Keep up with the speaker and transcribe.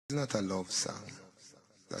It's not a love song,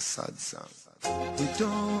 it's a sad song.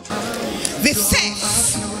 The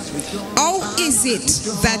theft. How is it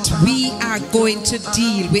that we are going to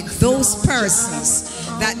deal with those persons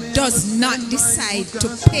that does not decide to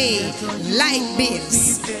pay light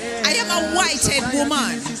bills? I am a white-haired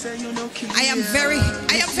woman. I am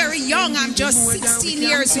very young. I'm just 16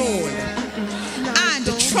 years old. And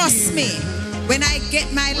trust me, when I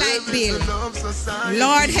get my light bill,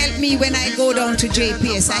 Lord help me when I go down to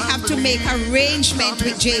JPS. I have to make arrangement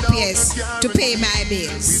with JPS to pay my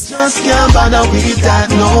bills. Just can't bother with that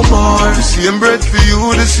no more. The same bread for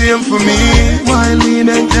you, the same for me. While we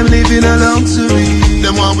make them live in a luxury.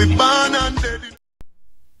 Them want we born and dead.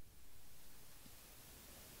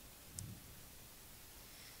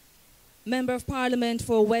 Member of Parliament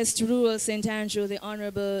for West Rural St. Andrew, the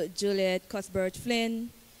Honourable Juliet Cuthbert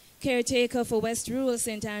Flynn. Caretaker for West Rural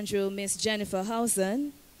St. Andrew, Miss Jennifer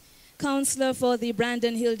Housen. Councillor for the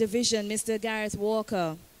Brandon Hill Division, Mr. Gareth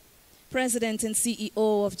Walker. President and CEO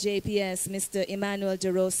of JPS, Mr. Emanuel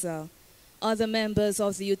DaRosa. Other members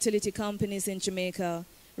of the utility companies in Jamaica,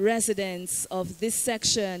 residents of this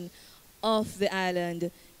section of the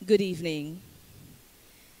island, good evening.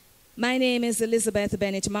 My name is Elizabeth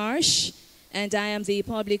Bennett Marsh, and I am the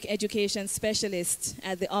Public Education Specialist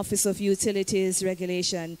at the Office of Utilities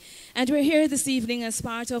Regulation. And we're here this evening as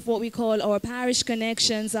part of what we call our Parish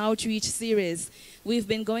Connections outreach series. We've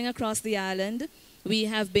been going across the island. We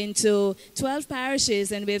have been to 12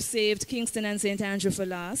 parishes, and we've saved Kingston and St. Andrew for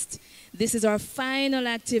last. This is our final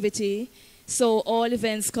activity, so all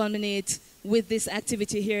events culminate with this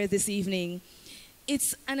activity here this evening.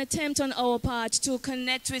 It's an attempt on our part to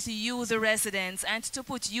connect with you, the residents, and to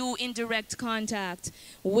put you in direct contact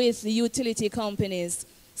with the utility companies.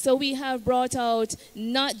 So we have brought out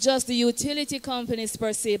not just the utility companies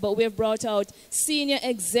per se, but we've brought out senior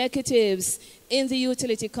executives in the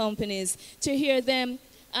utility companies to hear them,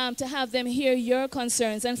 to have them hear your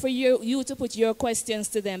concerns and for you to put your questions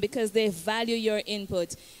to them, because they value your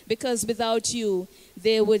input. Because without you,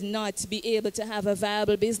 they would not be able to have a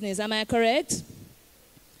viable business. Am I correct?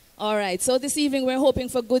 All right, so this evening we're hoping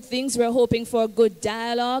for good things. We're hoping for good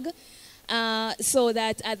dialogue so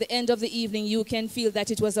that at the end of the evening you can feel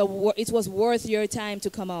that it was worth your time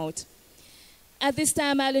to come out. At this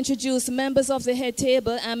time, I'll introduce members of the head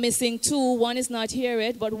table. I'm missing two. One is not here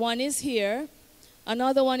yet, but one is here.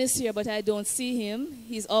 Another one is here, but I don't see him.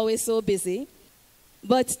 He's always so busy.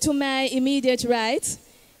 But to my immediate right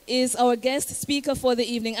is our guest speaker for the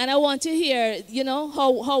evening. And I want to hear, you know,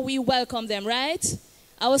 how we welcome them, right?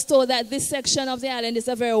 I was told that this section of the island is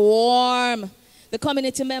a very warm. The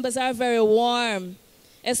community members are very warm,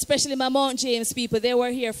 especially my Mount James people. They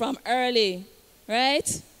were here from early, right?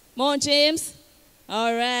 Mount James?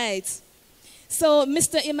 All right. So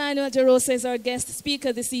Mr. Emanuel DaRosa is our guest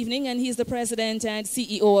speaker this evening, and he's the president and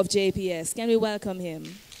CEO of JPS. Can we welcome him?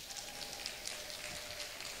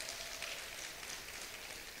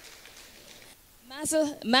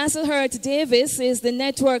 Maselhurt Davis is the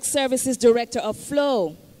Network Services Director of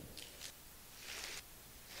Flow.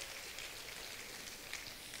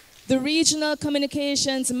 The Regional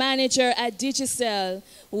Communications Manager at Digicel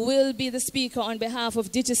will be the speaker on behalf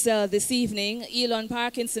of Digicel this evening, Elon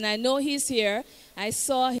Parkinson. I know he's here. I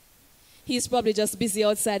saw him. He's probably just busy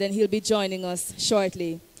outside, and he'll be joining us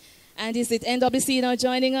shortly. And is it NWC now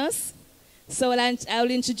joining us? So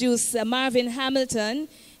I'll introduce Marvin Hamilton.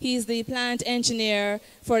 He's the plant engineer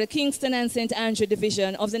for the Kingston and St. Andrew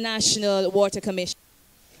Division of the National Water Commission.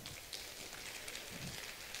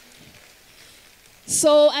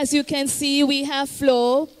 So as you can see, we have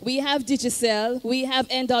Flow, we have Digicel, we have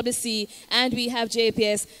NWC, and we have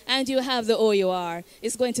JPS, and you have the OUR.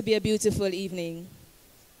 It's going to be a beautiful evening.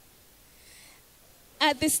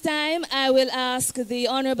 At this time, I will ask the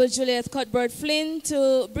Honourable Juliet Cuthbert Flynn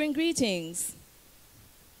to bring greetings.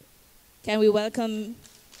 Can we welcome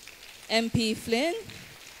MP Flynn?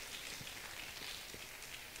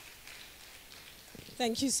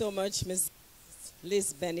 Thank you so much, Ms.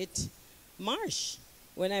 Liz Bennett Marsh.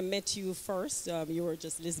 When I met you first, you were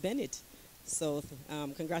just Liz Bennett. So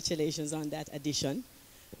congratulations on that addition.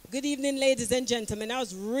 Good evening, ladies and gentlemen. I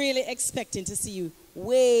was really expecting to see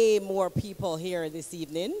way more people here this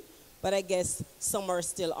evening, but I guess some are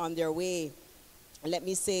still on their way. Let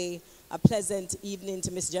me say a pleasant evening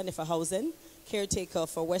to Miss Jennifer Housen, caretaker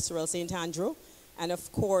for West Rural St. Andrew, and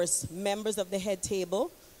of course, members of the head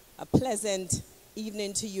table. A pleasant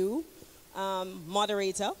evening to you,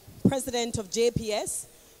 moderator, president of JPS,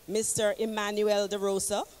 Mr. Emanuel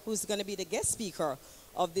DaRosa, who's going to be the guest speaker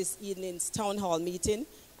of this evening's town hall meeting.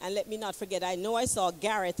 And let me not forget, I know I saw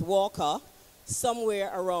Gareth Walker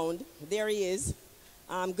somewhere around. There he is.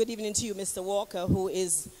 Good evening to you, Mr. Walker, who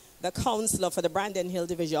is the counselor for the Brandon Hill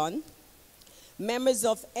Division. Members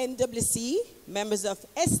of NWC, members of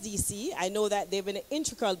SDC, I know that they've been an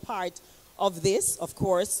integral part of this, of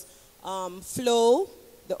course. Flo,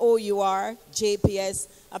 the OUR, JPS,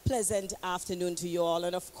 a pleasant afternoon to you all.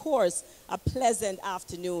 And of course, a pleasant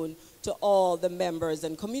afternoon to all the members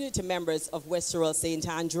and community members of West Rural St.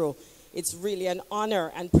 Andrew. It's really an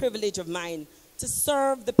honor and privilege of mine to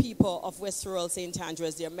serve the people of West Rural St. Andrew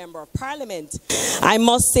as their member of parliament. I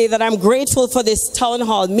must say that I'm grateful for this town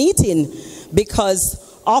hall meeting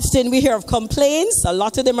because often we hear of complaints, a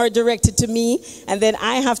lot of them are directed to me, and then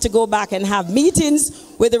I have to go back and have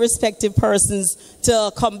meetings with the respective persons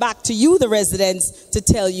to come back to you, the residents, to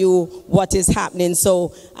tell you what is happening.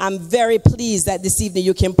 So I'm very pleased that this evening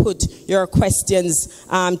you can put your questions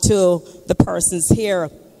to the persons here,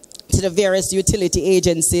 to the various utility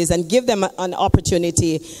agencies, and give them an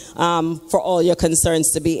opportunity for all your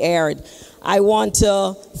concerns to be aired. I want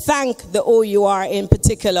to thank the OUR in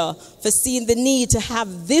particular for seeing the need to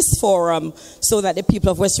have this forum so that the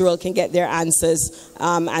people of West Rural can get their answers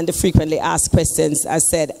and the frequently asked questions, as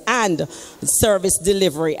said, and service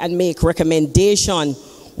delivery and make recommendation.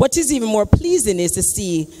 What is even more pleasing is to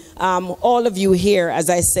see all of you here, as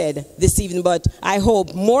I said, this evening, but I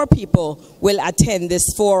hope more people will attend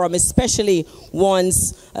this forum, especially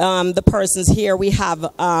once the persons here we have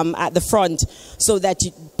at the front, so that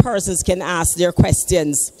persons can ask their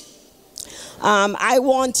questions. I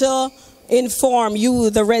want to inform you,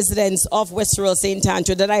 the residents of West Rural St.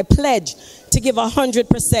 Andrew, that I pledge to give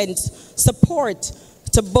 100% support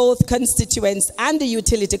to both constituents and the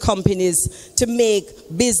utility companies to make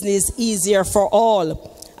business easier for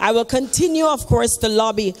all. I will continue, of course, to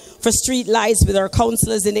lobby for street lights with our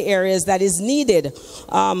councillors in the areas that is needed.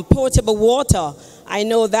 Potable water. I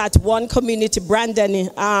know that one community, Brandon,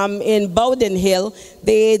 in Bowden Hill,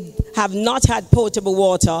 they have not had potable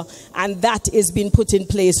water, and that is being put in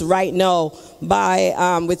place right now by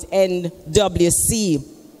with NWC.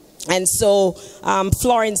 And so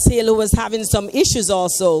Florence Hill, who was having some issues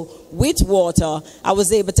also with water, I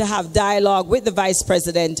was able to have dialogue with the Vice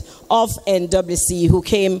President of NWC, who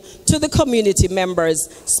came to the community members,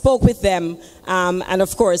 spoke with them, and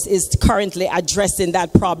of course is currently addressing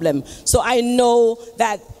that problem. So I know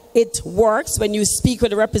that it works when you speak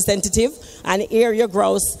with a representative and air your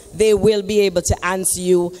grouse, they will be able to answer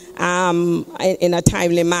you in a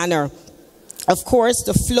timely manner. Of course,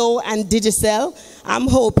 the Flow and Digicel, I'm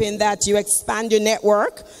hoping that you expand your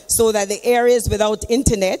network so that the areas without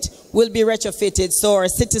internet will be retrofitted, so our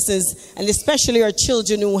citizens, and especially our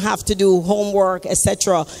children who have to do homework,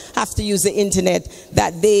 etc., have to use the internet,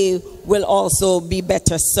 that they will also be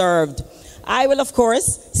better served. I will, of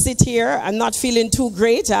course, sit here. I'm not feeling too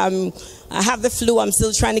great. I have the flu. I'm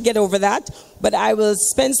still trying to get over that. But I will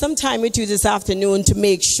spend some time with you this afternoon to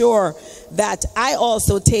make sure that I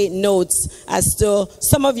also take notes as to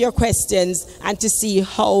some of your questions and to see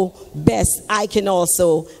how best I can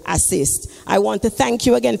also assist. I want to thank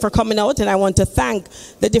you again for coming out, and I want to thank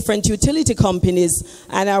the different utility companies,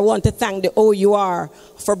 and I want to thank the OUR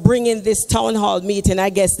for bringing this town hall meeting.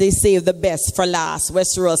 I guess they saved the best for last,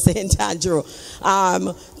 West Rural St. Andrew,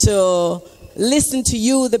 to listen to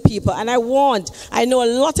you, the people. And I know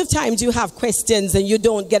a lot of times you have questions and you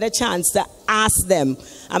don't get a chance to ask them.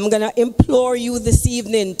 I'm going to implore you this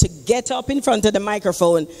evening to get up in front of the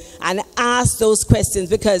microphone and ask those questions,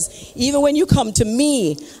 because even when you come to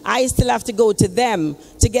me, I still have to go to them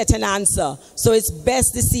to get an answer. So it's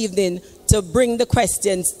best this evening to bring the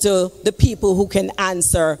questions to the people who can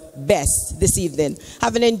answer best this evening.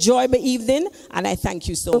 Have an enjoyable evening, and I thank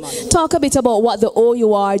you so much. Talk a bit about what the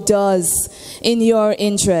OUR does in your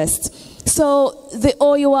interest. So the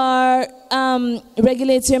OUR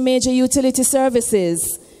regulates your major utility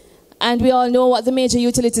services, and we all know what the major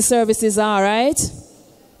utility services are, right?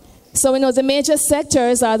 So we know the major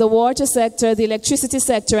sectors are the water sector, the electricity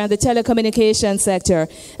sector, and the telecommunication sector.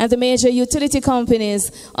 And the major utility companies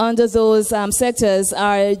under those sectors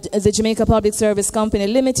are the Jamaica Public Service Company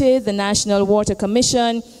Limited, the National Water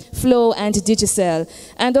Commission, Flow, and Digicel.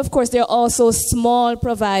 And of course, there are also small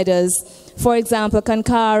providers. For example,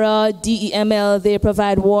 Kankara, DEML, they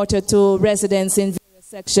provide water to residents in various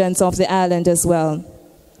sections of the island as well.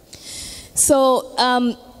 So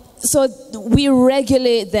we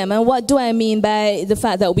regulate them. And what do I mean by the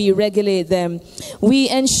fact that we regulate them? We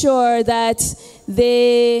ensure that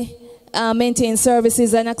they maintain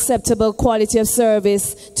services and acceptable quality of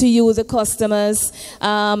service to you, the customers.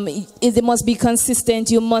 It must be consistent.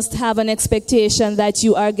 You must have an expectation that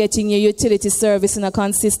you are getting your utility service in a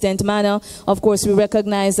consistent manner. Of course, we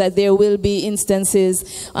recognize that there will be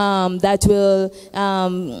instances that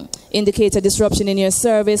will indicate a disruption in your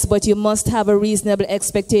service, but you must have a reasonable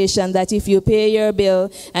expectation that if you pay your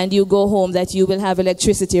bill and you go home, that you will have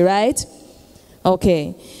electricity, right?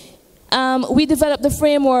 Okay. We developed the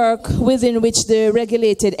framework within which the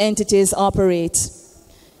regulated entities operate.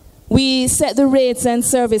 We set the rates and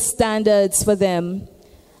service standards for them,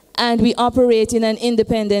 and we operate in an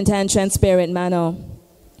independent and transparent manner.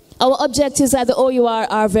 Our objectives at the OUR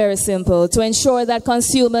are very simple: to ensure that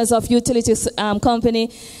consumers of utility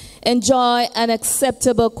company enjoy an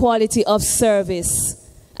acceptable quality of service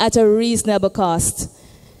at a reasonable cost,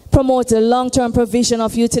 promote the long-term provision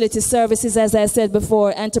of utility services, as I said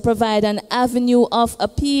before, and to provide an avenue of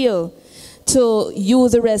appeal to you,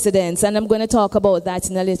 the residents. And I'm going to talk about that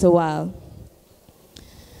in a little while.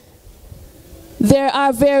 There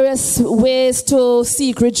are various ways to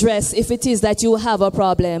seek redress if it is that you have a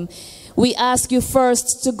problem. We ask you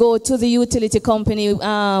first to go to the utility company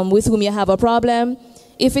with whom you have a problem.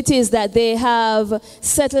 If it is that they have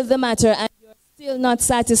settled the matter and still not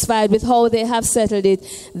satisfied with how they have settled it,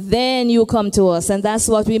 then you come to us, and that's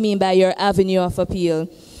what we mean by your avenue of appeal.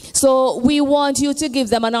 So we want you to give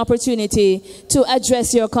them an opportunity to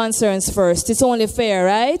address your concerns first. It's only fair,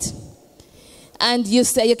 right? And you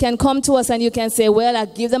say you can come to us and you can say, well, I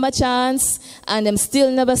give them a chance and I'm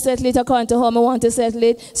still never settle it according to how I want to settle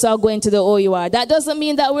it, so I'll go into the OUR. That doesn't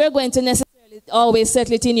mean that we're going to necessarily always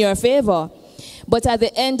settle it in your favor. But at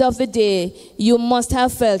the end of the day, you must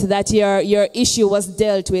have felt that your issue was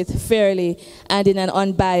dealt with fairly and in an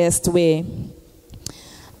unbiased way.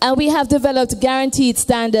 And we have developed guaranteed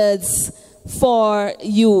standards for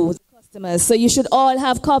you, the customers. So you should all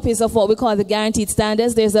have copies of what we call the guaranteed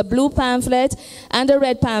standards. There's a blue pamphlet and a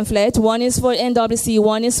red pamphlet. One is for NWC,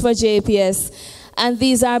 one is for JPS. And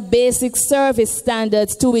these are basic service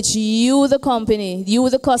standards to which you, the company, you,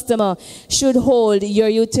 the customer, should hold your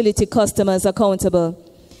utility customers accountable.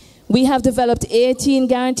 We have developed 18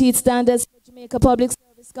 guaranteed standards for Jamaica Public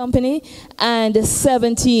Service Company and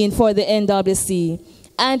 17 for the NWC.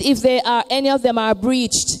 And if any of them are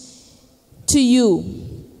breached to you,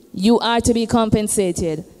 you are to be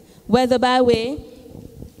compensated, whether by way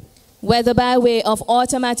of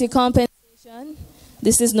automatic compensation.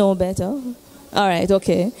 This is no better. All right,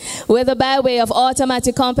 okay. Whether by way of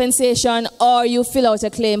automatic compensation or you fill out a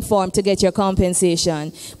claim form to get your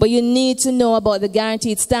compensation. But you need to know about the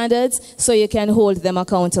guaranteed standards so you can hold them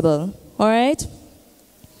accountable. All right?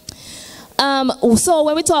 So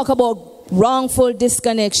when we talk about wrongful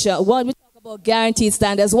disconnection, when we talk about guaranteed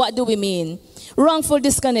standards, what do we mean? Wrongful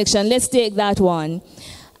disconnection, let's take that one.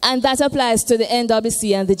 And that applies to the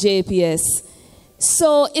NWC and the JPS.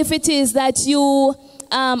 So if it is that you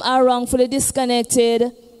are wrongfully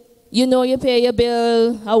disconnected, you know you pay your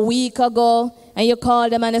bill a week ago, and you call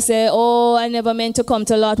them and they say, oh, I never meant to come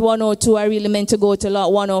to lot 102, I really meant to go to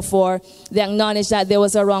lot 104. They acknowledge that there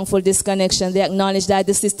was a wrongful disconnection. They acknowledge that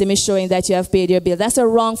the system is showing that you have paid your bill. That's a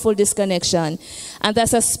wrongful disconnection. And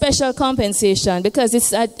that's a special compensation because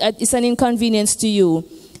it's an inconvenience to you.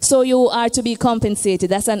 So you are to be compensated.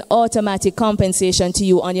 That's an automatic compensation to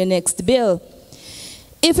you on your next bill.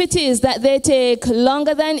 If it is that they take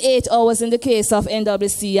longer than 8 hours in the case of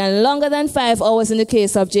NWC and longer than 5 hours in the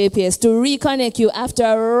case of JPS to reconnect you after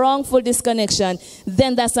a wrongful disconnection,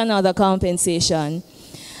 then that's another compensation.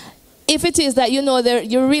 If it is that you know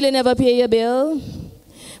that you really never pay your bill,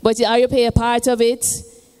 but you pay a part of it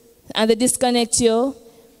and they disconnect you,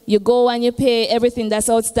 you go and you pay everything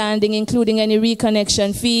that's outstanding, including any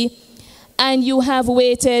reconnection fee, and you have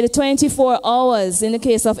waited 24 hours in the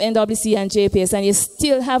case of NWC and JPS and you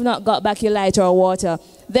still have not got back your light or water,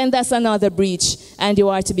 then that's another breach and you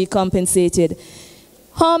are to be compensated.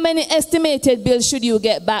 How many estimated bills should you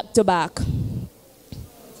get back to back?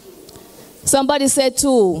 Somebody said 2.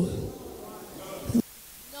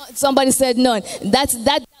 No, somebody said none.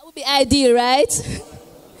 That would be ideal, right?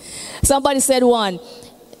 Somebody said 1.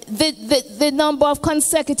 The number of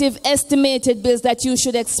consecutive estimated bills that you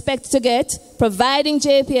should expect to get, providing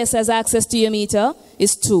JPS has access to your meter,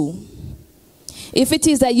 is 2. If it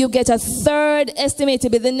is that you get a 3rd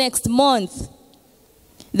estimated bill the next month,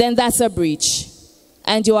 then that's a breach,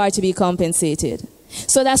 and you are to be compensated.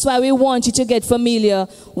 So that's why we want you to get familiar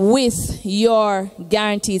with your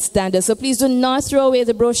guaranteed standards. So please do not throw away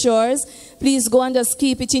the brochures. Please go and just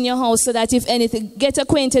keep it in your house so that if anything, get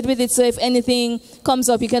acquainted with it. So if anything comes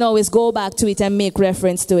up, you can always go back to it and make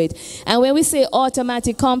reference to it. And when we say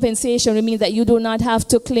automatic compensation, we mean that you do not have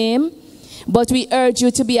to claim. But we urge you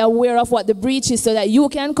to be aware of what the breach is so that you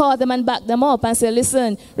can call them and back them up and say,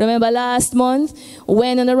 listen, remember last month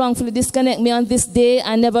when you wrongfully disconnect me on this day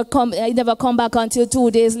and I never come back until 2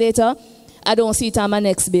 days later, I don't see it on my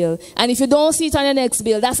next bill. And if you don't see it on your next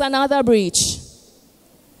bill, that's another breach.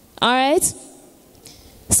 All right?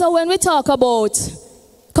 So when we talk about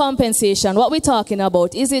compensation, what we're talking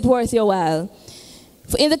about, is it worth your while?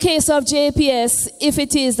 In the case of JPS, if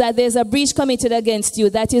it is that there's a breach committed against you,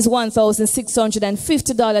 that is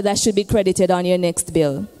 $1,650 that should be credited on your next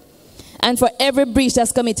bill. And for every breach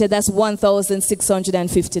that's committed, that's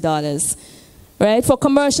 $1,650. Right? For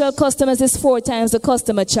commercial customers, it's 4 times the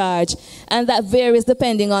customer charge. And that varies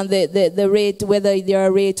depending on the rate, whether you're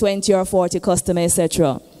a rate 20 or 40 customer,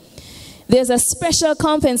 etc. There's a special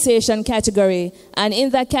compensation category, and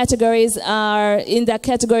in that category is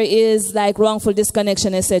like wrongful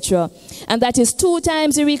disconnection, etc. And that is 2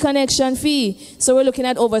 times the reconnection fee. So we're looking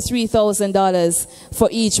at over $3,000 for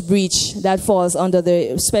each breach that falls under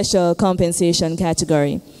the special compensation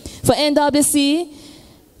category. For NWC,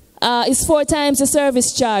 it's 4 times the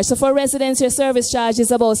service charge. So for residents, your service charge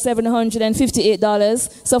is about $758.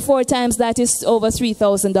 So 4 times that is over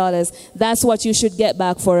 $3,000. That's what you should get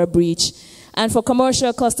back for a breach. And for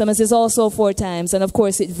commercial customers, it's also 4 times. And of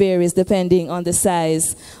course, it varies depending on the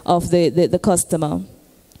size of the customer.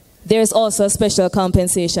 There's also a special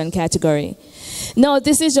compensation category. Now,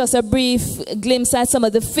 this is just a brief glimpse at some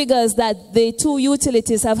of the figures that the 2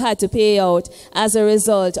 utilities have had to pay out as a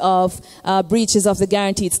result of breaches of the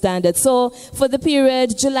guaranteed standard. So for the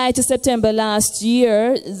period July to September last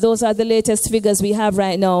year, those are the latest figures we have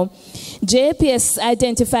right now. JPS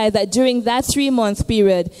identified that during that 3-month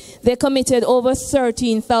period, they committed over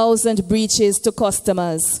 13,000 breaches to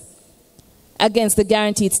customers against the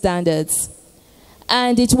guaranteed standards.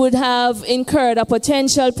 And it would have incurred a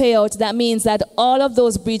potential payout. That means that all of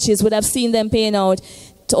those breaches would have seen them paying out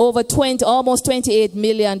to over almost $28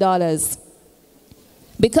 million.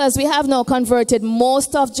 Because we have now converted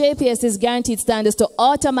most of JPS's guaranteed standards to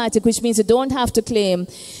automatic, which means you don't have to claim,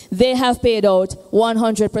 they have paid out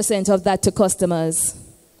 100% of that to customers.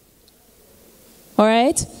 All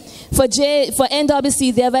right? For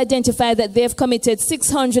NWC, they have identified that they've committed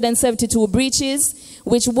 672 breaches,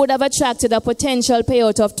 which would have attracted a potential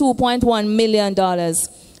payout of $2.1 million.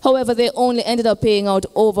 However, they only ended up paying out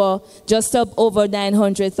just over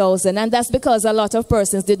 $900,000. And that's because a lot of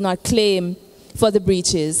persons did not claim for the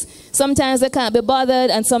breaches. Sometimes they can't be bothered,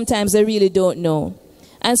 and sometimes they really don't know.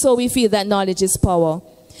 And so we feel that knowledge is power.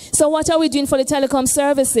 So what are we doing for the telecom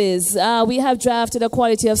services? We have drafted a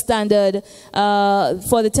quality of standard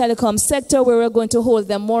for the telecom sector, where we're going to hold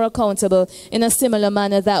them more accountable in a similar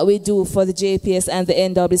manner that we do for the JPS and the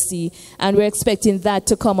NWC. And we're expecting that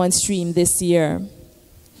to come on stream this year.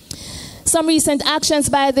 Some recent actions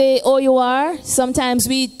by the OUR. Sometimes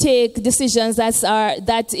we take decisions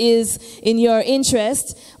that is in your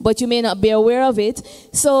interest, but you may not be aware of it.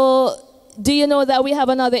 So do you know that we have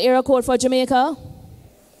another area code for Jamaica?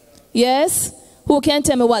 Yes? Who can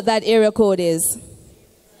tell me what that area code is?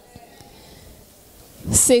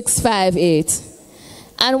 658.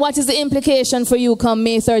 And what is the implication for you come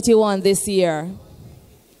May 31 this year?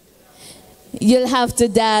 You'll have to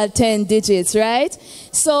dial 10 digits, right?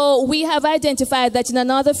 So we have identified that in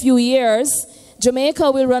another few years, Jamaica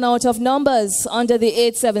will run out of numbers under the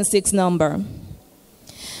 876 number.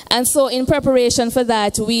 And so in preparation for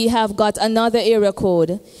that, we have got another area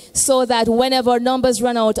code so that whenever numbers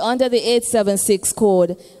run out under the 876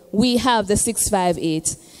 code, we have the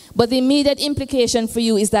 658. But the immediate implication for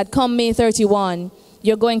you is that come May 31,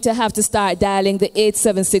 you're going to have to start dialing the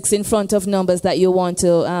 876 in front of numbers that you want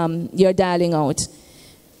to, you're dialing out.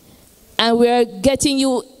 And we're getting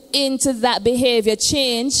you into that behavior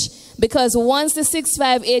change, because once the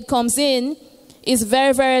 658 comes in, it's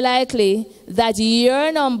very, very likely that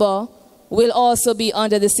your number will also be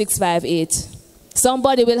under the 658.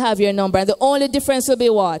 Somebody will have your number, and the only difference will be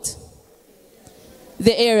what?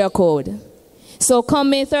 The area code. So come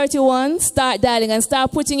May 31, start dialing and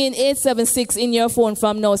start putting in 876 in your phone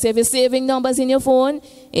from now. So if you're saving numbers in your phone,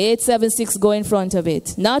 876 go in front of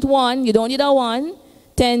it. Not 1, you don't need a 1,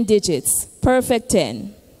 10 digits. Perfect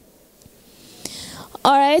 10.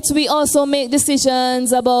 All right, we also make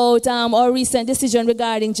decisions about our recent decision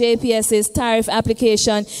regarding JPS's tariff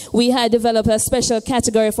application. We had developed a special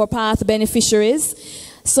category for path beneficiaries.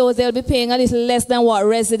 So they'll be paying a little less than what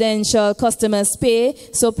residential customers pay.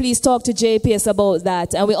 So please talk to JPS about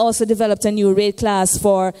that. And we also developed a new rate class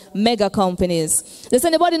for mega companies. Does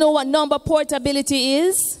anybody know what number portability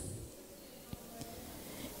is?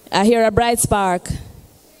 I hear a bright spark.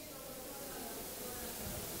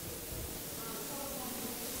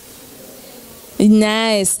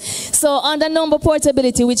 Nice. So under number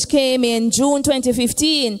portability, which came in June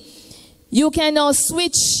 2015, you can now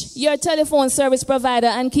switch your telephone service provider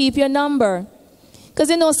and keep your number. Because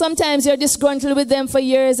you know, sometimes you're disgruntled with them for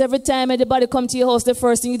years. Every time anybody comes to your house, the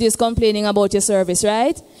first thing you do is complaining about your service,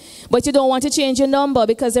 right? But you don't want to change your number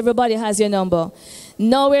because everybody has your number.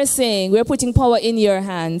 Now we're saying, we're putting power in your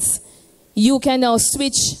hands. You can now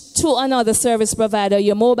switch to another service provider,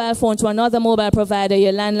 your mobile phone to another mobile provider,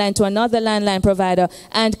 your landline to another landline provider,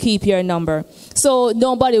 and keep your number. So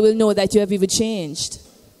nobody will know that you have even changed.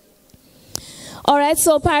 All right,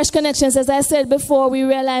 so Parish Connections, as I said before, we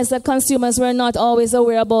realized that consumers were not always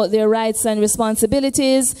aware about their rights and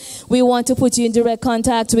responsibilities. We want to put you in direct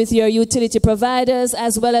contact with your utility providers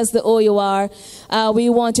as well as the OUR. We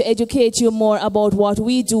want to educate you more about what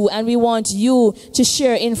we do, and we want you to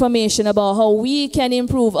share information about how we can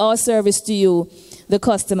improve our service to you, the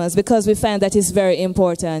customers, because we find that is very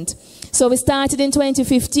important. So we started in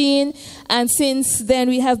 2015, and since then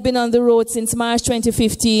we have been on the road since March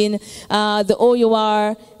 2015. The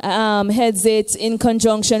OUR heads it in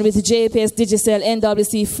conjunction with JPS, Digicel,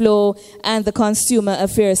 NWC Flow, and the Consumer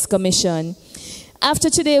Affairs Commission. After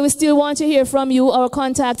today, we still want to hear from you. Our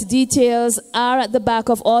contact details are at the back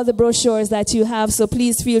of all the brochures that you have, so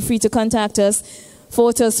please feel free to contact us.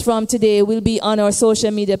 Photos from today will be on our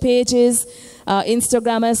social media pages,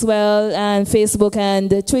 Instagram as well, and Facebook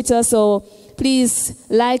and Twitter. So please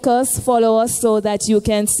like us, follow us, so that you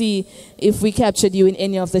can see if we captured you in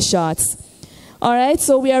any of the shots. All right,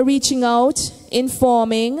 so we are reaching out,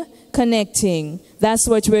 informing, connecting. That's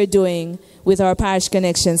what we're doing with our Parish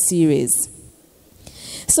Connections series.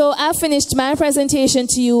 So I've finished my presentation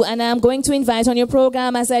to you, and I'm going to invite on your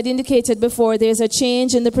program, as I'd indicated before, there's a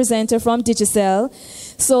change in the presenter from Digicel.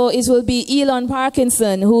 So it will be Elon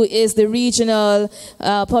Parkinson, who is the Regional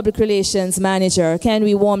Public Relations Manager. Can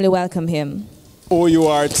we warmly welcome him?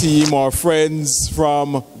 OUR team, our friends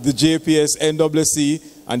from the JPS NWC,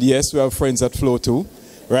 and yes, we have friends at Flow too,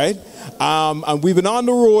 right? And we've been on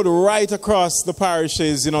the road right across the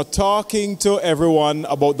parishes, you know, talking to everyone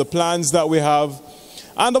about the plans that we have,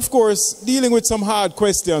 and of course, dealing with some hard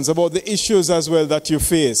questions about the issues as well that you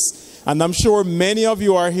face. And I'm sure many of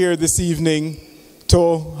you are here this evening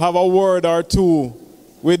to have a word or two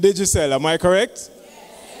with Digicel. Am I correct?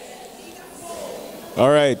 Yes. All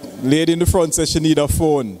right. Lady in the front says she needs a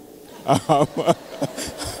phone.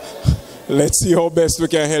 Let's see how best we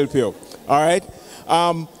can help you. All right.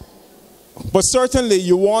 But certainly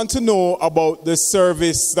you want to know about the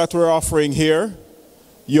service that we're offering here.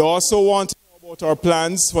 You also want to know about our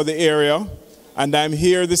plans for the area. And I'm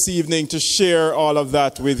here this evening to share all of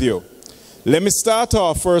that with you. Let me start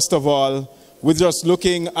off, first of all, with just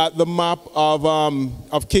looking at the map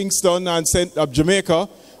of Kingston and of Jamaica,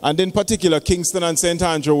 and in particular Kingston and St.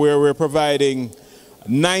 Andrew, where we're providing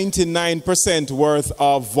 99% worth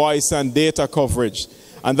of voice and data coverage.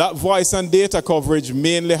 And that voice and data coverage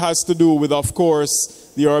mainly has to do with, of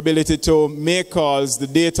course, your ability to make calls, the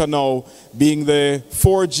data now being the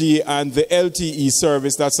 4G and the LTE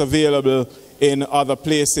service that's available in other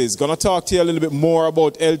places. Gonna talk to you a little bit more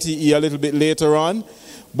about LTE a little bit later on.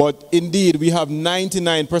 But indeed, we have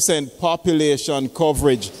 99% population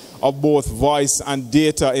coverage of both voice and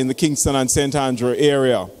data in the Kingston and St. Andrew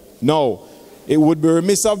area. Now, it would be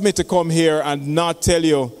remiss of me to come here and not tell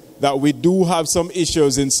you that we do have some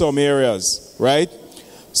issues in some areas, right?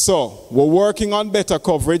 So, we're working on better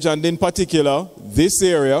coverage, and in particular, this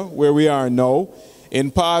area where we are now, in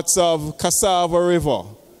parts of Cassava River.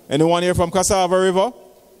 Anyone here from Cassava River?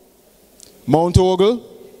 Mount Ogle?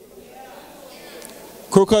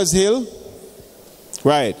 Crookers Hill?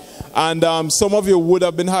 Right. And some of you would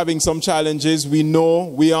have been having some challenges. We know,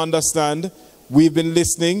 we understand. We've been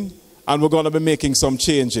listening, and we're going to be making some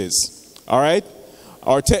changes. All right?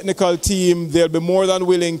 Our technical team, they'll be more than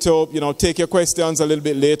willing to, you know, take your questions a little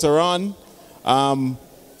bit later on.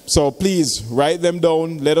 So please write them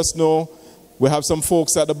down. Let us know. We have some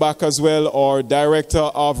folks at the back as well. Our Director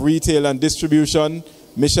of Retail and Distribution,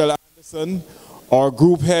 Michelle Anderson. Our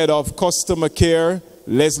Group Head of Customer Care,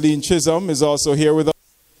 Leslie Chisholm, is also here with us.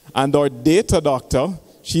 And our Data Doctor,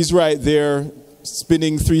 she's right there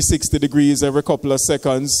spinning 360 degrees every couple of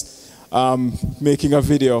seconds, making a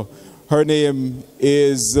video. Her name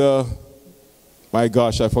is, my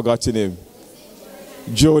gosh, I forgot your name.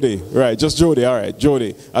 Jody, right, just Jody, all right,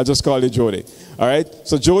 Jody. I'll just call you Jody. All right,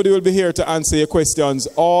 so Jody will be here to answer your questions,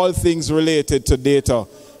 all things related to data,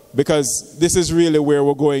 because this is really where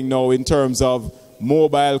we're going now in terms of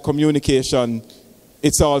mobile communication.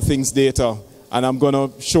 It's all things data, and I'm going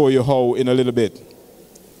to show you how in a little bit.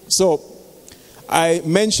 So I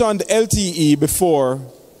mentioned LTE before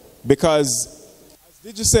because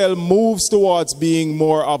as Digicel moves towards being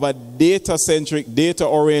more of a data-centric,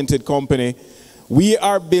 data-oriented company, we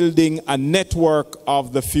are building a network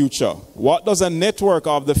of the future. What does a network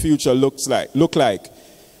of the future look like?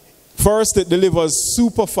 First, it delivers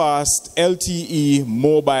super fast LTE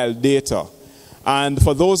mobile data. And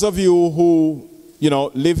for those of you who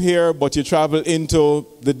live here, but you travel into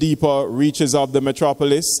the deeper reaches of the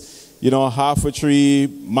metropolis, Half Tree,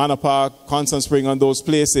 Manor Park, Constant Spring, and those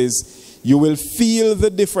places, you will feel the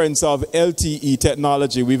difference of LTE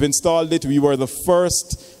technology. We've installed it. We were the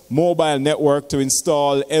first mobile network to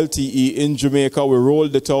install LTE in Jamaica. We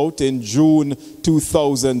rolled it out in June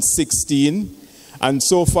 2016. And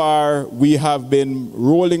so far, we have been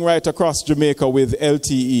rolling right across Jamaica with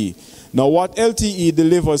LTE. Now, what LTE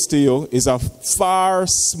delivers to you is a far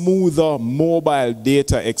smoother mobile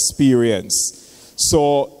data experience.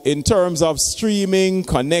 So, in terms of streaming,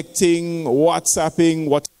 connecting, WhatsApping,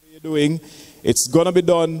 whatever you're doing, it's going to be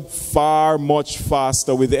done far much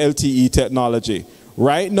faster with LTE technology.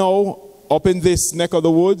 Right now, up in this neck of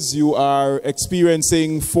the woods, you are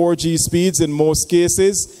experiencing 4G speeds in most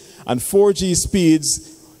cases. And 4G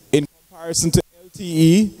speeds, in comparison to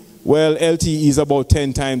LTE, well, LTE is about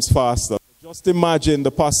 10 times faster. Just imagine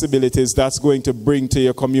the possibilities that's going to bring to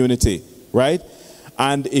your community, right?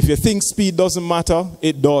 And if you think speed doesn't matter,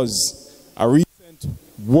 it does. A recent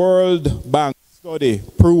World Bank study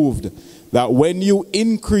proved that when you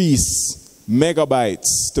increase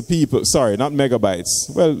megabytes to people, sorry, not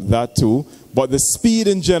megabytes, well, that too, but the speed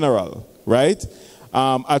in general, right,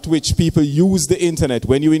 at which people use the internet,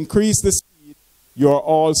 when you increase the speed, you're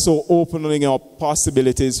also opening up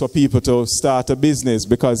possibilities for people to start a business,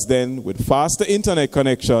 because then with faster internet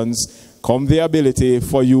connections come the ability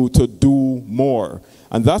for you to do more.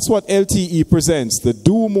 And that's what LTE presents, the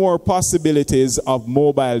do more possibilities of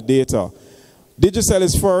mobile data. Digicel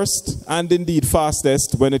is first and indeed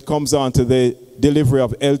fastest when it comes on to the delivery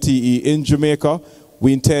of LTE in Jamaica.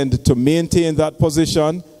 We intend to maintain that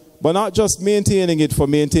position, but not just maintaining it for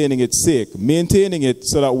maintaining its sake, maintaining it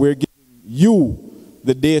so that we're giving you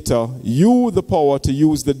the data, you the power to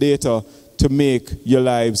use the data to make your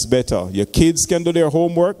lives better. Your kids can do their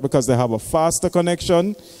homework because they have a faster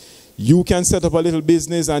connection. You can set up a little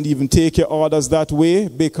business and even take your orders that way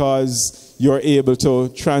because you're able to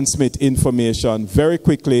transmit information very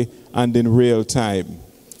quickly and in real time.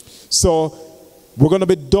 So we're going to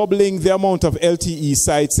be doubling the amount of LTE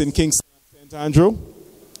sites in Kingston and St. Andrew,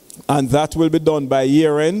 and that will be done by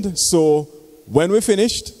year end. So when we're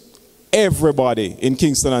finished, everybody in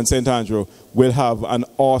Kingston and St. Andrew will have an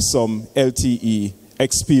awesome LTE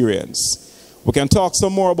experience. We can talk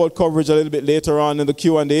some more about coverage a little bit later on in the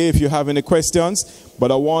Q&A if you have any questions,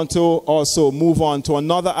 but I want to also move on to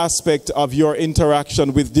another aspect of your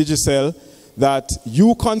interaction with Digicel that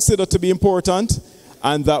you consider to be important,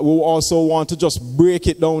 and that we'll also want to just break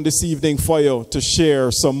it down this evening for you to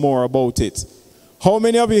share some more about it. How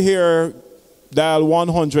many of you here dial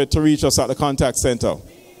 100 to reach us at the contact center? All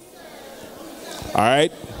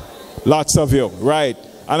right, lots of you, right?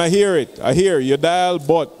 And I hear it. I hear you dial,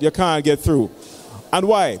 but you can't get through. And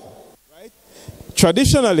why? Right?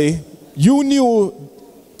 Traditionally, you knew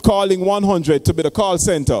calling 100 to be the call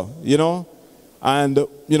center, and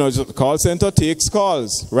the call center takes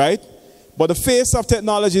calls, right? But the face of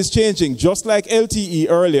technology is changing. Just like LTE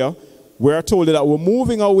earlier, we're told that we're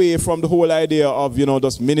moving away from the whole idea of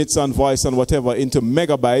just minutes and voice and whatever into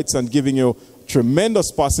megabytes and giving you tremendous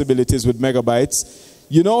possibilities with megabytes.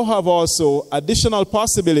 You now have also additional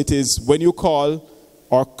possibilities when you call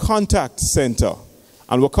our contact center.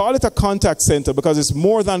 And we'll call it a contact center because it's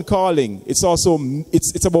more than calling. It's also,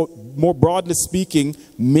 it's about, more broadly speaking,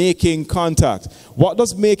 making contact. What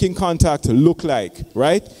does making contact look like,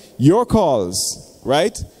 right? Your calls,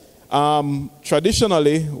 right,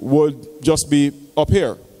 traditionally would just be up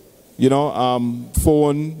here.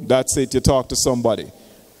 Phone, that's it, you talk to somebody.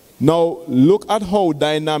 Now, look at how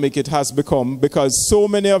dynamic it has become, because so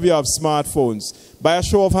many of you have smartphones. By a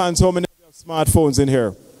show of hands, how many of you have smartphones in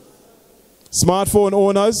here? Smartphone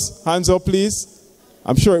owners, hands up, please.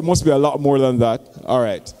 I'm sure it must be a lot more than that. All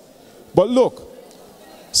right. But look,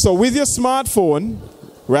 so with your smartphone,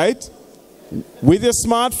 right? With your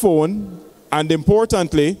smartphone, and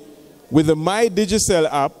importantly, with the My Digicel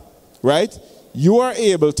app, right? you are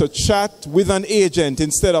able to chat with an agent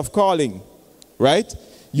instead of calling, right?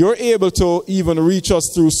 You're able to even reach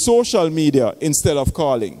us through social media instead of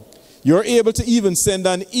calling. You're able to even send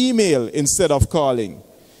an email instead of calling.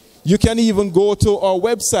 You can even go to our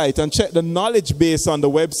website and check the knowledge base on the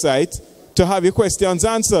website to have your questions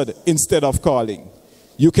answered instead of calling.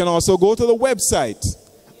 You can also go to the website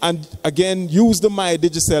and again use the My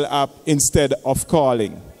Digicel app instead of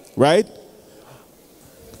calling, right?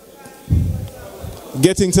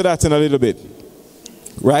 Getting to that in a little bit,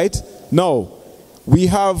 right? Now, we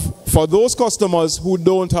have, for those customers who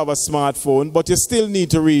don't have a smartphone, but you still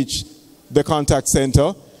need to reach the contact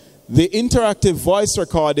center, the interactive voice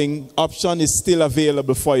recording option is still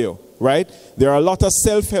available for you, right? There are a lot of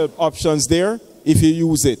self-help options there if you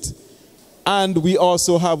use it. And we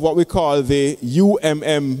also have what we call the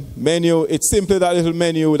UMM menu. It's simply that little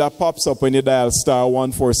menu that pops up when you dial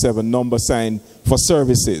 *147 number sign for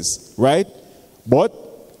services, right? But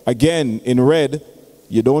again, in red,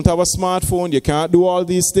 you don't have a smartphone, you can't do all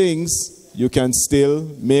these things, you can still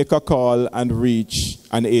make a call and reach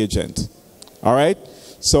an agent. All right?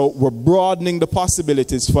 So we're broadening the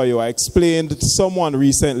possibilities for you. I explained to someone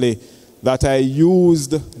recently that I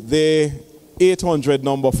used the 800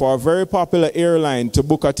 number for a very popular airline to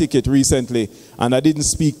book a ticket recently, and I didn't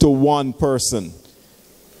speak to one person.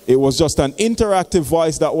 It was just an interactive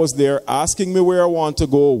voice that was there asking me where I want to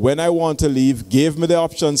go, when I want to leave, gave me the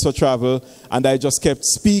options for travel, and I just kept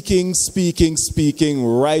speaking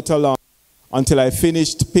right along until I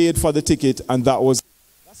finished, paid for the ticket, and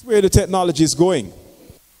that's where the technology is going.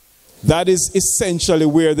 That is essentially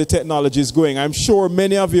where the technology is going. I'm sure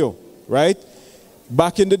many of you, right?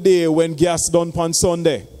 Back in the day when gas done on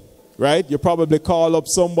Sunday, right? You probably call up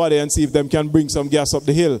somebody and see if them can bring some gas up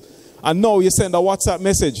the hill. And now you send a WhatsApp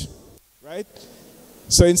message, right?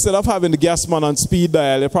 So instead of having the gas man on speed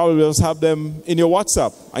dial, you probably just have them in your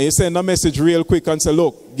WhatsApp. And you send a message real quick and say,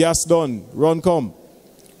 look, gas done, run, come,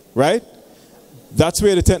 right? That's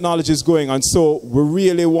where the technology is going. And so we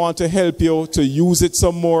really want to help you to use it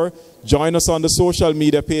some more. Join us on the social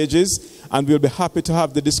media pages, and we'll be happy to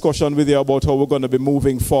have the discussion with you about how we're going to be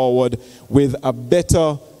moving forward with a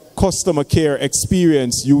better customer care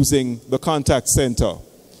experience using the contact center.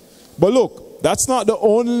 But look, that's not the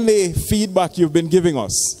only feedback you've been giving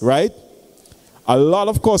us, right? A lot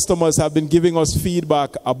of customers have been giving us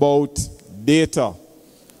feedback about data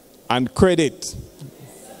and credit.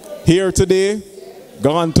 Here today,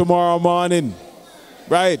 gone tomorrow morning,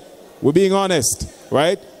 right? We're being honest,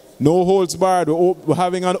 right? No holds barred. We're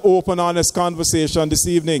having an open, honest conversation this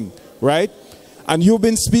evening, right? And you've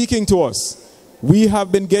been speaking to us. We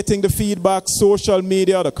have been getting the feedback, social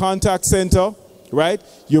media, the contact center, right?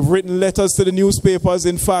 You've written letters to the newspapers.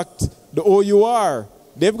 In fact, the OUR,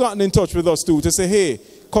 they've gotten in touch with us too to say, hey,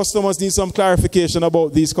 customers need some clarification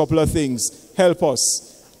about these couple of things. Help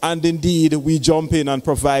us. And indeed, we jump in and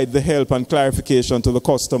provide the help and clarification to the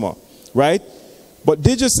customer, right? But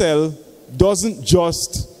Digicel doesn't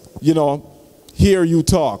just, hear you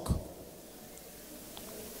talk.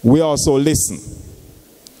 We also listen.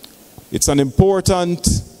 It's an important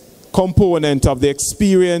component of the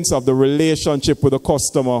experience of the relationship with the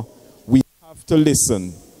customer. We have to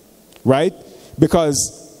listen, right?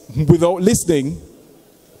 Because without listening,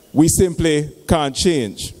 we simply can't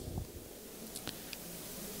change.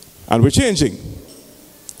 And we're changing.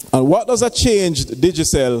 And what does a changed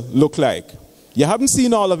Digicel look like? You haven't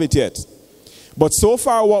seen all of it yet. But so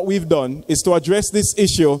far what we've done is to address this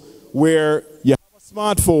issue where you have a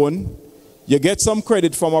smartphone, you get some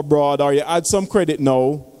credit from abroad, or you add some credit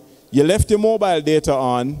now, you left your mobile data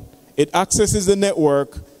on, it accesses the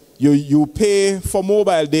network, you pay for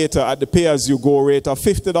mobile data at the pay-as-you-go rate of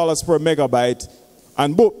 $50 per megabyte,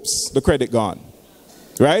 and boops, the credit gone.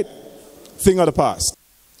 Right? Thing of the past.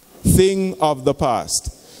 Thing of the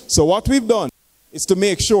past. So what we've done is to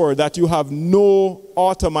make sure that you have no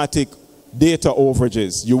automatic data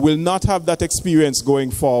overages. You will not have that experience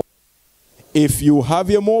going forward. If you have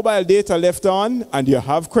your mobile data left on and you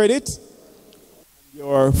have credit,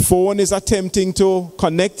 your phone is attempting to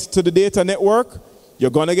connect to the data network, you're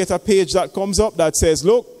going to get a page that comes up that says,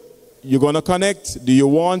 look, you're going to connect. Do you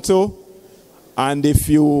want to? And if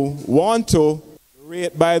you want to,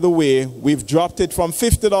 rate, by the way, we've dropped it from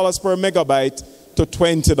 $50 per megabyte to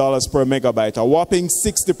 $20 per megabyte, a whopping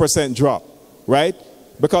 60% drop, right?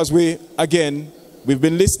 Because we've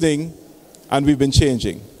been listening and we've been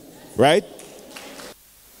changing, right?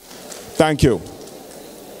 Thank you.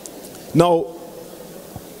 Now,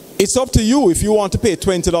 it's up to you if you want to pay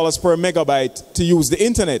 $20 per megabyte to use the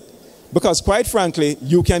internet. Because quite frankly,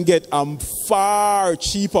 you can get a far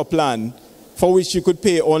cheaper plan for which you could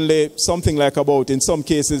pay only something like about, in some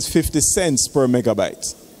cases, 50 cents per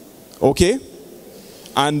megabyte. Okay?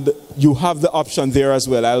 And you have the option there as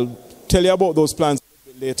well. I'll tell you about those plans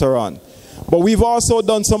later on. But we've also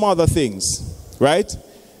done some other things, right?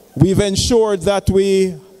 We've ensured that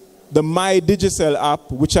the My Digicel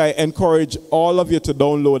app, which I encourage all of you to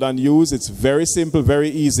download and use, it's very simple, very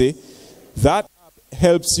easy. That app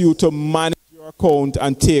helps you to manage your account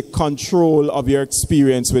and take control of your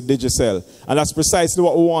experience with Digicel. And that's precisely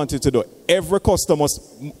what we wanted to do. Every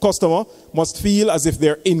customer must feel as if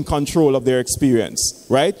they're in control of their experience,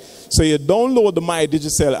 right? So you download the My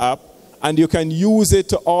Digicel app, and you can use it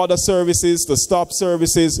to order services, to stop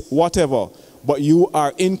services, whatever. But you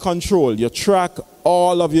are in control. You track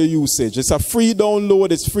all of your usage. It's a free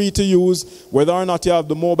download. It's free to use. Whether or not you have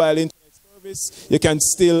the mobile internet service, you can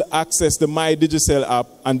still access the My Digicel app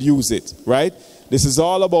and use it, right? This is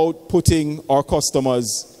all about putting our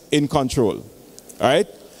customers in control, all right?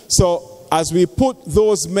 So as we put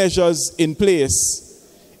those measures in place,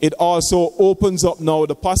 it also opens up now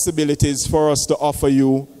the possibilities for us to offer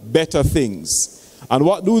you better things. And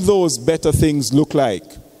what do those better things look like?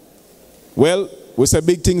 Well, we say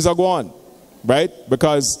big things are going on, right?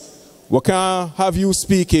 Because we can't have you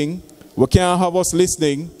speaking, we can't have us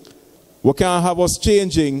listening, we can't have us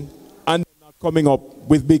changing and not coming up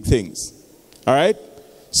with big things. All right?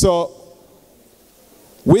 So,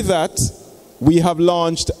 with that, we have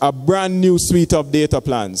launched a brand new suite of data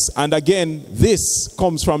plans. And again, this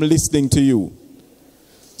comes from listening to you.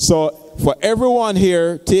 So, for everyone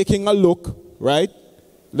here taking a look, right?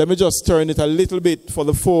 Let me just turn it a little bit for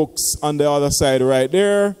the folks on the other side right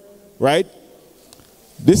there, right?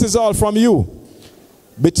 This is all from you.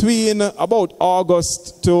 Between about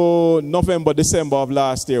August to November, December of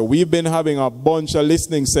last year, we've been having a bunch of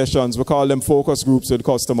listening sessions. We call them focus groups with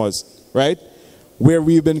customers, right? Where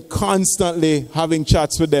we've been constantly having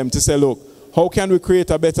chats with them to say, look, how can we create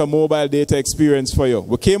a better mobile data experience for you?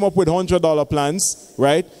 We came up with $100 plans,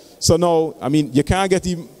 right? So now, I mean, you can't get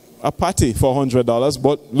even a patty for $100,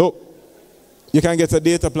 but look, you can get a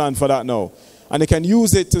data plan for that now. And you can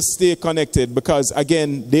use it to stay connected because,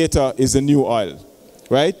 again, data is the new oil,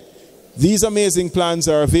 right? These amazing plans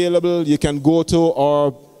are available. You can go to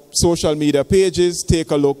our social media pages,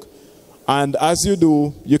 take a look. And as you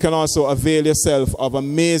do, you can also avail yourself of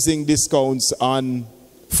amazing discounts on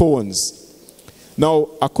phones. Now,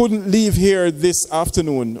 I couldn't leave here this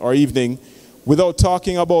afternoon or evening without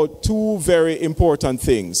talking about two very important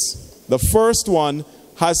things. The first one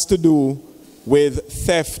has to do with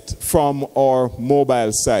theft from our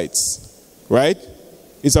mobile sites, right?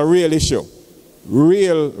 It's a real issue.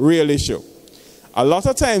 Real issue. A lot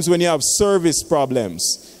of times when you have service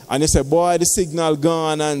problems and you say, boy, the signal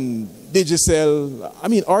gone and Digicel, I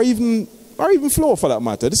mean, or even Flow for that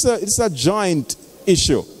matter. It's a giant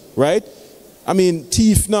issue, right? I mean,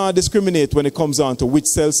 thief now discriminate when it comes down to which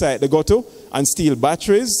cell site they go to and steal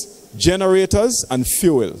batteries, generators, and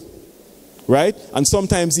fuel, right? And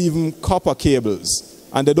sometimes even copper cables.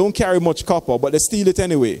 And they don't carry much copper, but they steal it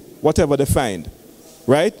anyway, whatever they find,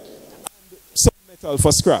 right? And some metal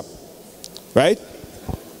for scrap, right?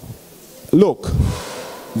 Look,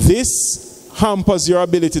 this hampers your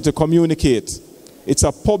ability to communicate. It's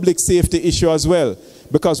a public safety issue as well,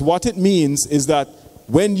 because what it means is that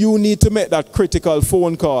when you need to make that critical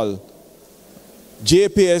phone call,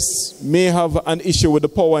 JPS may have an issue with the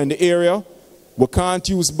power in the area. We can't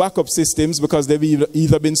use backup systems because they've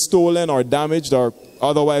either been stolen or damaged or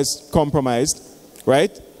otherwise compromised,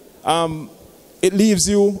 right? It leaves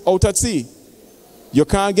you out at sea. You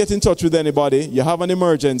can't get in touch with anybody. You have an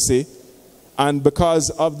emergency. And because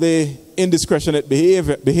of the indiscretionate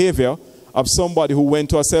behavior of somebody who went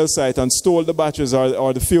to a cell site and stole the batteries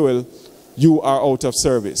or the fuel, you are out of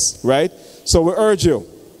service, right? So we urge you,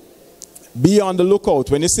 be on the lookout.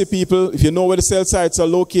 When you see people, if you know where the cell sites are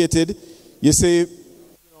located, you see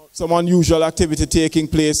some unusual activity taking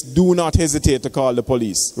place, do not hesitate to call the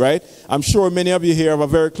police, right? I'm sure many of you here have a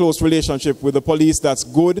very close relationship with the police. That's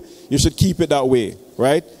good. You should keep it that way,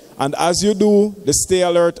 right? And as you do, the Stay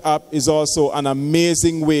Alert app is also an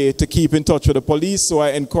amazing way to keep in touch with the police, so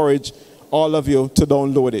I encourage all of you to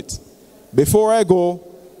download it. Before I go,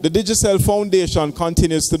 the Digicel Foundation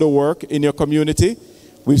continues to do work in your community.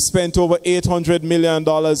 We've spent over $800 million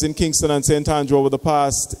in Kingston and St. Andrew over the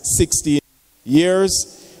past 16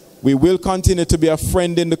 years. We will continue to be a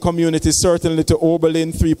friend in the community, certainly to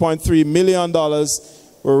Oberlin, $3.3 million.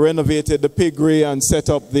 We renovated the piggery and set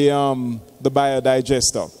up the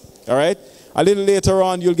biodigester. All right? A little later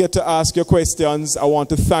on, you'll get to ask your questions. I want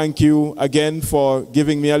to thank you again for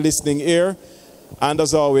giving me a listening ear. And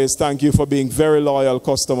as always, thank you for being very loyal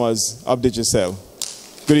customers of Digicel.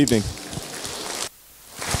 Good evening.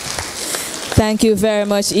 Thank you very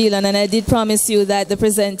much, Elon. And I did promise you that the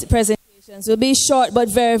presentations will be short but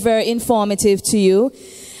very, very informative to you.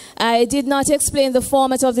 I did not explain the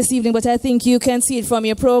format of this evening, but I think you can see it from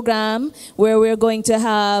your program, where we're going to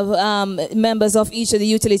have members of each of the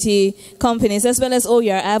utility companies, as well as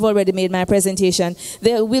OER. I've already made my presentation.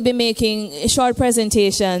 They will be making short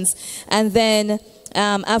presentations, and then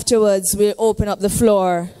afterwards we'll open up the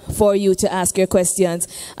floor for you to ask your questions.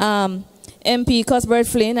 MP Cuthbert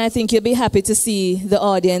Flynn, I think you'll be happy to see the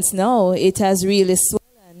audience now. It has really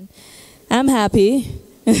swollen. I'm happy.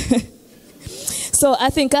 So I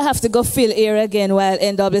think I have to go fill air again while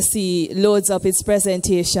NWC loads up its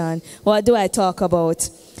presentation. What do I talk about?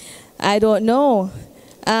 I don't know.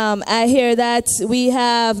 I hear that we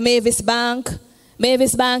have Mavis Bank.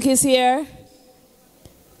 Mavis Bank is here?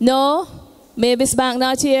 No? Mavis Bank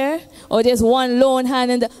not here? Or there's one lone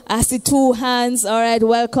hand and I see two hands. All right,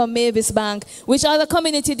 welcome Mavis Bank. Which other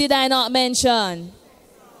community did I not mention?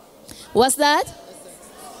 What's that?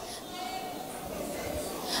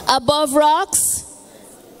 Above Rocks?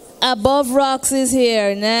 Above Rocks is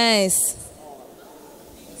here. Nice.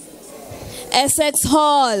 Essex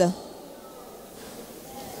Hall.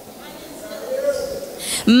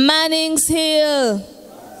 Mannings Hill.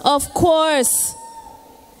 Of course.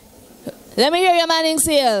 Let me hear you, Mannings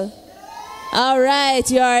Hill. All right,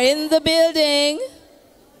 you are in the building.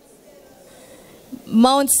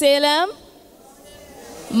 Mount Salem.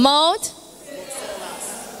 Mount?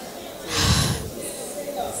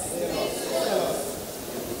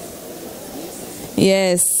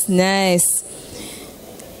 Yes, nice.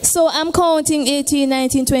 So I'm counting 18,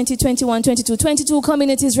 19, 20, 21, 22. 22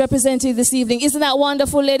 communities represented this evening. Isn't that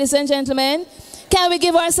wonderful, ladies and gentlemen? Can we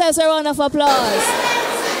give ourselves a round of applause?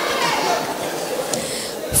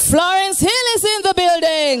 Florence Hill is in the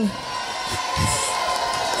building.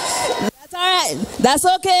 That's all right. That's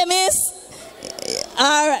okay, miss.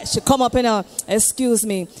 All right, she come up now. Excuse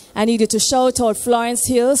me. I need you to shout out Florence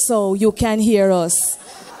Hill so you can hear us.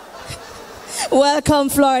 Welcome,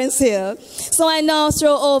 Florence Hill. So I now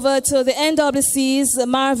throw over to the NWC's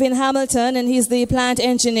Marvin Hamilton, and he's the plant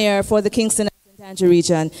engineer for the Kingston and St. Andrew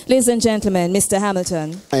region. Ladies and gentlemen, Mr.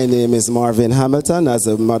 Hamilton. My name is Marvin Hamilton, as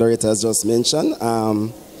the moderator has just mentioned.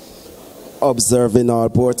 Observing our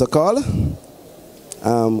protocol.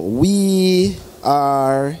 We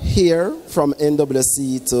are here from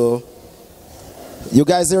NWC to... You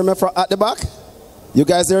guys hear me from at the back? You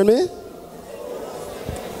guys hear me?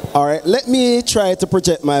 All right, let me try to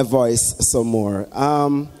project my voice some more.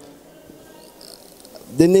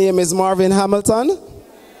 The name is Marvin Hamilton.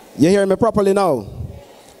 You hear me properly now?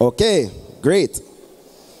 Okay, great.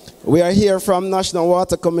 We are here from National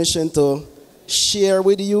Water Commission to share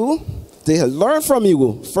with you, to learn from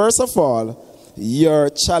you, first of all, your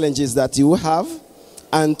challenges that you have,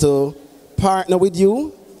 and to partner with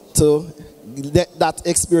you to let that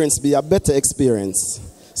experience be a better experience.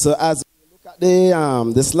 So as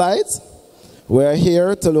the slides, we're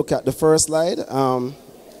here to look at the first slide.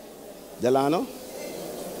 Delano.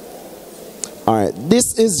 All right,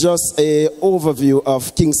 this is just an overview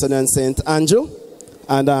of Kingston and St. Andrew.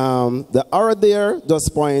 And the arrow there does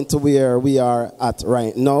point to where we are at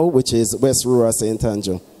right now, which is West Rural St.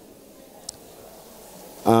 Andrew.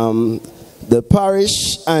 The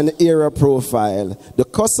parish and area profile. The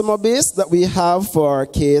customer base that we have for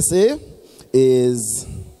KSA is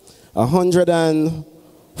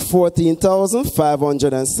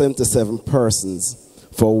 114,577 persons.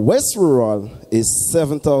 For West Rural is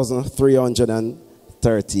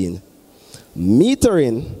 7,313.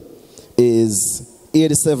 Metering is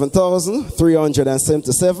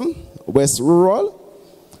 87,377. West Rural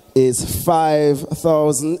is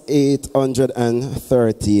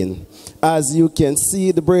 5,813. As you can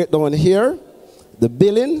see the breakdown here, the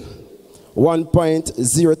billing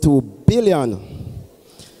 1.02 billion.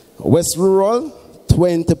 West Rural,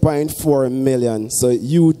 20.4 million. So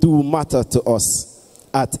you do matter to us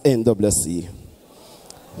at NWC.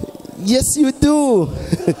 Yes, you do.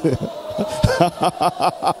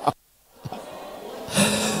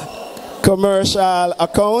 Commercial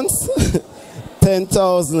accounts,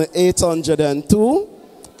 10,802.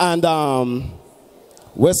 And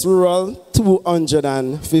West Rural,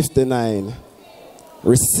 259.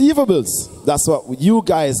 Receivables, that's what you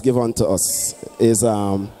guys give on to us, is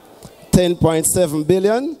 10.7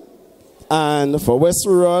 billion, and for West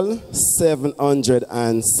Rural,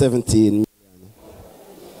 717 million.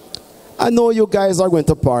 I know you guys are going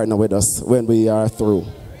to partner with us when we are through.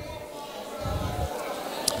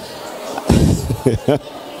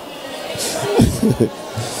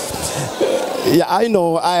 Yeah, I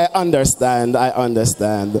know, I understand.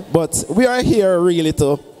 But we are here really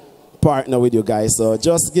to partner with you guys. So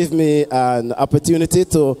just give me an opportunity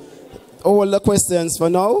to hold the questions for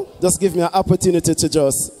now. Just give me an opportunity to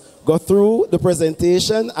just go through the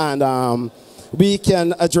presentation, and we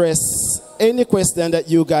can address any question that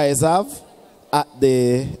you guys have at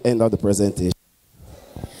the end of the presentation.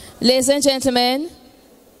 Ladies and gentlemen,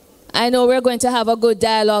 I know we're going to have a good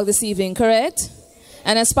dialogue this evening, correct?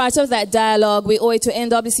 And as part of that dialogue, we owe it to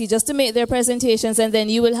NWC just to make their presentations, and then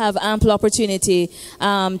you will have ample opportunity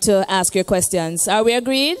to ask your questions. Are we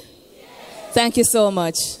agreed? Yes. Thank you so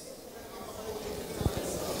much.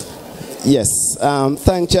 Yes,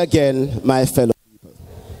 thank you again, my fellow people.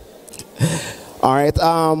 All right,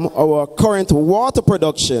 our current water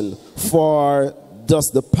production for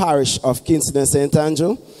just the parish of Kingston and St.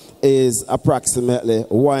 Andrew is approximately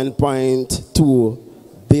 1.2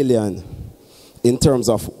 billion in terms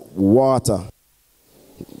of water.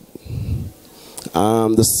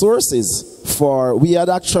 The sources for, we had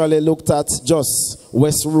actually looked at just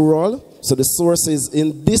West Rural. So the sources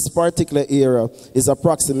in this particular area is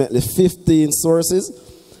approximately 15 sources.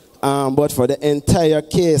 But for the entire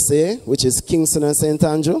KSA, which is Kingston and St.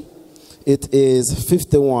 Andrew, it is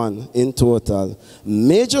 51 in total.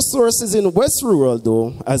 Major sources in West Rural,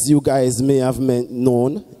 though, as you guys may have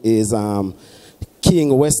known, is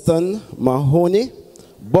King Weston, Mahoney,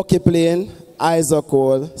 Bucky Plain, Isaac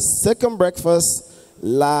Hall, Second Breakfast,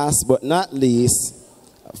 last but not least,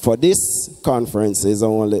 for this conference is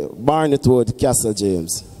only Barnet Wood, Castle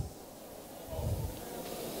James.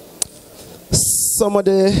 Some of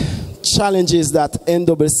the challenges that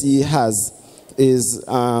NWC has is,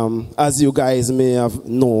 as you guys may have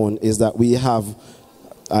known, is that we have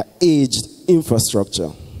aged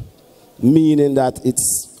infrastructure, meaning that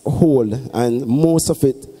it's old and most of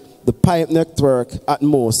it, the pipe network at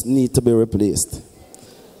most need to be replaced.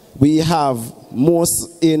 We have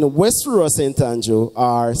most in West Rural St. Andrew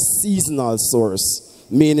are seasonal source,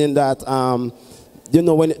 meaning that you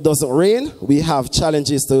know, when it doesn't rain, we have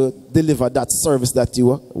challenges to deliver that service that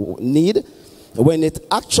you need. When it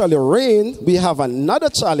actually rains, we have another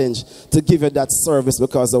challenge to give you that service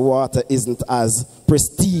because the water isn't as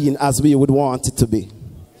pristine as we would want it to be.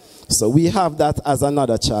 So we have that as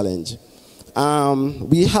another challenge.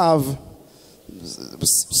 We have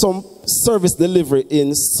some service delivery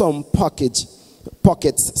in some pockets,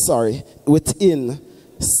 within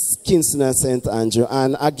Kingston and St. Andrew.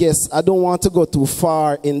 And I guess I don't want to go too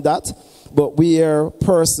far in that, but where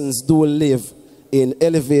persons do live in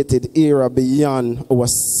elevated area beyond our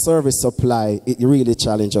service supply, it really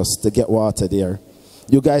challenges us to get water there.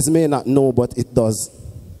 You guys may not know, but it does.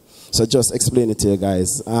 So just explain it to you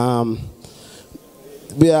guys.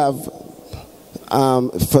 We have,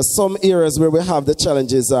 for some areas where we have the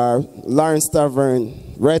challenges are Lawrence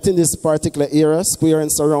Tavern, right in this particular area, square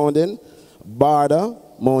and surrounding, Barda,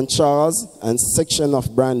 Mount Charles, and section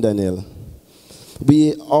of Brandon Hill.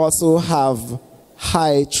 We also have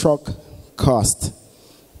high truck cost.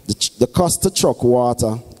 The cost to truck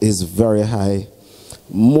water is very high.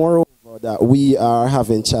 Moreover, that we are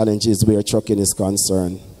having challenges where trucking is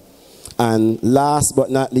concerned. And last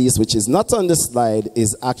but not least, which is not on the slide,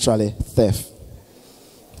 is actually theft.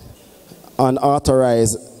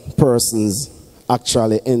 Unauthorized persons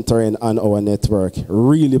actually entering on our network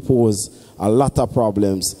really pose a lot of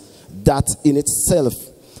problems. That in itself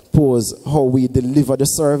pose how we deliver the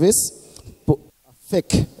service,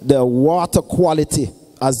 affect the water quality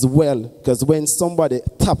as well. Because when somebody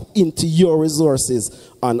tap into your resources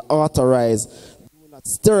unauthorized, do not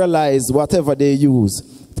sterilize whatever they use,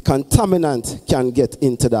 contaminant can get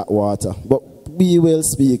into that water. But we will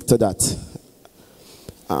speak to that.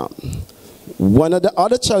 One of the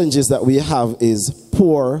other challenges that we have is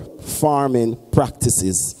poor farming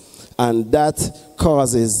practices. And that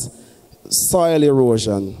causes soil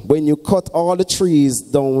erosion. When you cut all the trees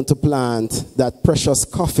down to plant that precious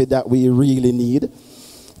coffee that we really need,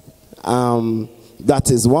 that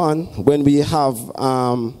is one. When we have,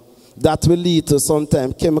 that will lead to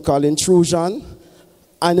sometimes chemical intrusion,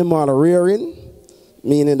 animal rearing,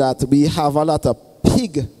 meaning that we have a lot of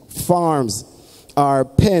pig farms or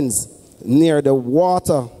pens near the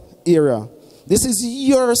water area. This is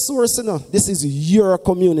your source, you know? This is your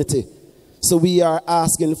community. So we are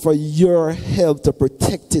asking for your help to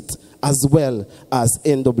protect it as well as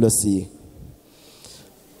NWC.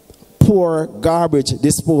 Poor garbage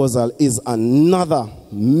disposal is another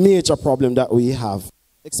major problem that we have,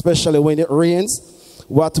 especially when it rains.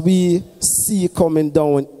 What we see coming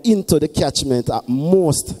down into the catchment at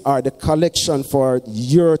most are the collection for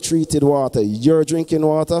your treated water, your drinking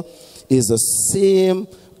water, is the same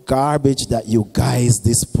garbage that you guys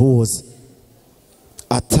dispose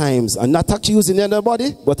at times. I'm not accusing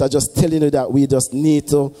anybody, but I'm just telling you that we just need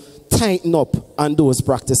to tighten up on those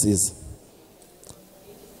practices.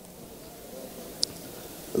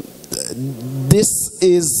 This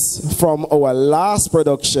is from our last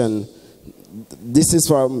production. This is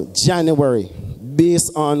from January.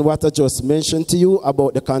 Based on what I just mentioned to you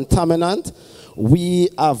about the contaminant, we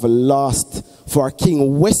have lost for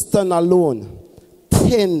King Western alone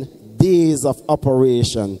 10 days of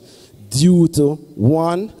operation due to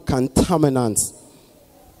one contaminant.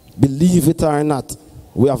 Believe it or not,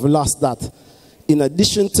 we have lost that. In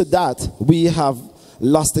addition to that, we have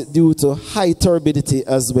lost it due to high turbidity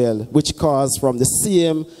as well, which caused from the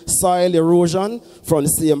same soil erosion, from the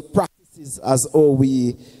same practices as how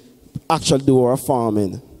we actually do our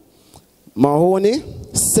farming. Mahoney,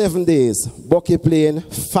 7 days. Bucky Plain,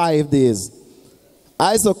 5 days.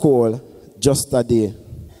 Isocol, just a day.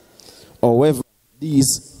 However,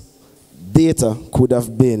 these data could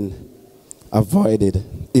have been avoided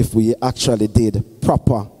if we actually did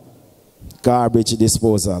proper garbage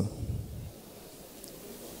disposal.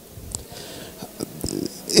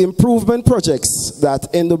 Improvement projects that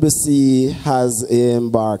NWC has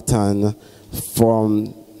embarked on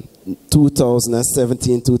from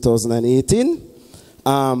 2017-2018.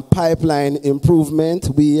 Pipeline improvement.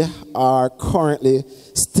 We are currently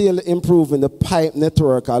still improving the pipe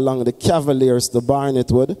network along the Cavaliers to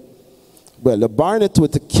Barnettwood. Well, the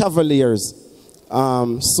Barnettwood to Cavaliers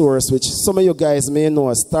source, which some of you guys may know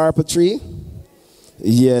as Tarpatry.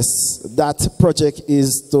 Yes, that project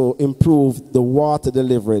is to improve the water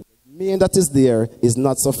delivery. The main that is there is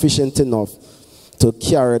not sufficient enough to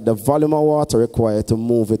carry the volume of water required to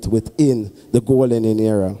move it within the goal lining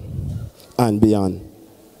area and beyond.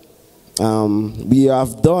 We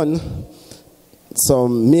have done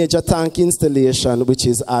some major tank installation, which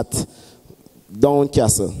is at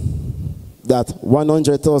Downcastle, that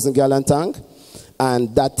 100,000 gallon tank,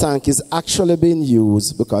 and that tank is actually being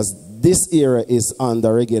used because this area is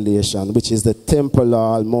under regulation, which is the Temple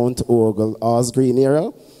Hall, Mount Ogle, Oz Green area.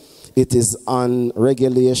 It is on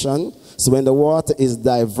regulation. So when the water is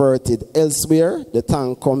diverted elsewhere, the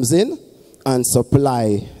tank comes in and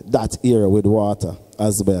supply that area with water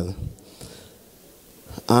as well.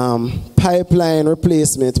 Pipeline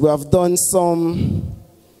replacement. We have done some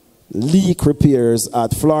leak repairs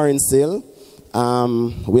at Florence Hill.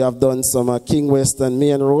 We have done some King Western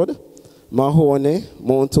Main Road, Mahoney,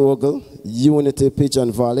 Mount Ogle, Unity,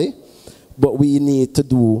 Pigeon Valley, but we need to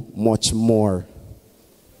do much more.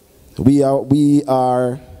 We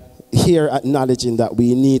are here acknowledging that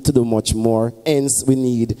we need to do much more, hence we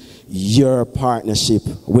need your partnership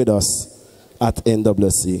with us at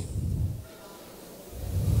NWC.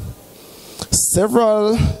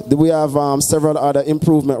 We have several other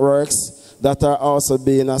improvement works that are also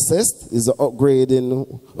being assessed. Is the upgrade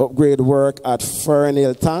work at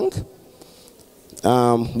Fernhill Tank,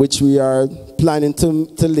 which we are planning to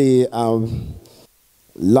lay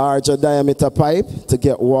larger diameter pipe to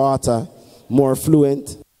get water more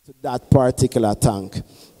fluent to that particular tank.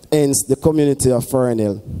 Hence the community of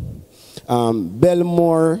Fernhill.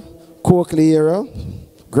 Belmore, Coakley area,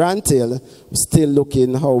 Grant Hill, still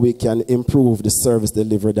looking how we can improve the service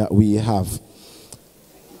delivery that we have.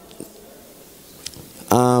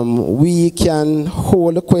 We can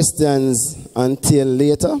hold the questions until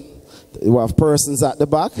later. We have persons at the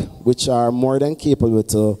back which are more than capable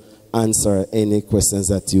to answer any questions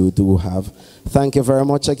that you do have. Thank you very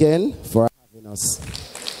much again for having us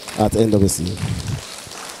at NWC.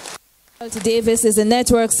 Davis is the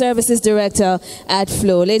Network Services Director at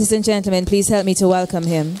Flow. Ladies and gentlemen, please help me to welcome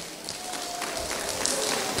him.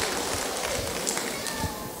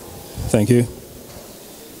 Thank you.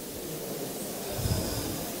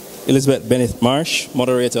 Elizabeth Bennett Marsh,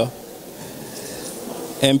 moderator.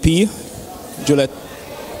 MP, Juliet.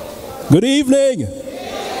 Good evening.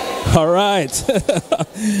 All right.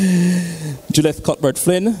 Juliet Cuthbert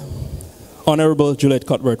Flynn, Honorable Juliet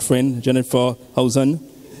Cuthbert Flynn, Jennifer Housen,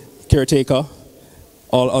 caretaker,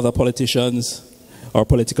 all other politicians or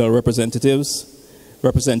political representatives,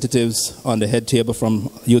 representatives on the head table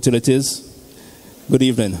from utilities. Good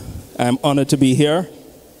evening. I'm honored to be here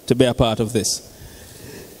to be a part of this.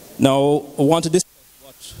 Now, I want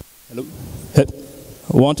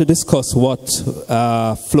to discuss what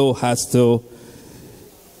Flow has to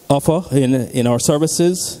offer in our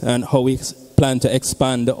services and how we plan to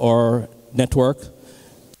expand our network,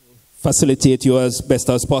 facilitate you as best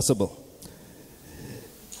as possible.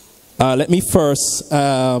 Let me first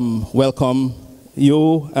welcome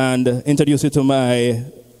you and introduce you to my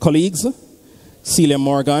colleagues, Celia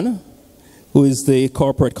Morgan, who is the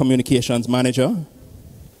Corporate Communications Manager.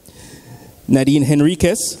 Nadine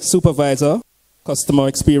Henriquez, Supervisor, Customer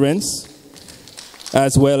Experience,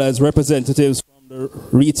 as well as representatives from the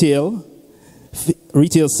retail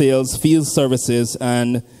sales, field services,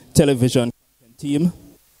 and television team.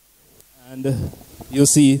 And you'll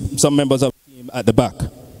see some members of the team at the back.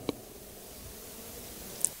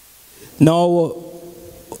 Now,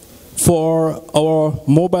 for our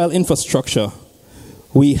mobile infrastructure,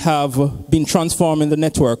 we have been transforming the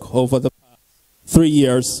network over the past 3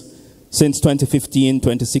 years, since 2015,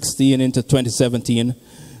 2016, into 2017,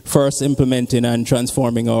 first implementing and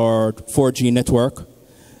transforming our 4G network,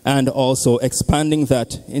 and also expanding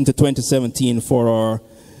that into 2017 for our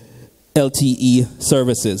LTE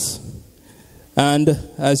services. And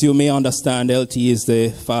as you may understand, LTE is the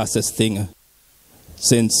fastest thing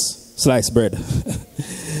since sliced bread.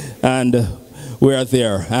 And we are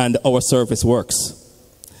there, and our service works.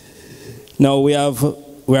 Now we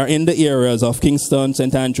are in the areas of Kingston,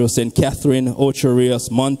 St. Andrew, St. Catherine, Ocho Rios,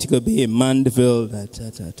 Montego Bay, Mandeville,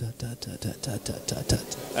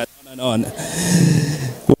 and on.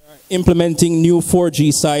 We are implementing new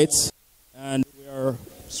 4G sites, and we are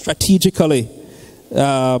strategically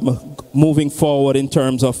moving forward in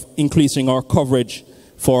terms of increasing our coverage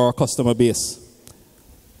for our customer base.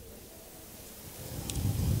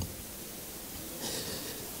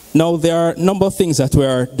 Now, there are a number of things that we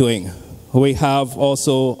are doing. We have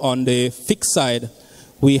also on the fixed side,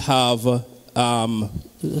 we have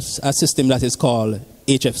a system that is called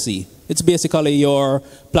HFC. It's basically your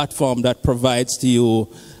platform that provides to you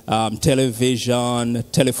television,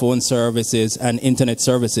 telephone services, and internet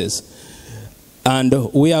services. And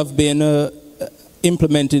we have been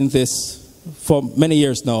implementing this for many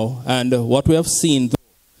years now. And what we have seen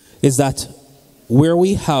is that where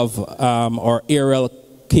we have our aerial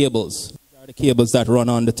cables, the cables that run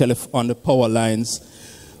on the power lines,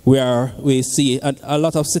 we see a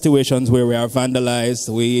lot of situations where we are vandalized,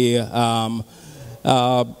 we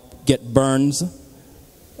get burns,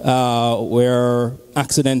 where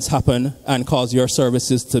accidents happen and cause your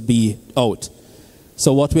services to be out.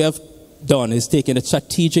 So what we have done is taken a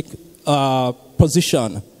strategic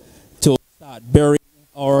position to start burying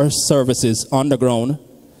our services underground.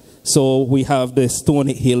 So we have the Stone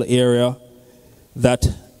Hill area that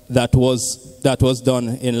was done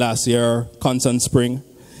in last year, Constant Spring,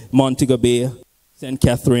 Montego Bay, St.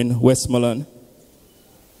 Catherine, Westmoreland.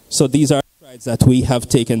 So these are strides that we have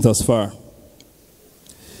taken thus far.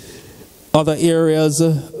 Other areas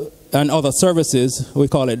and other services, we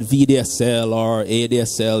call it VDSL or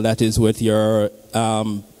ADSL, that is with your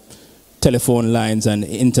telephone lines and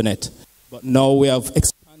internet. But now we have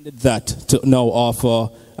expanded that to now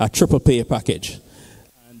offer a triple pay package.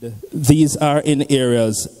 And these are in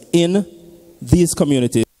areas in these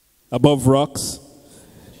communities: Above Rocks,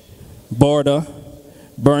 Border,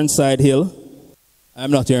 Burnside Hill.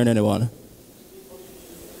 I'm not hearing anyone.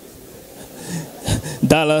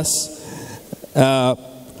 Dallas,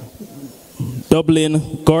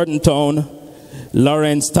 Dublin, Gordon Town,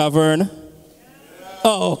 Lawrence Tavern.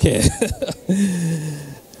 Oh, okay.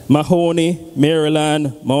 Mahoney,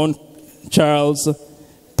 Maryland, Mount Charles,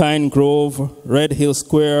 Pine Grove, Red Hill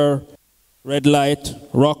Square, Red Light,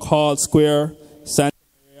 Rock Hall Square, Santa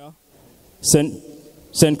Maria,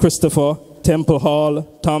 St. Christopher, Temple Hall,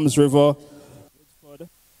 Toms River,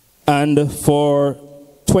 and for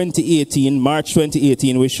 2018, March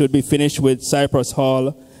 2018, we should be finished with Cypress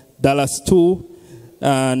Hall, Dallas 2,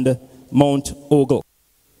 and Mount Ogle.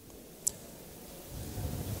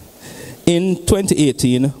 In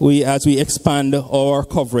 2018, as we expand our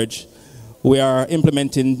coverage, we are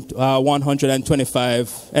implementing 125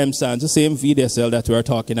 MSANs, the same VDSL that we are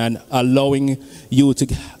talking, and allowing you to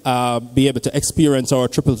be able to experience our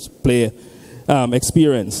triple play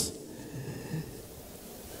experience.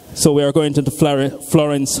 So we are going to the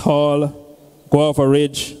Florence Hall, Guava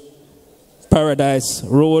Ridge, Paradise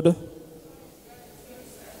Road,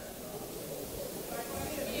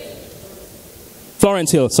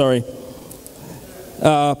 Florence Hill, sorry,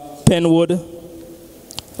 Penwood,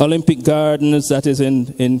 Olympic Gardens, that is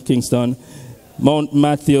in Kingston, Mount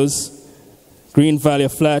Matthews, Green Valley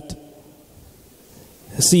Flat,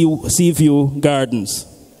 Seaview Gardens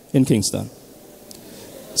in Kingston.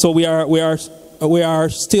 So we are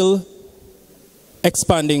still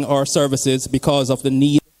expanding our services because of the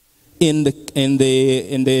need in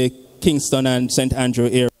the Kingston and St. Andrew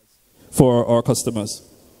areas for our customers.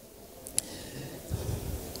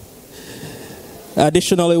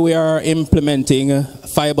 Additionally, we are implementing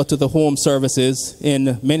fiber to the home services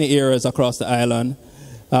in many areas across the island.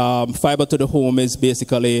 Fiber to the home is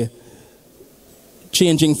basically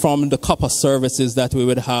changing from the copper services that we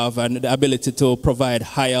would have and the ability to provide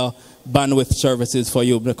higher bandwidth services for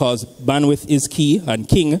you, because bandwidth is key and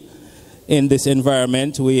king in this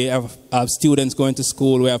environment. We have students going to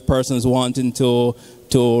school, we have persons wanting to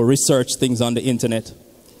research things on the internet.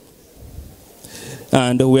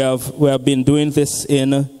 And we have been doing this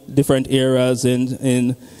in different areas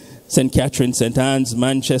in St. Catherine, St. Anne's,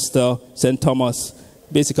 Manchester, St. Thomas,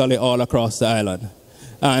 basically all across the island.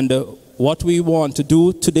 And what we want to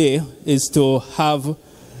do today is to have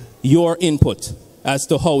your input as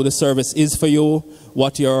to how the service is for you,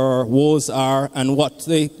 what your woes are, and what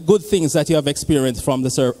the good things that you have experienced from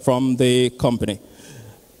the company.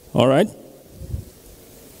 All right?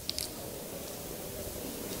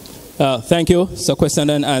 Thank you. So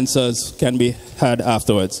question and answers can be had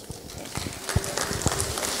afterwards.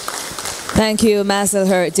 Thank you.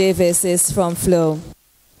 Mazelhurt Davis is from Flow.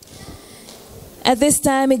 At this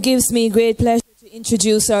time, it gives me great pleasure to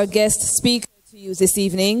introduce our guest speaker to you this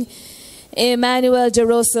evening. Emanuel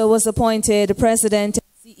DaRosa was appointed President and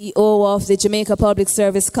CEO of the Jamaica Public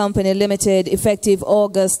Service Company Limited effective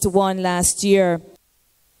August 1 last year.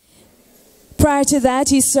 Prior to that,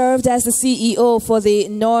 he served as the CEO for the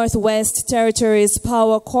Northwest Territories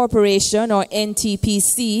Power Corporation, or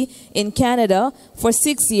NTPC, in Canada for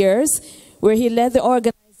 6 years, where he led the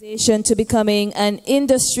organization to becoming an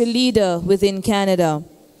industry leader within Canada.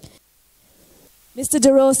 Mr.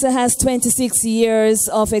 DaRosa has 26 years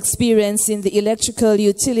of experience in the electrical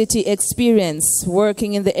utility experience,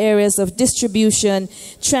 working in the areas of distribution,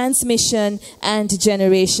 transmission, and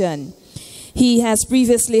generation. He has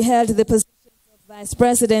previously held the position Vice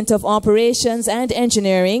President of Operations and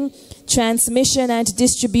Engineering, Transmission and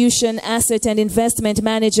Distribution Asset and Investment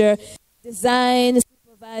Manager, Design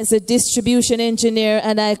Supervisor, Distribution Engineer,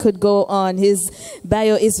 and I could go on. His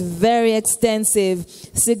bio is very extensive,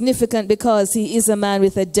 significant because he is a man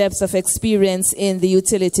with a depth of experience in the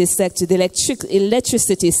utility sector, the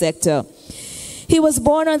electricity sector. He was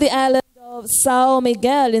born on the island of São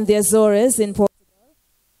Miguel in the Azores in Portugal,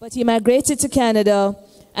 but he migrated to Canada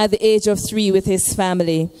at the age of 3 with his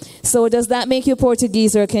family. So does that make you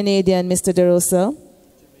Portuguese or Canadian, Mr. DaRosa?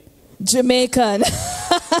 Jamaican.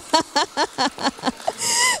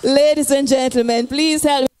 Ladies and gentlemen, please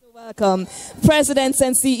help me to welcome President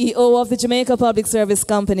and CEO of the Jamaica Public Service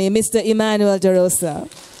Company, Mr. Emanuel DaRosa.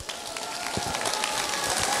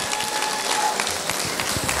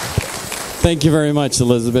 Thank you very much,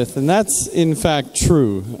 Elizabeth. And that's in fact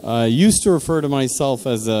true. I used to refer to myself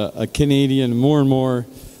as a Canadian. More and more,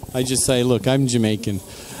 I just say, look, I'm Jamaican.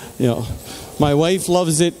 You know, my wife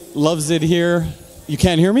loves it here. You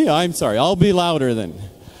can't hear me? I'm sorry. I'll be louder then.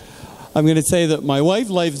 I'm going to say that my wife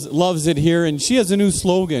loves it here, and she has a new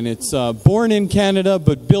slogan. It's born in Canada,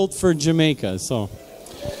 but built for Jamaica. So,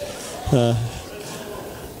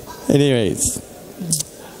 anyways.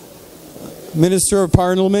 Minister of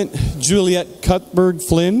Parliament Juliet Cuthbert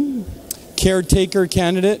Flynn, caretaker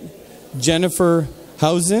candidate Jennifer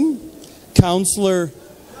Housen, Councillor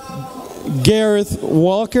Gareth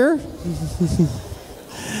Walker,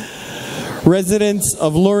 residents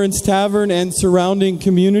of Lawrence Tavern and surrounding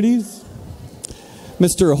communities,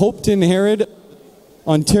 Mr. Hopton Herod,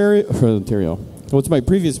 Ontario. What's my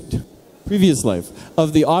previous life?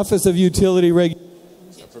 Of the Office of Utility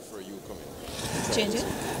Regulations. I prefer you come in. Change it.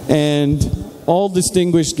 And all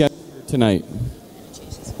distinguished guests here tonight.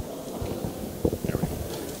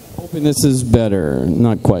 Hoping this is better.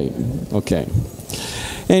 Not quite. Okay.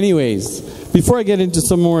 Anyways, before I get into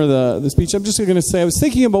some more of the speech, I'm just going to say I was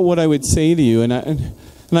thinking about what I would say to you, and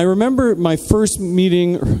I remember my first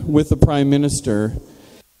meeting with the Prime Minister.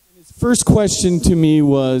 His first question to me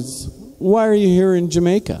was, "Why are you here in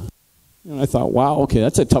Jamaica?" And I thought, wow, okay,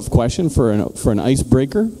 that's a tough question for an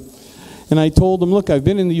icebreaker. And I told him, look, I've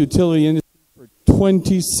been in the utility industry for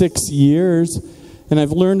 26 years, and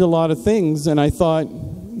I've learned a lot of things, and I thought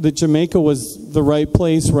that Jamaica was the right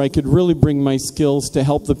place where I could really bring my skills to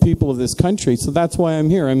help the people of this country. So that's why I'm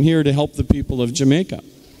here. I'm here to help the people of Jamaica.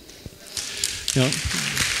 You know?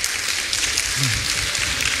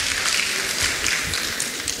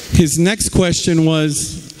 His next question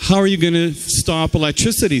was, how are you going to stop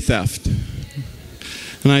electricity theft?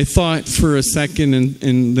 And I thought for a second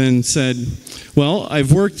and then said, well,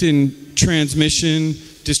 I've worked in transmission,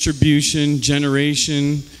 distribution,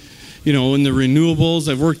 generation, you know, in the renewables.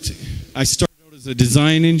 I started out as a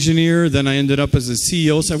design engineer, then I ended up as a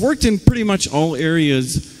CEO. So I've worked in pretty much all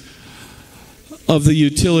areas of the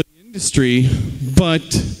utility industry,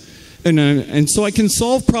 and so I can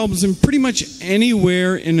solve problems in pretty much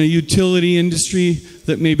anywhere in a utility industry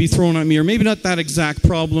that may be thrown at me, or maybe not that exact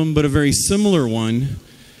problem, but a very similar one.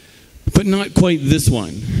 but not quite this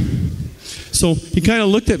one. So he kind of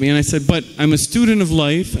looked at me and I said, but I'm a student of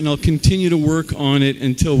life and I'll continue to work on it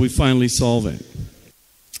until we finally solve it.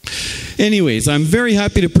 Anyways, I'm very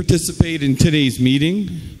happy to participate in today's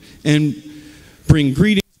meeting and bring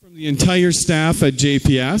greetings from the entire staff at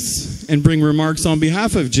JPS and bring remarks on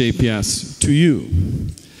behalf of JPS to you.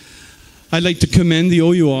 I'd like to commend the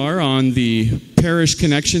OUR on the Parish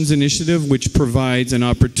Connections initiative, which provides an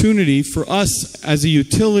opportunity for us as a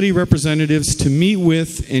utility representatives to meet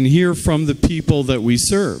with and hear from the people that we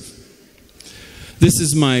serve. This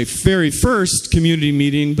is my very first community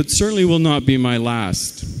meeting, but certainly will not be my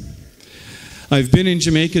last. I've been in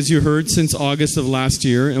Jamaica, as you heard, since August of last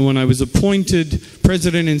year, and when I was appointed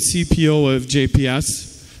president and CPO of JPS,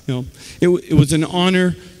 it was an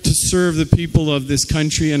honor to serve the people of this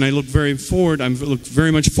country, and I look very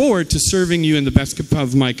much forward to serving you in the best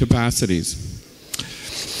of my capacities.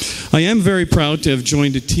 I am very proud to have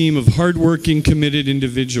joined a team of hardworking, committed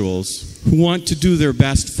individuals who want to do their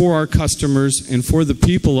best for our customers and for the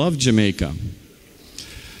people of Jamaica.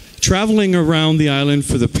 Traveling around the island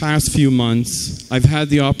for the past few months, I've had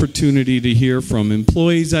the opportunity to hear from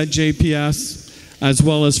employees at JPS as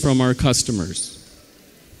well as from our customers.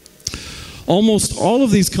 Almost all of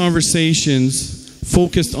these conversations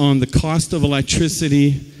focused on the cost of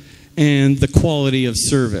electricity and the quality of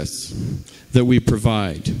service that we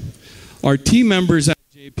provide. Our team members at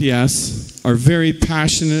JPS are very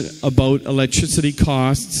passionate about electricity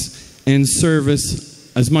costs and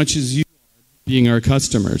service as much as you are being our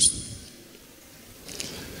customers.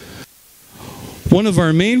 One of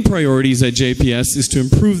our main priorities at JPS is to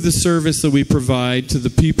improve the service that we provide to the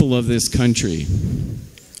people of this country.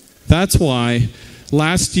 That's why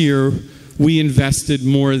last year we invested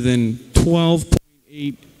more than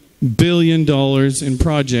 $12.8 billion in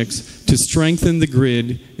projects to strengthen the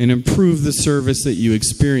grid and improve the service that you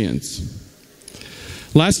experience.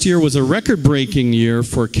 Last year was a record-breaking year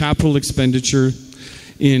for capital expenditure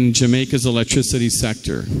in Jamaica's electricity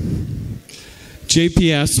sector.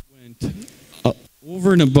 JPS went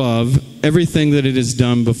over and above everything that it has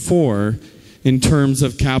done before in terms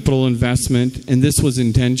of capital investment, and this was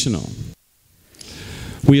intentional.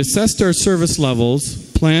 We assessed our service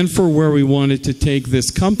levels, planned for where we wanted to take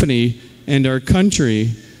this company and our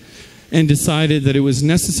country, and decided that it was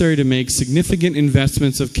necessary to make significant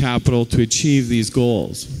investments of capital to achieve these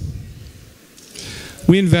goals.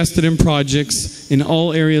 We invested in projects in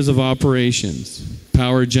all areas of operations: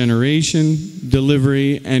 power generation,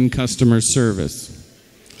 delivery, and customer service.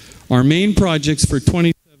 Our main projects for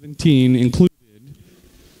 2017 included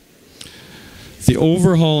the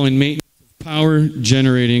overhaul and maintenance of power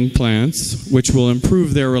generating plants, which will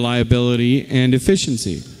improve their reliability and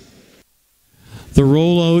efficiency. The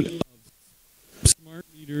rollout of smart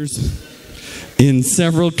meters in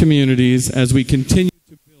several communities as we continue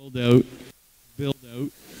to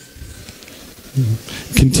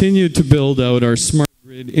build out our smart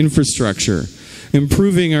grid infrastructure,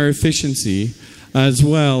 improving our efficiency as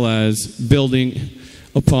well as building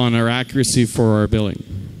upon our accuracy for our billing.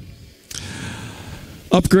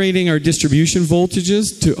 Upgrading our distribution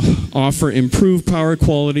voltages to offer improved power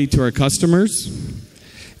quality to our customers,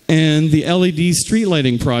 and the LED street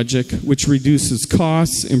lighting project, which reduces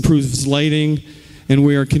costs, improves lighting, and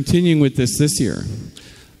we are continuing with this year.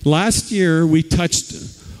 Last year, we touched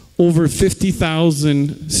over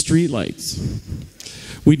 50,000 street lights.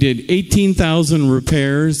 We did 18,000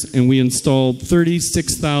 repairs, and we installed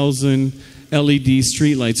 36,000 LED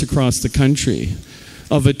street lights across the country,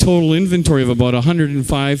 of a total inventory of about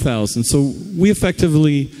 105,000. So we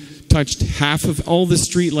effectively touched half of all the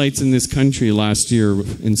street lights in this country last year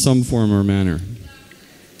in some form or manner.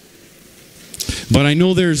 But I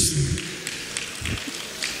know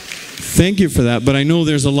thank you for that, but I know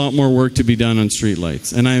there's a lot more work to be done on street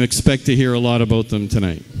lights, and I expect to hear a lot about them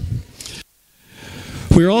tonight.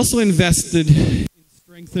 We're also invested in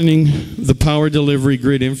strengthening the power delivery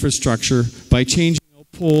grid infrastructure by changing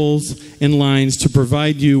poles and lines to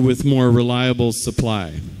provide you with more reliable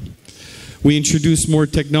supply. We introduced more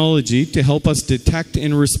technology to help us detect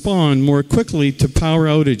and respond more quickly to power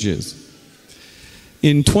outages.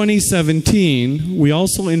 In 2017, we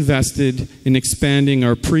also invested in expanding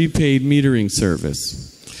our prepaid metering service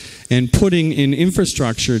and putting in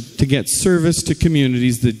infrastructure to get service to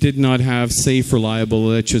communities that did not have safe,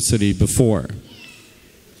 reliable electricity before.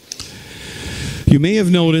 You may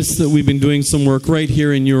have noticed that we've been doing some work right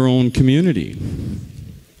here in your own community.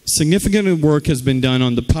 Significant work has been done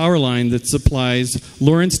on the power line that supplies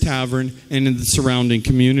Lawrence Tavern and in the surrounding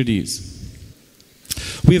communities.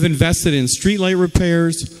 We have invested in streetlight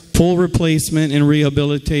repairs, pole replacement and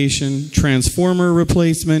rehabilitation, transformer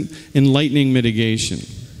replacement, and lightning mitigation.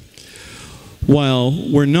 While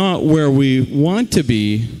we're not where we want to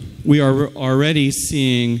be, we are already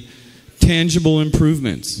seeing tangible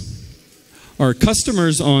improvements. Our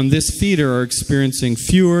customers on this feeder are experiencing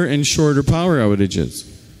fewer and shorter power outages.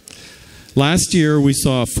 Last year, we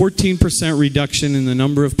saw a 14% reduction in the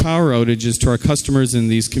number of power outages to our customers in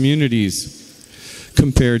these communities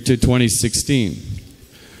compared to 2016.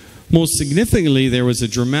 Most significantly, there was a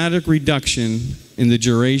dramatic reduction in the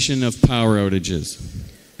duration of power outages.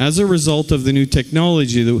 As a result of the new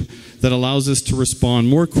technology that allows us to respond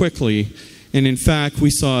more quickly, and in fact, we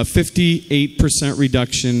saw a 58%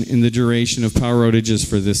 reduction in the duration of power outages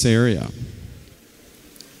for this area.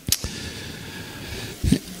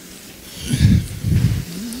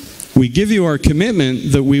 We give you our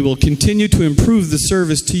commitment that we will continue to improve the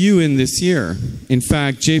service to you in this year. In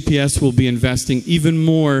fact, JPS will be investing even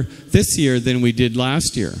more this year than we did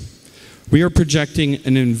last year. We are projecting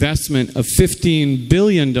an investment of $15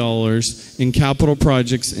 billion in capital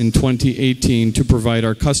projects in 2018 to provide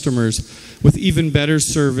our customers with even better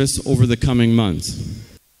service over the coming months.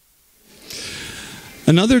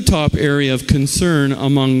 Another top area of concern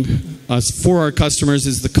among us for our customers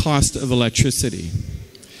is the cost of electricity.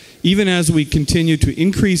 Even as we continue to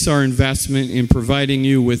increase our investment in providing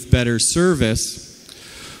you with better service,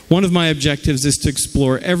 one of my objectives is to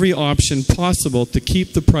explore every option possible to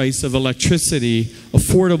keep the price of electricity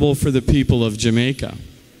affordable for the people of Jamaica.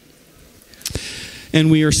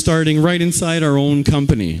 And we are starting right inside our own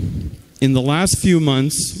company. In the last few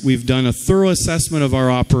months, we've done a thorough assessment of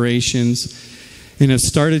our operations and have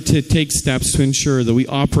started to take steps to ensure that we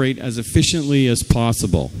operate as efficiently as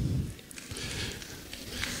possible.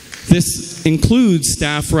 This includes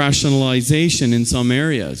staff rationalization in some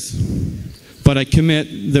areas, but I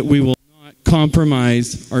commit that we will not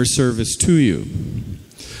compromise our service to you.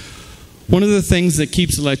 One of the things that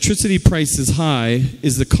keeps electricity prices high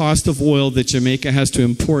is the cost of oil that Jamaica has to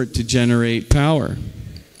import to generate power.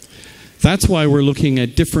 That's why we're looking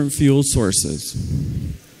at different fuel sources.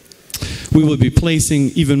 We will be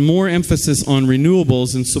placing even more emphasis on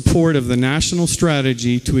renewables in support of the national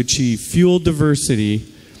strategy to achieve fuel diversity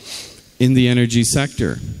in the energy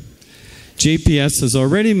sector. JPS has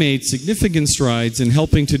already made significant strides in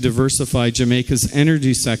helping to diversify Jamaica's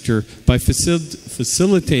energy sector by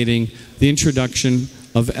facilitating the introduction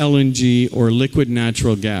of LNG or liquid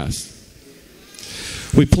natural gas.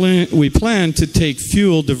 We plan to take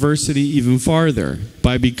fuel diversity even farther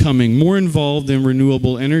by becoming more involved in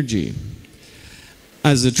renewable energy.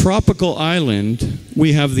 As a tropical island,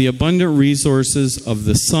 we have the abundant resources of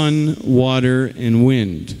the sun, water, and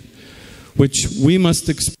wind, which we must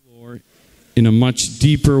explore in a much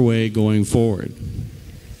deeper way going forward.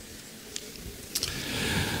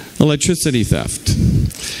 Electricity theft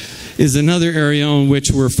is another area on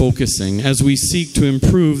which we're focusing as we seek to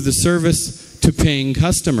improve the service to paying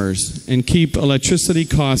customers and keep electricity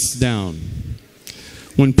costs down.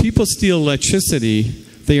 When people steal electricity,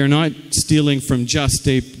 they are not stealing from just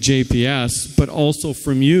JPS, but also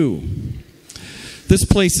from you. This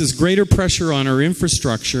places greater pressure on our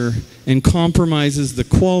infrastructure and compromises the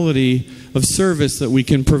quality of service that we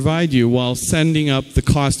can provide you while sending up the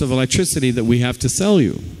cost of electricity that we have to sell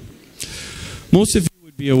you. Most of you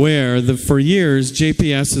would be aware that for years,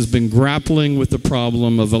 JPS has been grappling with the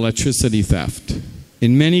problem of electricity theft.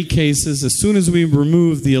 In many cases, as soon as we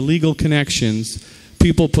remove the illegal connections,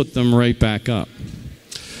 people put them right back up.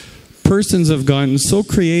 Persons have gotten so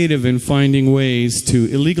creative in finding ways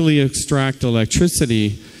to illegally extract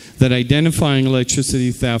electricity that identifying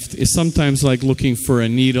electricity theft is sometimes like looking for a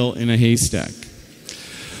needle in a haystack.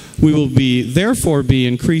 We will therefore be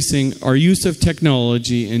increasing our use of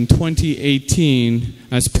technology in 2018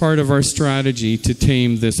 as part of our strategy to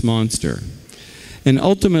tame this monster and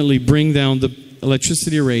ultimately bring down the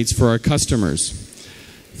electricity rates for our customers.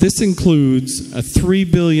 This includes a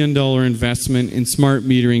 $3 billion investment in smart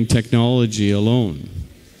metering technology alone.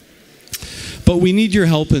 But we need your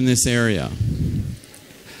help in this area.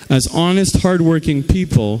 As honest, hardworking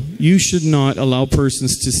people, you should not allow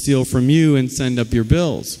persons to steal from you and send up your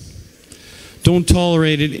bills. Don't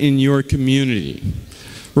tolerate it in your community.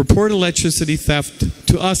 Report electricity theft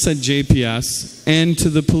to us at JPS and to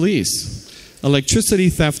the police. Electricity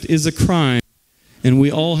theft is a crime, and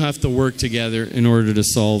we all have to work together in order to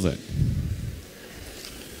solve it.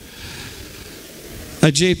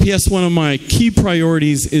 At JPS, one of my key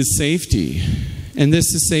priorities is safety, and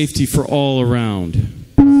this is safety for all around.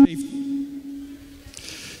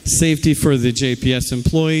 Safety for the JPS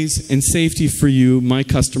employees and safety for you, my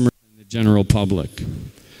customers, and the general public.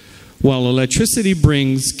 While electricity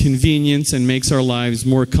brings convenience and makes our lives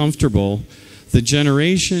more comfortable, the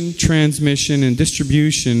generation, transmission, and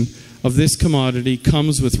distribution of this commodity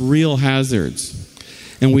comes with real hazards,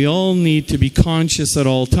 and we all need to be conscious at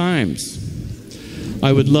all times.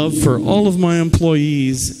 I would love for all of my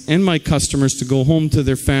employees and my customers to go home to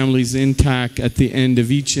their families intact at the end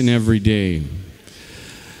of each and every day.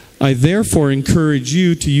 I therefore encourage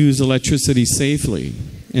you to use electricity safely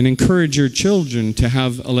and encourage your children to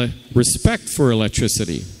have respect for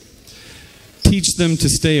electricity. Teach them to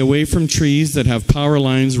stay away from trees that have power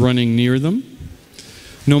lines running near them.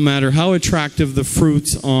 No matter how attractive the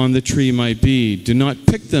fruits on the tree might be, do not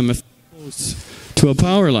pick them if they're close to a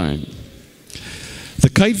power line. The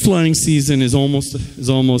kite flying season is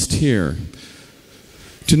almost here.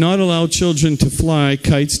 Do not allow children to fly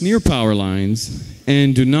kites near power lines,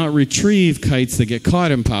 and do not retrieve kites that get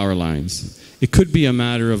caught in power lines. It could be a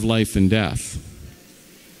matter of life and death.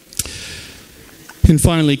 And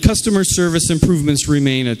finally, customer service improvements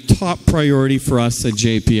remain a top priority for us at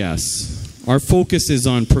JPS. Our focus is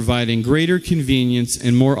on providing greater convenience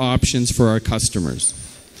and more options for our customers.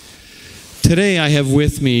 Today I have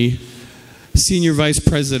with me Senior Vice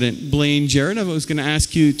President Blaine Jarrett. I was going to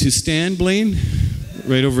ask you to stand, Blaine,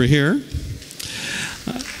 right over here.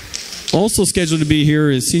 Also scheduled to be here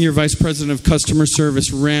is Senior Vice President of Customer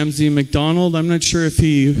Service Ramsey McDonald. I'm not sure if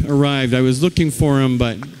he arrived. I was looking for him,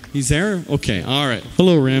 but he's there? Okay, all right.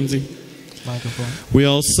 Hello, Ramsey. Microphone. We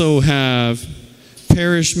also have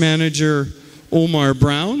Parish Manager Omar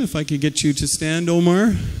Brown. If I could get you to stand,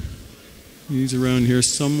 Omar. He's around here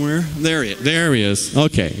somewhere. There he is.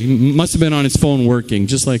 Okay, he must have been on his phone working,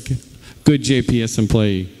 just like a good JPS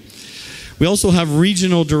employee. We also have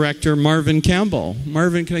Regional Director Marvin Campbell.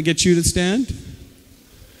 Marvin, can I get you to stand?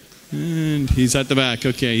 And he's at the back.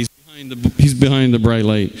 Okay, he's behind the bright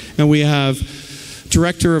light. And we have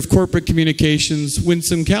Director of Corporate Communications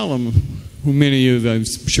Winsome Callum, who many of you I'm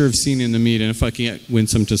sure have seen in the meeting. If I can get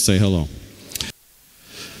Winsome to say hello.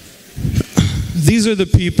 These are the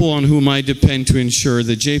people on whom I depend to ensure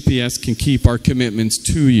that JPS can keep our commitments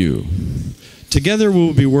to you. Together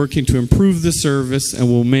we'll be working to improve the service, and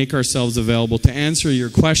we'll make ourselves available to answer your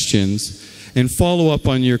questions and follow up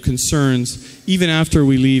on your concerns even after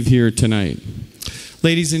we leave here tonight.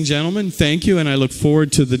 Ladies and gentlemen, thank you, and I look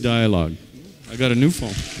forward to the dialogue. I got a new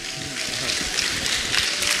phone.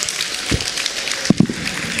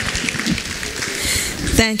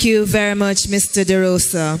 Thank you very much, Mr.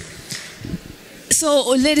 DaRosa.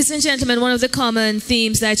 So, ladies and gentlemen, one of the common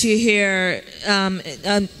themes that you hear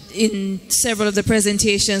in several of the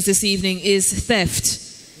presentations this evening is theft.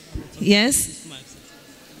 Yes?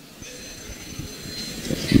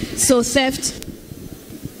 So theft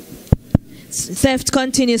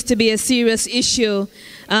continues to be a serious issue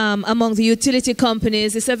among the utility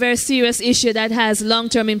companies. It's a very serious issue that has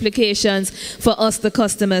long-term implications for us, the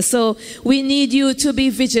customers. So we need you to be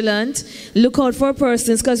vigilant. Look out for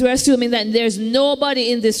persons, because we're assuming that there's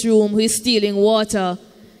nobody in this room who is stealing water,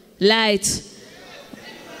 light,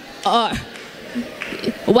 or...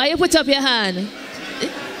 Why you put up your hand?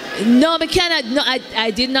 No, we cannot. No,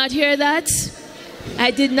 I did not hear that.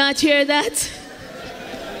 I did not hear that.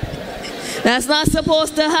 That's not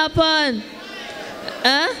supposed to happen.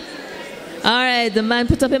 Huh? All right, the man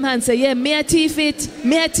put up his hand and said, yeah, may I thief it?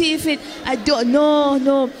 May I thief it? I don't,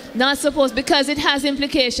 no, not supposed, because it has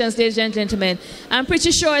implications, ladies and gentlemen. I'm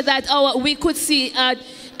pretty sure that we could see a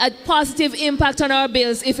positive impact on our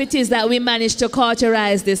bills if it is that we manage to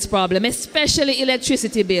cauterize this problem, especially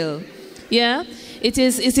electricity bill. Yeah? It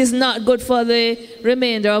is not good for the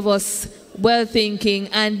remainder of us well-thinking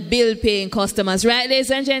and bill-paying customers. Right, ladies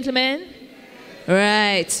and gentlemen?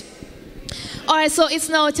 Right. All right, so it's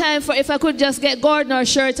now time for, if I could just get Gordon or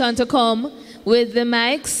Sherton to come with the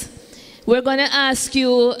mics. We're going to ask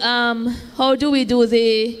you, how do we do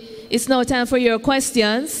it's now time for your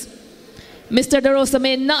questions. Mr. DaRosa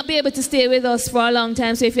may not be able to stay with us for a long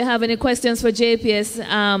time, so if you have any questions for JPS,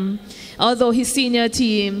 although his senior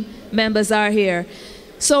team members are here.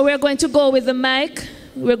 So we're going to go with the mic.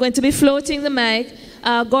 We're going to be floating the mic.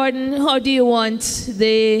 Gordon, how do you want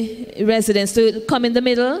the residents to come in the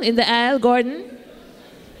middle, in the aisle, Gordon?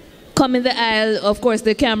 Come in the aisle. Of course,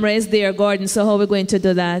 the camera is there, Gordon, so how are we going to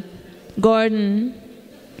do that? Gordon,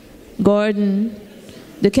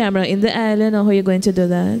 the camera in the aisle, you know how you're going to do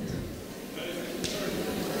that?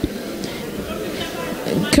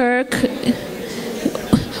 Kirk.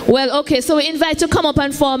 Well, okay, so we invite you to come up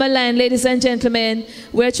and form a line, ladies and gentlemen.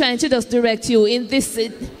 We're trying to just direct you in this,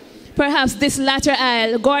 perhaps this latter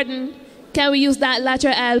aisle. Gordon, Can we use that latter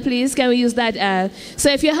aisle, please? Can we use that aisle? So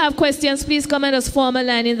if you have questions, please come and just form a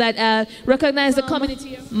line in that aisle. Recognize the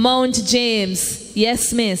community. Mount James.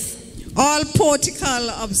 Yes, miss. All protocol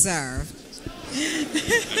observed.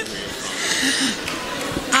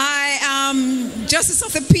 I am Justice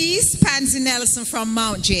of the Peace, Pansy Nelson from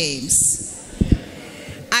Mount James.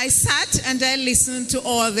 I sat and I listened to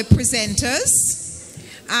all the presenters.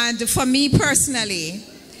 And for me personally,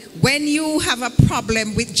 when you have a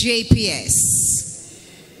problem with JPS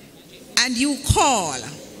and you call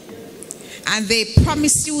and they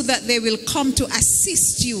promise you that they will come to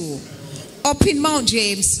assist you, up in Mount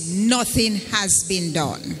James, nothing has been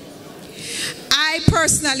done. I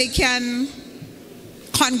personally can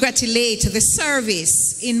congratulate the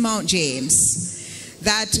service in Mount James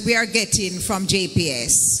that we are getting from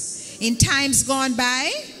JPS. In times gone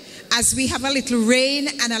by, as we have a little rain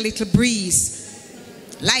and a little breeze,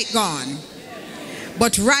 light gone.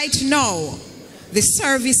 But right now, the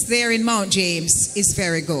service there in Mount James is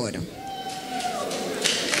very good.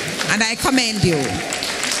 And I commend you.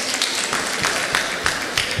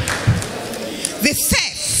 The theft.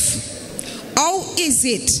 How is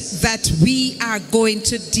it that we are going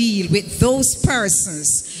to deal with those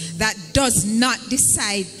persons that does not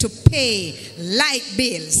decide to pay light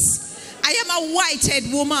bills? I am a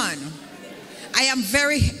white-haired woman. I am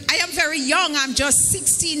very young. I'm just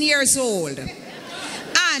 16 years old.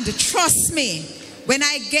 And trust me, when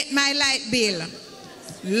I get my light bill,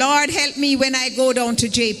 Lord help me when I go down to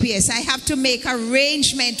JPS. I have to make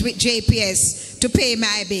arrangement with JPS to pay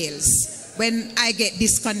my bills when I get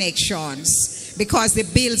disconnections, because the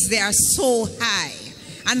bills there are so high.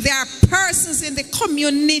 And there are persons in the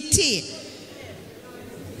community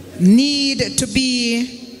need to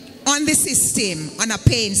be on the system, on a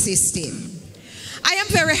paying system. I am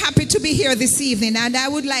very happy to be here this evening, and I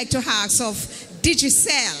would like to ask of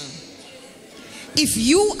Digicel, if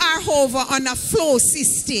you are over on a flow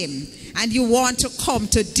system and you want to come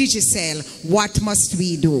to Digicel, what must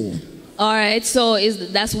we do? All right, so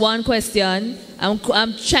that's one question. I'm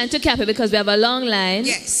trying to cap it because we have a long line.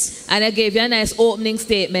 Yes. And I gave you a nice opening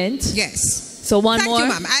statement. Yes. So one more.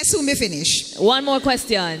 Thank you, ma'am. I assume we finish. One more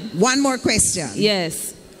question. One more question.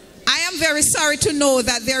 Yes. I am very sorry to know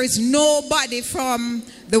that there is nobody from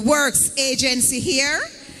the Works Agency here,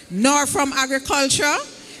 nor from Agriculture,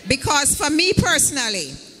 because for me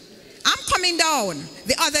personally, I'm coming down.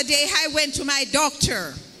 The other day I went to my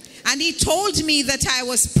doctor and he told me that I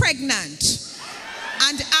was pregnant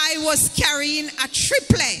and I was carrying a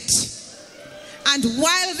triplet. And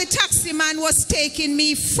while the taxi man was taking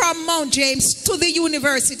me from Mount James to the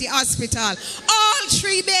University Hospital, all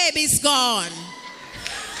 3 babies gone.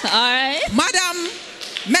 All right. Madam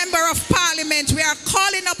Member of Parliament, we are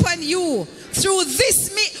calling upon you through this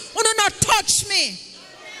do not touch me.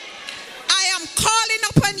 I am calling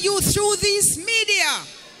upon you through these media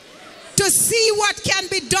to see what can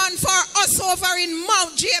be done for us over in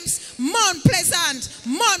Mount James, Mount Pleasant,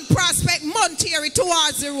 Mount Prospect, Mount Terry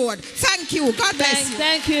towards the road. Thank you. God bless you.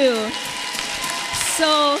 Thank you.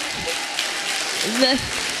 So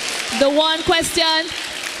the one question.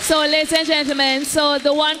 So, ladies and gentlemen, so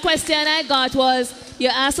the one question I got was, you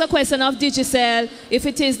asked a question of Digicel, if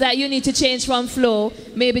it is that you need to change from flow,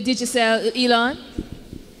 maybe Digicel, Elon?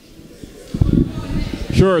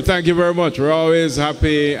 Sure, thank you very much. We're always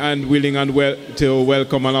happy and willing and to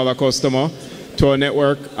welcome another customer to our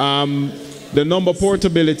network. The number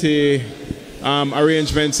portability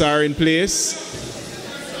arrangements are in place.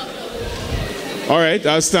 All right,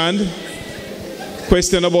 I'll stand.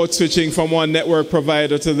 Question about switching from one network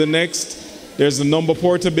provider to the next. There's a number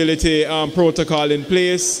portability protocol in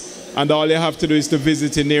place, and all you have to do is to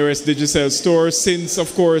visit the nearest Digicel store. Since,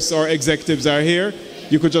 of course, our executives are here,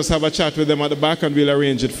 you could just have a chat with them at the back and we'll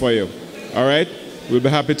arrange it for you. All right? We'll be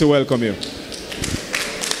happy to welcome you.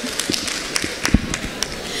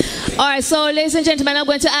 All right, so ladies and gentlemen, I'm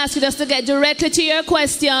going to ask you just to get directly to your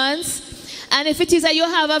questions. And if it is that you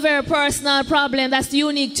have a very personal problem that's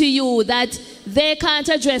unique to you, that they can't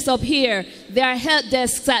address up here, there are help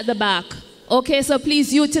desks at the back. Okay, so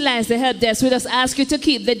please utilize the help desk. We just ask you to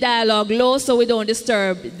keep the dialogue low so we don't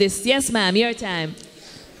disturb this. Yes, ma'am, your time.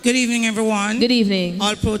 Good evening, everyone. Good evening.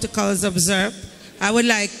 All protocols observed. I would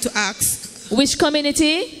like to ask. Which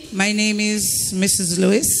community? My name is Mrs.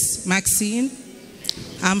 Lewis Maxine.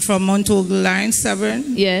 I'm from Montogle, Lawrence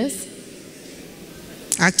Tavern. Yes.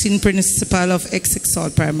 Acting Principal of execs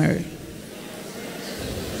Primary.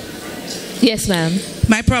 Yes, ma'am.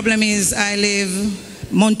 My problem is I live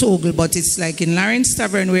Montogle, but it's like in Lawrence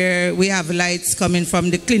Tavern where we have lights coming from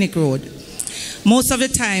the clinic road. Most of the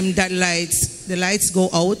time that the lights go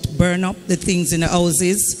out, burn up the things in the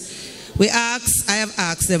houses. I have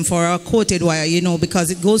asked them for a coated wire, you know,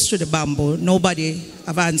 because it goes through the bamboo. Nobody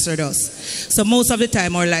have answered us. So most of the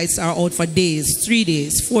time our lights are out for days, 3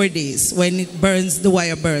 days, 4 days. When it burns, the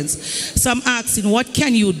wire burns. So I'm asking, what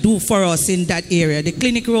can you do for us in that area? The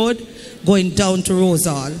Clinic Road going down to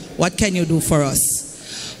Rosal. What can you do for us?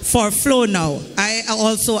 For flow now, I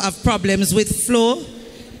also have problems with flow.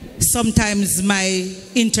 Sometimes my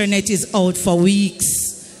internet is out for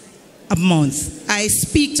weeks, a month. I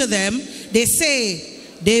speak to them. They say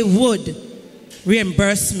they would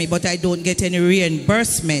reimburse me, but I don't get any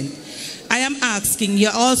reimbursement. I am asking, you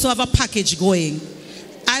also have a package going.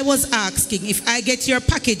 I was asking if I get your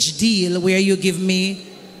package deal where you give me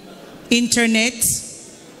internet,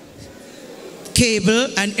 cable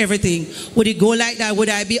and everything, would it go like that? Would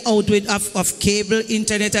I be out with of cable,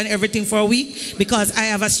 internet and everything for a week? Because I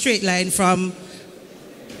have a straight line from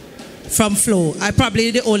Flow. I'm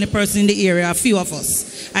probably the only person in the area, a few of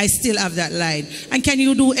us. I still have that line. And can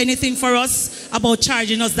you do anything for us about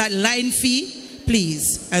charging us that line fee?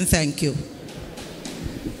 Please and thank you.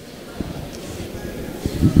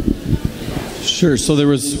 Sure. So there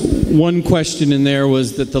was one question in there,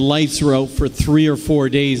 was that the lights were out for 3 or 4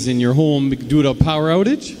 days in your home due to a power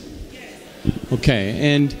outage? Yes.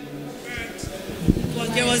 Okay. And well,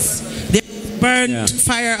 there was burnt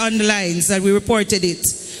fire on the lines and we reported it,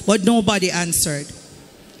 but nobody answered.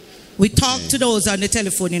 We talked to those on the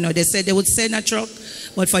telephone, you know, they said they would send a truck,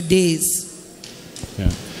 but for days.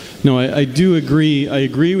 Yeah. No, I do agree. I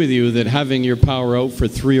agree with you that having your power out for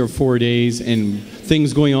 3 or 4 days and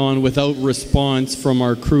things going on without response from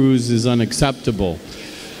our crews is unacceptable.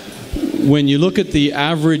 When you look at the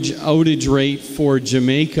average outage rate for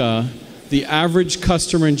Jamaica, the average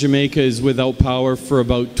customer in Jamaica is without power for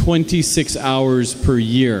about 26 hours per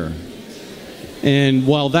year. And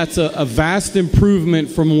while that's a vast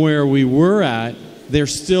improvement from where we were at,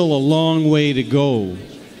 there's still a long way to go.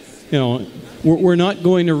 You know, we're not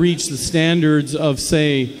going to reach the standards of,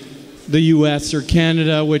 say, the US or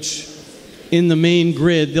Canada, which in the main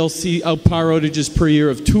grid, they'll see power outages per year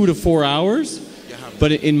of 2 to 4 hours.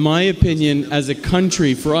 But in my opinion, as a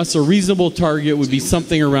country, for us, a reasonable target would be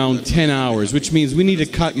something around 10 hours, which means we need to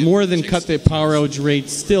cut the power outage rate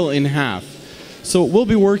still in half. So we'll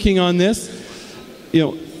be working on this. You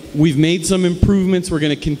know, we've made some improvements. We're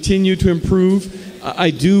going to continue to improve.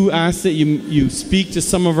 I do ask that you speak to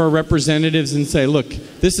some of our representatives and say, look,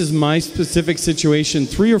 this is my specific situation.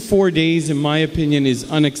 3 or 4 days, in my opinion, is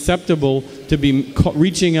unacceptable to be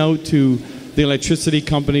reaching out to the electricity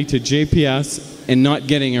company, to JPS, and not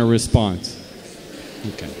getting a response.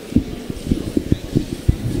 Okay.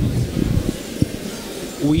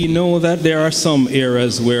 We know that there are some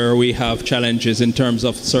areas where we have challenges in terms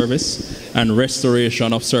of service and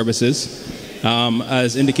restoration of services.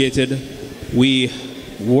 As indicated, we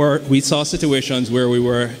saw situations where we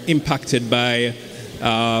were impacted by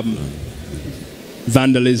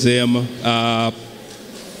vandalism,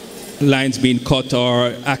 lines being cut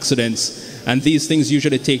or accidents. And these things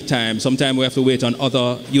usually take time. Sometimes we have to wait on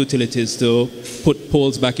other utilities to put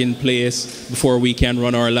poles back in place before we can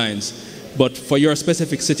run our lines. But for your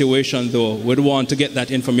specific situation, though, we'd want to get that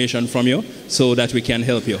information from you so that we can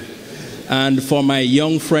help you. And for my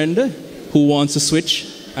young friend who wants to switch,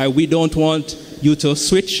 we don't want you to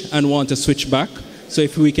switch and want to switch back. So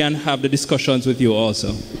if we can have the discussions with you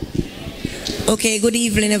also. Okay, good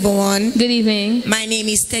evening, everyone. Good evening. My name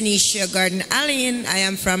is Tanisha Gordon-Allen. I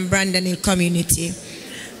am from Brandon Hill community.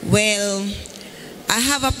 Well, I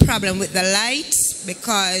have a problem with the lights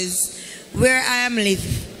because where I am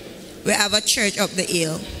living, we have a church up the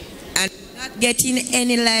hill and not getting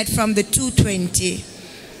any light from the 220.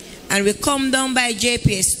 And we come down by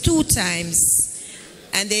JPS 2 times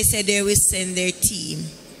and they said they will send their team.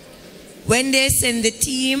 When they send the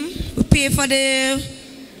team, we pay for the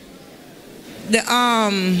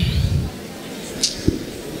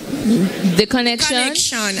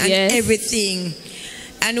connection and everything.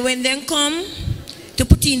 And when they come to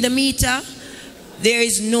put in the meter, there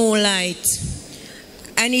is no light.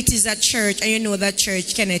 And it is a church, and you know that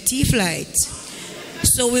church cannot thief light.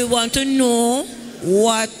 So we want to know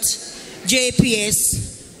what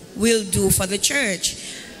JPS will do for the church.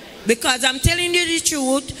 Because I'm telling you the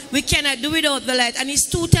truth, we cannot do without the light. And it's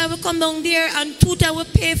 2 times we come down there and 2 times we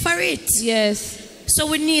pay for it. Yes. So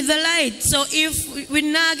we need the light. So if we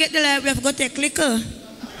not get the light, we have to go take liquor.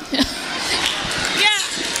 Yeah.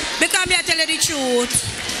 Because I tell you the truth.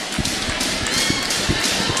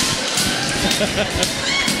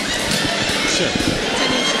 Sure.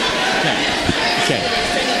 Okay.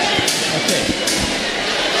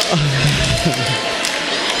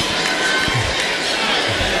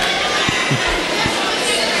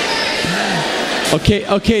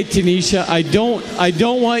 Okay, Tanisha, I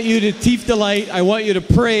don't want you to thief the light. I want you to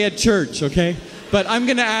pray at church, okay? But I'm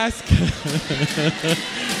going to ask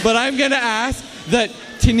that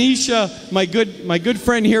Tanisha, my good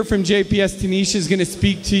friend here from JPS, Tanisha is going to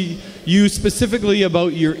speak to you specifically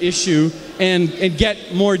about your issue and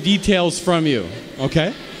get more details from you,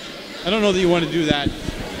 okay? I don't know that you want to do that.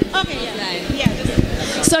 Okay, yeah.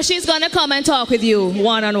 So she's going to come and talk with you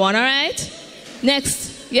one-on-one, all right? Next.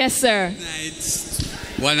 Yes, sir. Good night,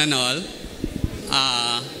 one and all.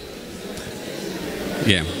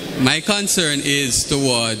 My concern is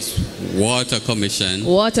towards Water Commission.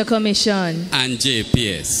 Water Commission. And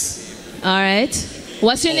JPS. All right.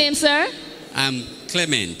 What's your name, sir? I'm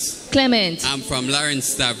Clement. Clement. I'm from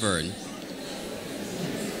Lawrence Tavern.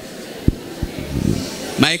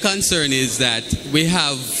 My concern is that we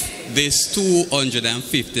have this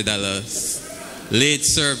 $250 late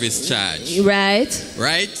service charge. Right.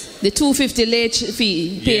 Right? The $250 late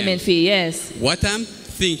fee, payment fee, yes. What I'm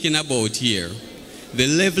thinking about here, the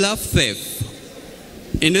level of theft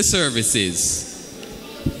in the services,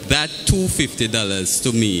 that $250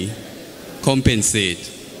 to me compensate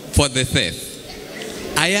for the theft.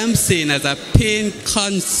 I am saying as a paying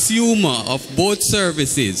consumer of both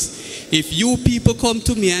services, if you people come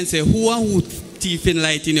to me and say, who are who thieving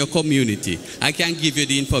light in your community, I can give you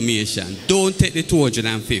the information. Don't take the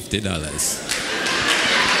 $250.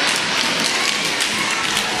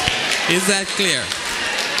 Is that clear?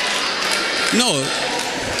 No,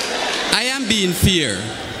 I am being fair.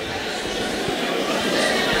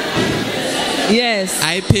 Yes.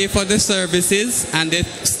 I pay for the services and they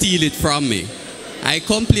steal it from me. I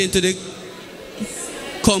complain to the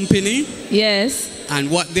company. Yes. And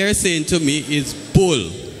what they're saying to me is bull.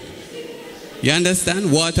 You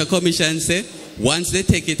understand? Water Commission say, once they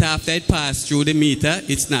take it after it passed through the meter,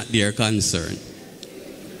 it's not their concern.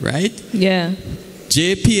 Right? Yeah.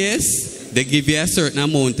 JPS, they give you a certain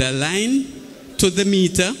amount of line to the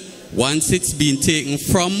meter. Once it's been taken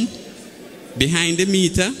from behind the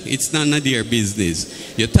meter, it's none of their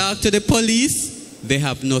business. You talk to the police, they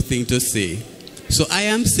have nothing to say. So I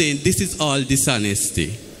am saying this is all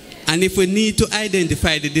dishonesty. And if we need to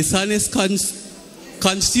identify the dishonest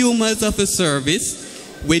consumers of the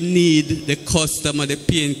service, we need the customer, the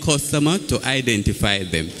paying customer, to identify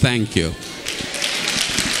them. Thank you.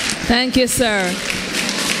 Thank you, sir.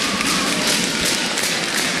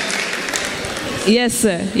 Yes,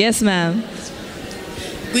 sir. Yes, ma'am.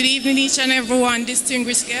 Good evening, each and everyone,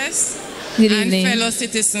 distinguished guests and fellow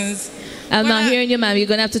citizens. I'm not hearing you, ma'am. You're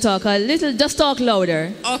going to have to talk a little, just talk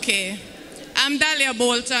louder. Okay. I'm Dahlia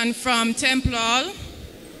Bolton from Temple Hall,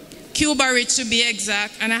 Cuba Ridge to be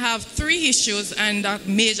exact, and I have 3 issues and a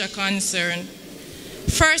major concern.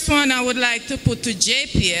 First one I would like to put to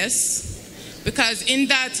JPS, because in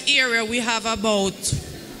that area we have about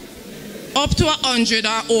up to 100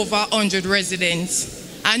 or over 100 residents,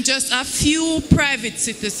 and just a few private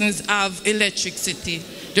citizens have electricity.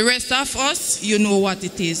 The rest of us, you know what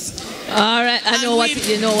it is. All right, I know what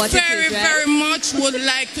you know what it is, right? Very much would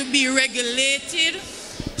like to be regulated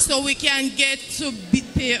so we can get to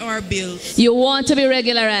pay our bills. You want to be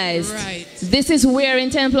regularized. Right. This is where in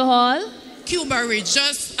Temple Hall? Cuba Ridge,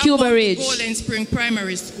 just Cuba above Ridge. Golden Spring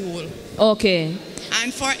Primary School. Okay.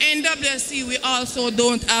 And for NWC, we also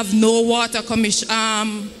don't have no water commission.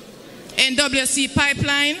 NWC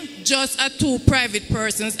pipeline, just 2 private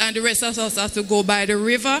persons, and the rest of us have to go by the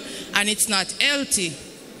river, and it's not healthy.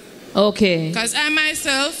 Okay. Because I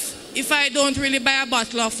myself, if I don't really buy a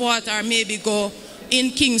bottle of water or maybe go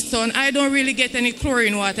in Kingston, I don't really get any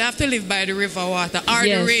chlorine water. I have to live by the river water or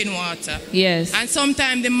the rainwater. Yes. And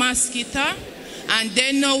sometimes the mosquito, and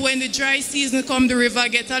then now when the dry season comes, the river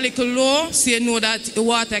get a little low, so you know that the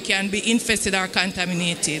water can be infested or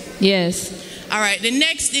contaminated. Yes. All right, the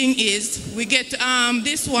next thing is, we get,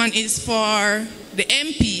 this one is for the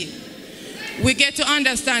MP. We get to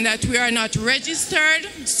understand that we are not registered,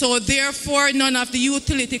 so therefore none of the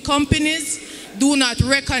utility companies do not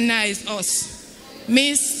recognize us.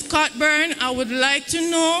 Ms. Cuthbert, I would like to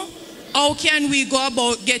know, how can we go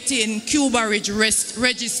about getting Cuba Ridge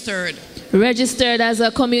registered? Registered as a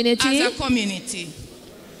community? As a community.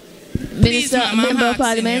 Minister, Member of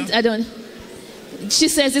Parliament, I don't... She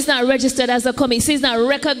says it's not registered as a community. It's not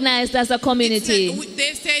recognized as a community.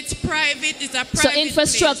 They say it's private. It's a private. So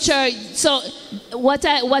infrastructure. Place. So what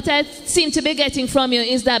I seem to be getting from you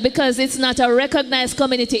is that because it's not a recognized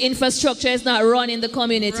community, infrastructure is not run in the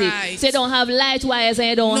community. Right. So you don't have light wires and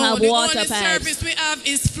you don't have water pipes. The only service we have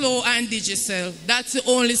is Flow and Digicel. That's the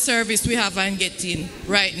only service we have and getting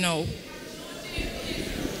right now.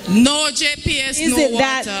 No JPS, Is no it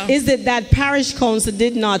water. that, is it that parish council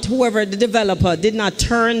did not, whoever the developer, did not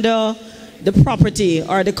turn the property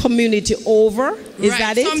or the community over? Is right,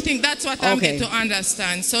 that it? Something, that's what I'm Okay. getting to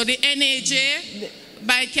understand. So the NAJ,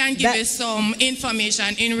 I can give you some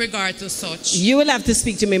information in regard to such. You will have to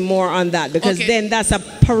speak to me more on that, because Okay. then that's a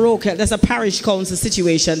parochial, that's a parish council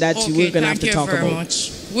situation that we're going to have to talk about. Thank you very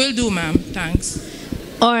much. Will do, ma'am. Thanks.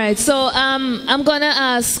 All right, so I'm going to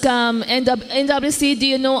ask NWC, do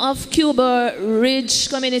you know of Cuba Ridge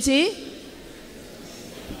community?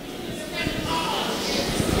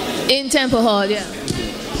 In Temple Hall, yeah.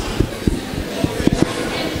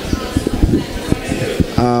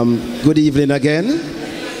 Good evening again.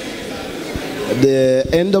 The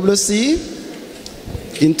NWC,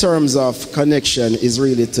 in terms of connection, is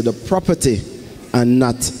really to the property and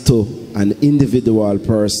not to an individual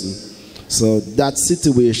person. So that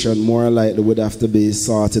situation more likely would have to be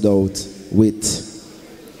sorted out with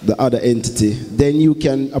the other entity. Then you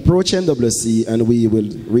can approach NWC and we will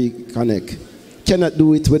reconnect. Cannot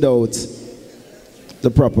do it without the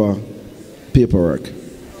proper paperwork.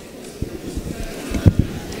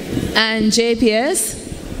 And JPS?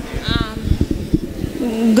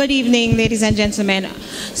 Good evening, ladies and gentlemen.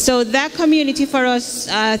 So that community for us,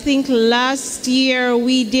 I think last year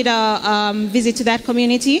we did a visit to that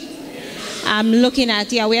community. Looking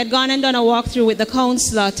at, we had gone and done a walkthrough with the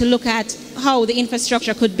councillor to look at how the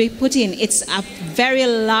infrastructure could be put in. It's a very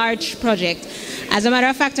large project. As a matter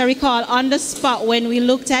of fact, I recall on the spot when we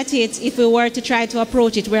looked at it, if we were to try to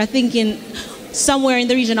approach it, we were thinking somewhere in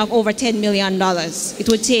the region of over $10 million it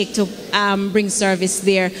would take to bring service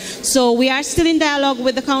there. So we are still in dialogue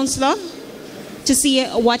with the councillor to see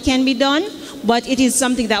what can be done, but it is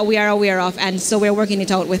something that we are aware of, and so we're working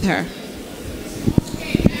it out with her.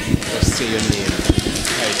 Say your name,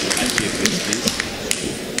 title, and JPS,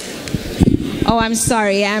 please. Oh, I'm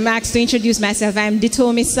sorry. I'm asked to introduce myself. I'm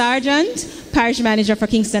Ditomi Sargent, Parish Manager for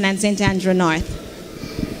Kingston and St. Andrew North.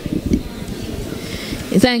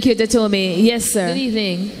 Thank you, Datomi. Yes, sir. Good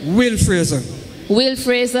evening. Will Fraser. Will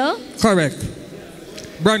Fraser? Correct.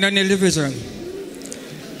 Brandon Hill Division.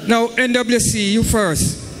 Now, NWC, you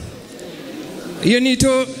first. You need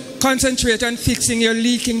to concentrate on fixing your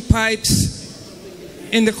leaking pipes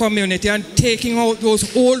in the community and taking out those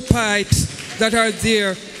old pipes that are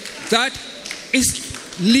there. That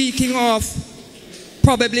is leaking off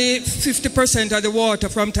probably 50% of the water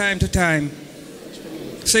from time to time.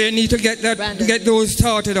 So you need to get those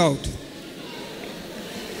sorted out.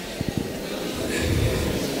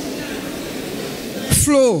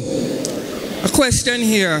 Flo, a question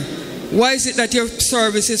here. Why is it that your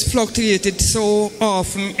service is fluctuated so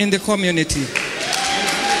often in the community?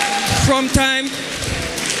 From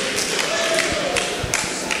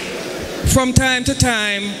time to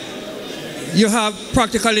time, you have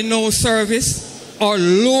practically no service or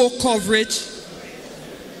low coverage.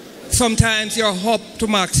 Sometimes you're up to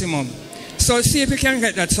maximum. So see if you can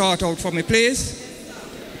get that sorted out for me, please.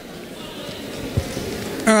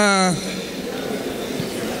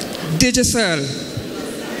 Digicel,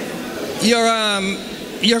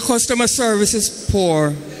 your customer service is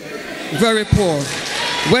poor, very poor.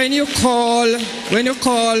 When you call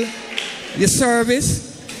your service,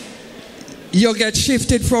 you get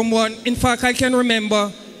shifted from one. In fact, I can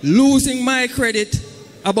remember losing my credit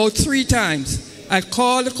about 3 times. I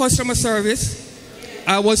called the customer service.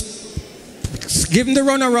 I was given the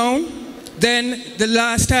runaround. Then the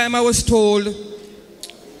last time I was told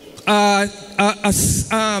a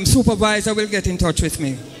supervisor will get in touch with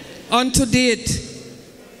me. On to date,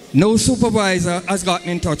 no supervisor has gotten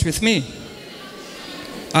in touch with me.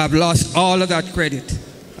 I've lost all of that credit.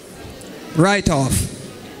 Right off.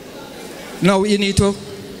 Now you need to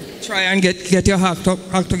try and get your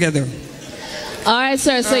act together. All right,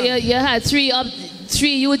 sir. So you had 3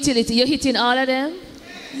 utilities. You're hitting all of them?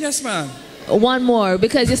 Yes, ma'am. One more,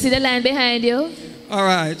 because you see the line behind you. All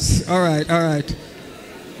right.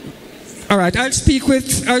 I'll speak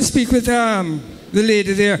with the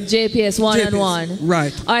lady there. JPS one-on-one.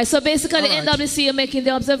 Right. All right. So basically, All right. NWC, you're making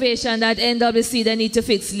the observation that NWC they need to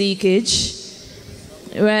fix leakage.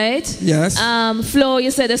 Right? Yes. Flo,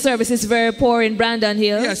 you said the service is very poor in Brandon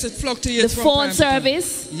Hill. Yes, it fluctuates. The from phone time to time.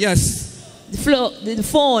 service? Yes. The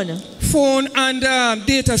phone. Phone and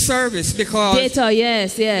data service, because data,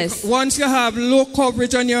 yes. Once you have low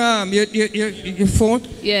coverage on your phone.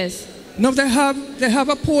 Yes. No, they have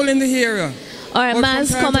a pole in the area. All right, But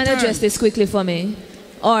Mans, from time come to and time. address this quickly for me.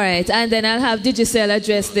 All right, and then I'll have Digicel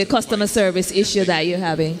address the customer service issue that you're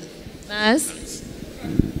having. Mans?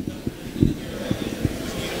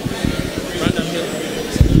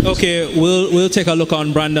 Okay, we'll take a look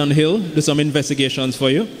on Brandon Hill, do some investigations for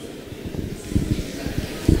you.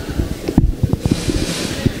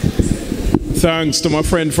 Thanks to my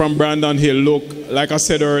friend from Brandon Hill. Look, like I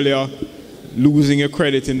said earlier, losing your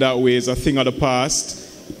credit in that way is a thing of the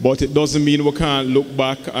past, but it doesn't mean we can't look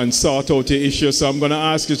back and sort out the issue. So I'm going to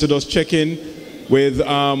ask you to just check in with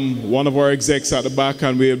one of our execs at the back,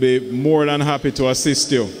 and we'll be more than happy to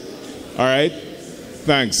assist you. All right?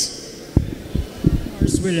 Thanks.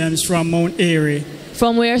 Williams from Mount Airy.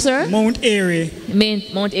 From where, sir? Mount Airy.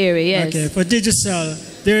 Mount Airy, yes. Okay, for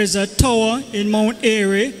Digicel, there is a tower in Mount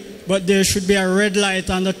Airy, but there should be a red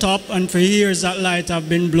light on the top, and for years that light have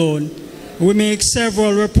been blown. We make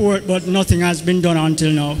several reports, but nothing has been done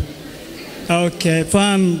until now. Okay,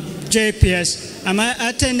 from JPS, I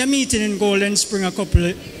attended a meeting in Golden Spring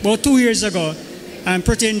about 2 years ago, and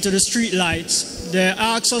pertaining to the street lights. They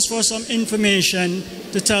asked us for some information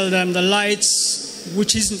to tell them the lights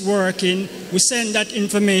which isn't working. We sent that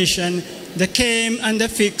information. They came and they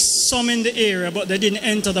fixed some in the area, but they didn't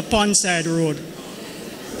enter the Pondside Road.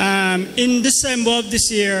 In December of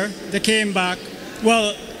this year, they came back.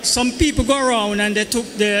 Well, some people go around and they took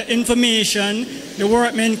the information. The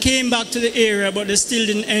workmen came back to the area, but they still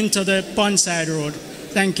didn't enter the Pondside Road.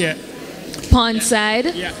 Thank you.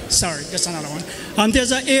 Pondside? Yeah, sorry, that's another one.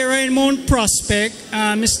 There's an area in Mount Prospect.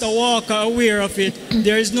 Mr. Walker, aware of it.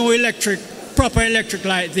 There is no proper electric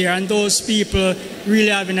light there, and those people really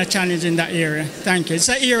having a challenge in that area. Thank you. It's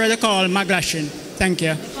an area they call Maglashin. Thank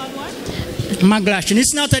you. Maglashin.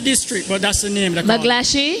 It's not a district, but that's the name they call it.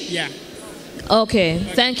 Maglashi? Yeah. Okay,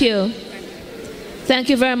 thank you. Thank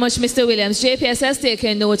you very much, Mr. Williams. JPS has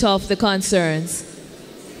taken note of the concerns.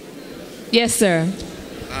 Yes, sir.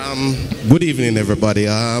 Good evening, everybody.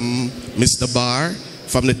 Mr. Barr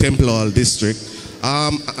from the Temple Hall District.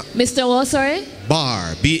 Mr. what, sorry?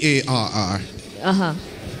 Barr, B-A-R-R. Uh-huh.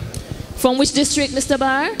 From which district, Mr.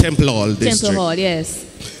 Barr? Temple Hall District. Temple Hall,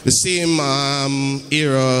 yes. The same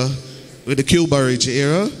era with the Cuba Ridge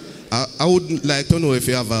era. I would like to know if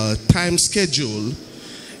you have a time schedule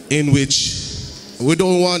in which we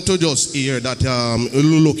don't want to just hear that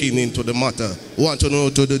looking into the matter. We want to know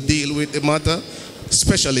to deal with the matter,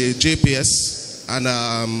 especially JPS and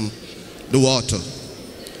the water.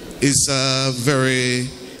 It's a very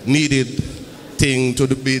needed thing to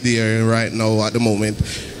be there right now at the moment.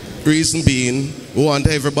 Reason being, we want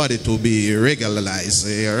everybody to be regularized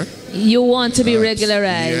here. You want to be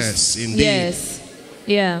regularized? Yes, indeed. Yes,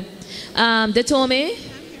 yeah. Detomi,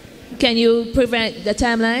 can you prevent the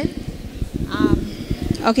timeline?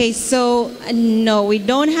 Okay, so no, we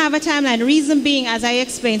don't have a timeline. Reason being, as I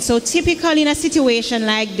explained, so typically in a situation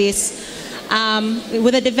like this,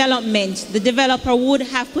 with a development, the developer would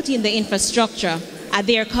have put in the infrastructure at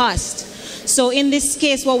their cost. So in this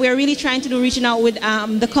case, what we're really trying to do, reaching out with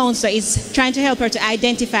the council, is trying to help her to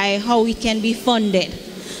identify how it can be funded.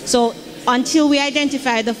 So until we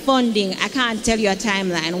identify the funding, I can't tell you a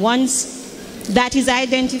timeline. Once that is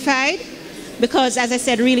identified, because as I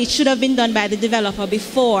said, really it should have been done by the developer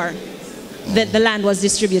before the land was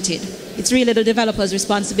distributed. It's really the developer's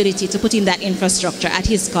responsibility to put in that infrastructure at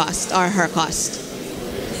his cost or her cost.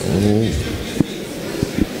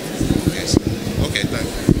 Yes. Okay, thank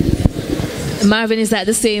you. Marvin, is that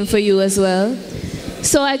the same for you as well?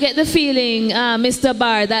 So I get the feeling, Mr.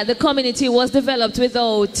 Barr, that the community was developed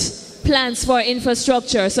without plans for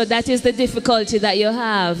infrastructure. So that is the difficulty that you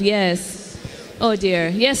have, yes. Oh dear.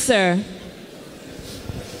 Yes, sir.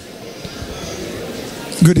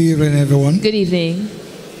 Good evening, everyone. Good evening.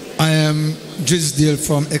 I am Drisdale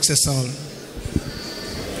from XSL.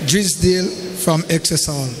 Drisdale from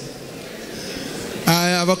XSL. I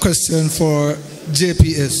have a question for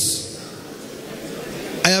JPS.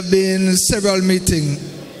 I have been in several meetings,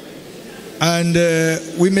 and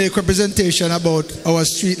we make representation about our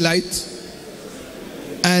street light,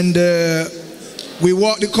 and we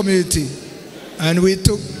walk the community, and we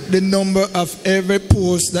took the number of every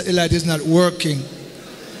post that the light is not working.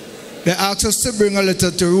 They asked us to bring a letter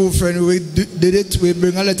to roofer, and we did it. We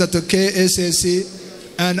bring a letter to KSAC,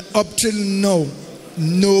 and up till now,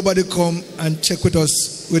 nobody come and check with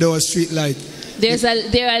us with our street light.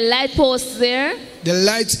 There are light posts there? The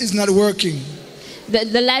light is not working.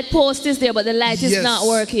 The light post is there, but the light is not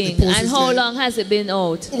working. And how long has it been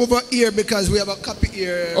out? Over a year, because we have a copy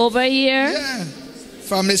here. Over a year? Yeah.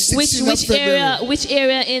 From the 16th of February. Which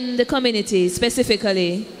area in the community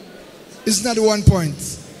specifically? It's not 1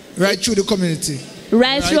 point. Right through the community.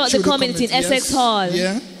 Right throughout the community in Essex Hall?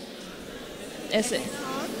 Yeah. Essex.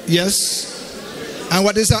 Yes. And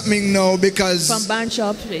what is happening now, because from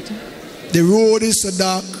Barnshop Street, the road is so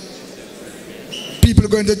dark, people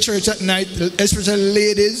going to church at night, especially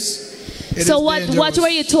ladies. So what were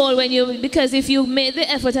you told when you, because if you made the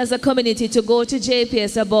effort as a community to go to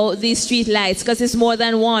JPS about these street lights, because it's more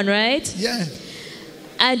than one, right? Yeah.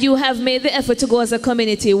 And you have made the effort to go as a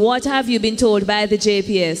community, what have you been told by the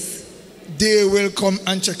JPS? They will come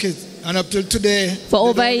and check it. And up till today. For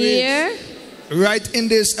over a year? Right in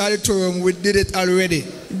this auditorium, we did it already.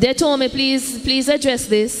 They told me, please address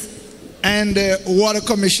this. And Water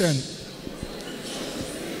Commission.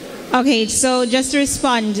 Okay, so just to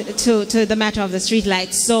respond to the matter of the street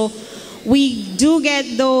lights. So we do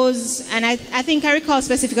get those, and I think I recall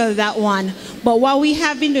specifically that one. But what we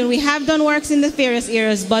have been doing, we have done works in the various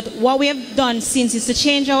areas, but what we have done since is to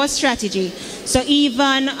change our strategy. So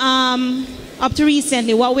even up to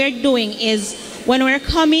recently, what we're doing is when we're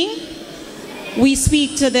coming, we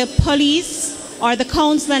speak to the police or the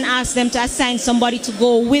council and ask them to assign somebody to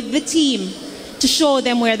go with the team to show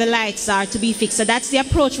them where the lights are to be fixed. So that's the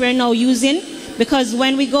approach we're now using, because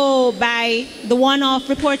when we go by the one-off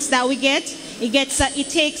reports that we get, it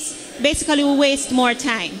takes, basically we waste more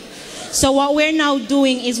time. So what we're now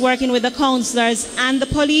doing is working with the councillors and the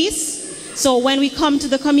police. So when we come to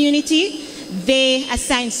the community, they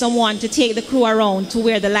assign someone to take the crew around to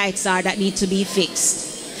where the lights are that need to be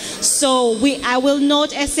fixed. So I will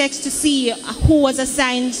note execs to see who was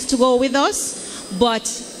assigned to go with us,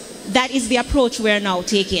 but that is the approach we're now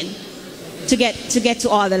taking to get to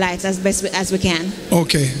all the lights as best as we can.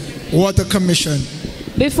 Okay. Water Commission.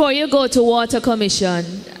 Before you go to Water Commission,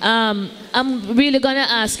 I'm really going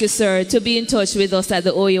to ask you, sir, to be in touch with us at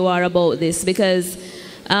the OUR about this, because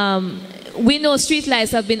we know street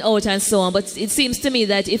lights have been out and so on, but it seems to me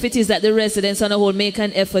that if it is that the residents on a whole make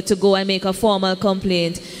an effort to go and make a formal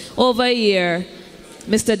complaint, over a year,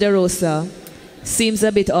 Mr. DaRosa, seems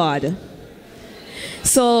a bit odd.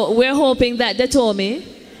 So we're hoping that they told me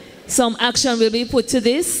some action will be put to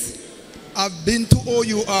this. I've been to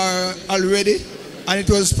OUR already, and it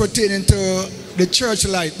was pertaining to the church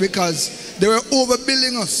light, because they were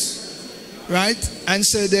overbilling us, right? And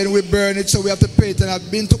so then we burn it, so we have to pay it. And I've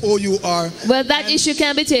been to OUR. Well, that issue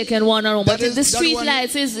can be taken one-on-one, but the street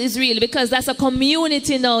lights is really, because that's a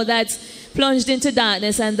community now that's plunged into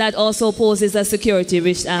darkness, and that also poses a security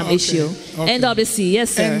issue. Okay. NWC,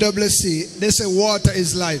 yes, sir. NWC, they say water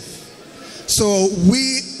is life. So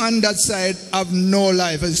we on that side have no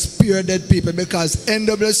life as pure dead people, because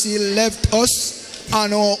NWC left us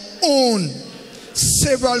on our own.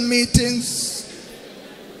 Several meetings.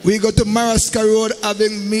 We go to Mariska Road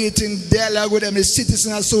having meeting, dialogue with them, the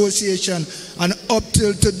Citizen Association, and up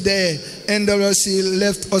till today, NWC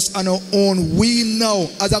left us on our own. We now,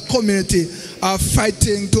 as a community, are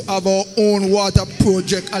fighting to have our own water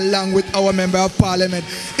project along with our Member of Parliament.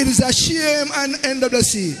 It is a shame on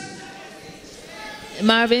NWC.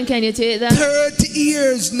 Marvin, can you take that? 30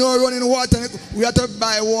 years no running water. We have to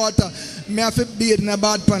buy water. Me have to bathe in a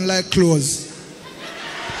bad pan like clothes.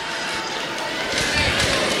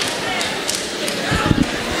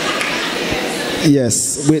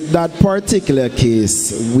 Yes, with that particular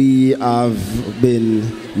case, we have been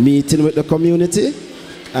meeting with the community,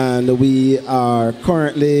 and we are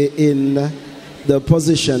currently in the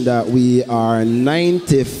position that we are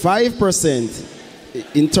 95%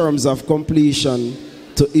 in terms of completion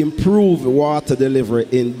to improve water delivery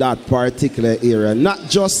in that particular area. Not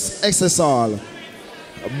just XSL,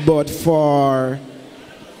 but for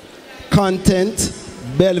Content,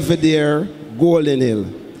 Belvedere, Golden Hill.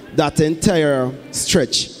 That entire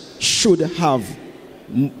stretch should have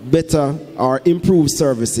better or improved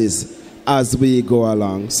services as we go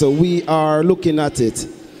along. So we are looking at it.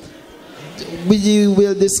 We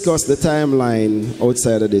will discuss the timeline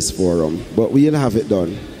outside of this forum, but we'll have it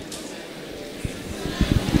done.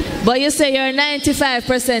 But you say you're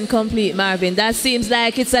 95% complete, Marvin. That seems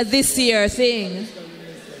like it's a this year thing.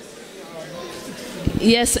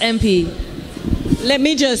 Yes, MP. Let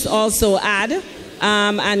me just also add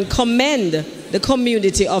and commend the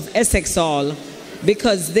community of Essex Hall,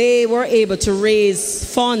 because they were able to raise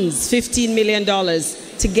funds, $15 million,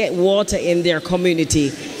 to get water in their community.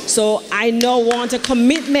 So I now want a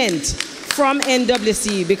commitment from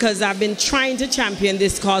NWC, because I've been trying to champion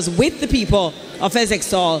this cause with the people of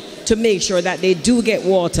Essex Hall to make sure that they do get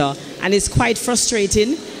water. And it's quite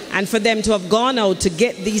frustrating. And for them to have gone out to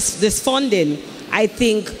get this funding, I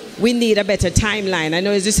think we need a better timeline. I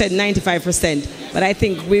know, as you said, 95%, but I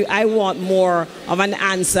think I want more of an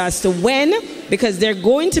answer as to when, because they're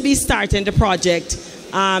going to be starting the project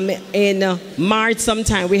in March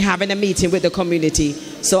sometime. We're having a meeting with the community.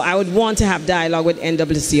 So I would want to have dialogue with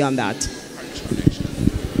NWC on that.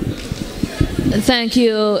 Thank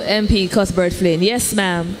you, MP Cuthbert Flynn. Yes,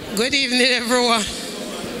 ma'am. Good evening, everyone.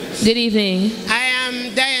 Good evening. I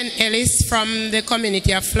am Diane Ellis from the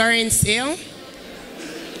community of Florence Hill.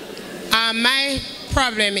 My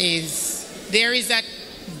problem is there is a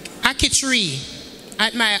ackee tree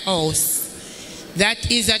at my house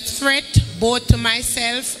that is a threat both to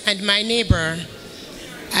myself and my neighbor.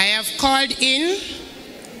 I have called in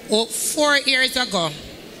 4 years ago,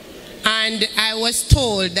 and I was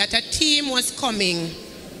told that a team was coming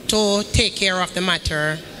to take care of the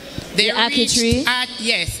matter. They the ackee tree?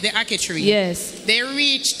 Yes, the ackee tree. Yes. They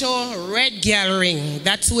reached to Red Gathering.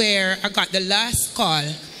 That's where I got the last call.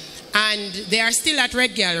 And they are still at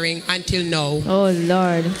Red Gathering until now. Oh,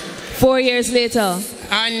 Lord. 4 years later.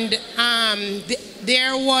 And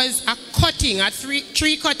there was a cutting, a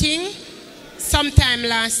tree cutting, sometime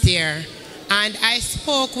last year. And I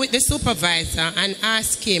spoke with the supervisor and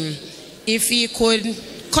asked him if he could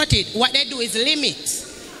cut it. What they do is limit.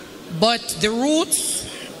 But the roots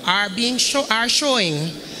are showing.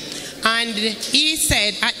 And he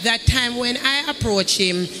said at that time when I approached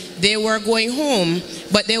him, they were going home,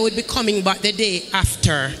 but they would be coming back the day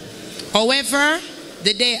after. However,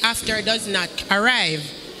 the day after does not arrive.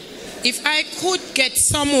 If I could get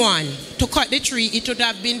someone to cut the tree, it would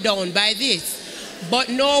have been done by this. But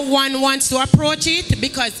no one wants to approach it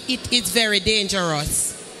because it is very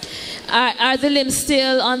dangerous. Are the limbs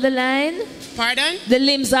still on the line? Pardon? The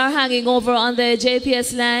limbs are hanging over on the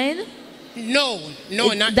JPS line? No,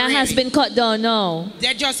 not that really. has been cut down, no?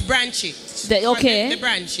 They're just branches. Okay. The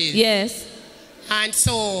branches. Yes. And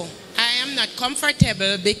so I am not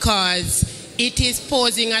comfortable because it is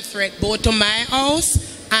posing a threat both to my house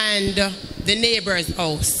and the neighbor's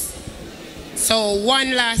house. So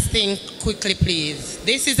one last thing quickly, please.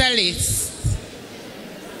 This is a list.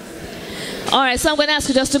 All right, so I'm going to ask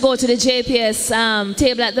you just to go to the JPS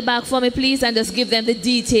table at the back for me, please, and just give them the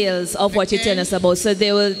details of what you're telling us about, so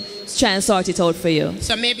they will try and sort it out for you.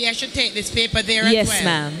 So maybe I should take this paper there as well? Yes,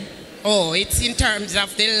 ma'am. Oh, it's in terms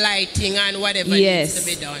of the lighting and whatever needs to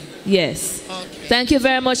be done. Yes. Okay. Thank you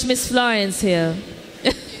very much, Miss Florence here.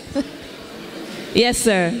 Yes,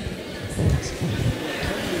 sir.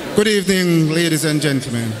 Good evening, ladies and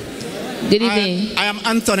gentlemen. Good evening. I am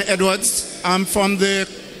Anthony Edwards. I'm from the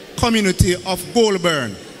community of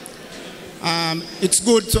Goulburn. It's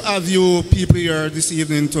good to have you people here this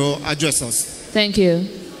evening to address us. Thank you.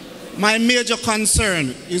 My major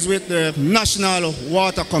concern is with the National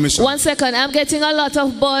Water Commission. 1 second, I'm getting a lot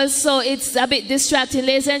of buzz, so it's a bit distracting.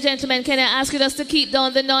 Ladies and gentlemen, can I ask you just to keep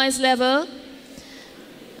down the noise level?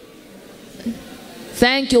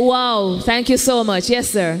 Thank you. Wow. Thank you so much. Yes,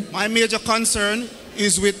 sir. My major concern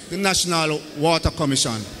is with the National Water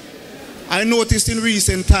Commission. I noticed in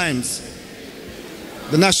recent times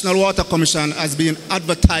the National Water Commission has been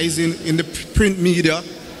advertising in the print media,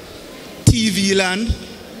 TV land,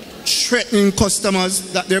 threatening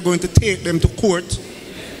customers that they're going to take them to court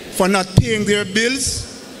for not paying their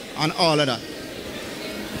bills and all of that.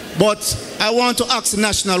 But I want to ask the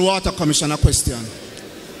National Water Commission a question.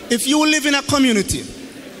 If you live in a community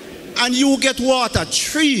and you get water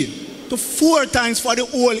 3 to 4 times for the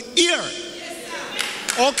whole year,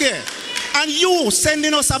 okay, and you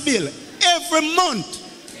sending us a bill every month,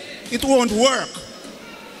 it won't work.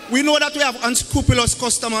 We know that we have unscrupulous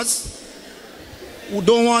customers who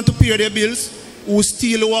don't want to pay their bills, who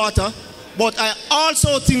steal water, but I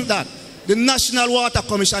also think that the National Water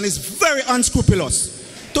Commission is very unscrupulous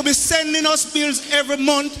to be sending us bills every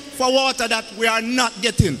month for water that we are not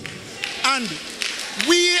getting. And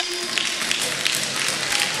we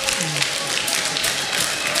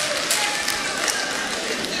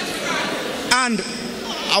and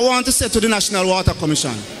I want to say to the National Water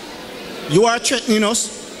Commission, you are threatening us.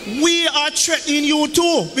 We are threatening you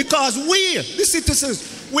too, because we, the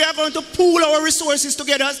citizens, we are going to pool our resources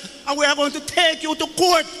together and we are going to take you to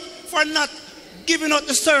court for not giving us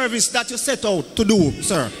the service that you set out to do,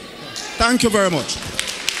 sir. Thank you very much.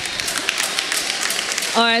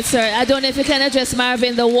 All right, sir. I don't know if you can address,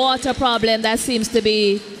 Marvin, the water problem that seems to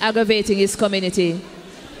be aggravating his community.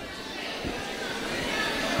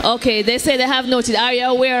 Okay, they say they have noted. Are you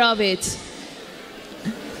aware of it?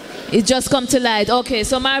 It just come to light. Okay,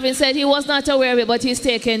 so Marvin said he was not aware of it, but he's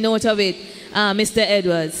taking note of it, Mr.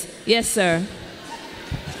 Edwards. Yes, sir.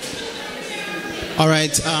 All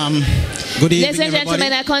right. Good evening, Ladies and gentlemen,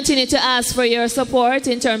 everybody. I continue to ask for your support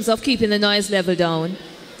in terms of keeping the noise level down.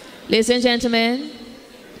 Ladies and gentlemen,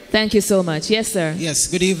 thank you so much. Yes, sir. Yes,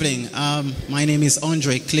 good evening. My name is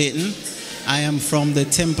Andre Clayton. I am from the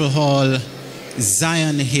Temple Hall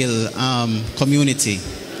Zion Hill community.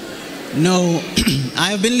 Now,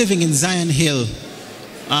 I have been living in Zion Hill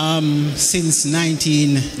since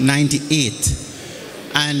 1998.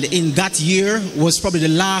 And in that year was probably the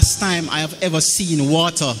last time I have ever seen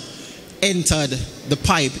water entered the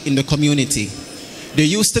pipe in the community. There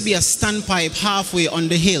used to be a standpipe halfway on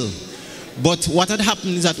the hill. But what had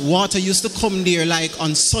happened is that water used to come there like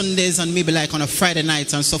on Sundays and maybe like on a Friday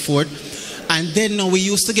night and so forth. And then we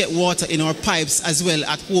used to get water in our pipes as well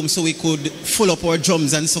at home so we could fill up our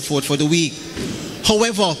drums and so forth for the week.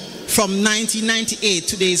 However, from 1998,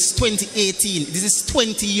 today is 2018, this is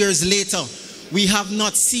 20 years later, we have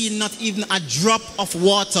not seen not even a drop of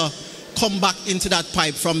water come back into that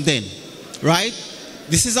pipe from then, right?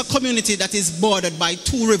 This is a community that is bordered by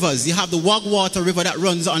two rivers. You have the Wagwater River that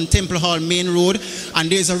runs on Temple Hall Main Road, and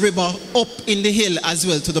there's a river up in the hill as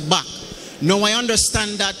well to the back. Now I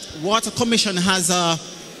understand that Water Commission has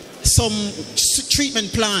some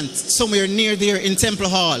treatment plant somewhere near there in Temple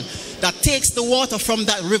Hall that takes the water from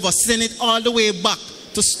that river, send it all the way back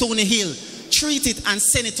to Stony Hill, treat it and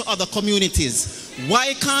send it to other communities.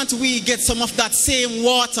 Why can't we get some of that same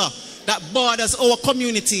water that borders our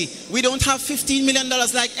community? We don't have $15 million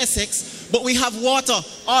like Essex, but we have water.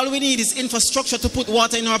 All we need is infrastructure to put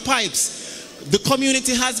water in our pipes. The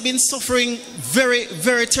community has been suffering very,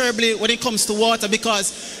 very terribly when it comes to water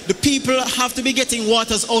because the people have to be getting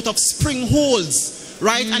waters out of spring holes,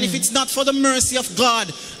 right? And if it's not for the mercy of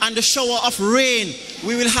God and the shower of rain,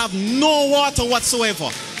 we will have no water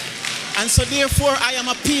whatsoever. And so therefore I am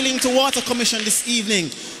appealing to Water Commission this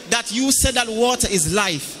evening that you said that water is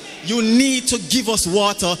life. You need to give us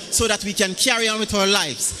water so that we can carry on with our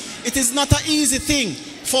lives. It is not an easy thing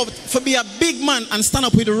for be a big man and stand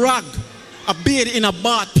up with a rag, a beard in a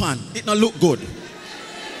bath pan. It don't look good.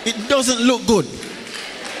 It doesn't look good.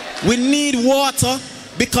 We need water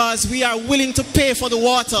because we are willing to pay for the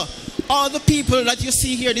water. All the people that you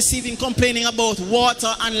see here this evening complaining about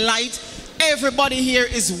water and light, everybody here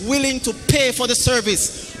is willing to pay for the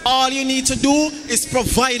service. All you need to do is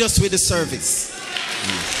provide us with the service.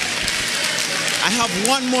 I have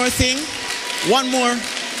one more thing, one more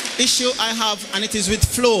issue I have, and it is with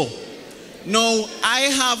Flow. Now, I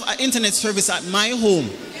have an internet service at my home,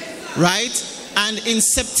 right? And in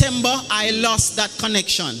September, I lost that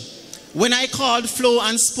connection. When I called Flow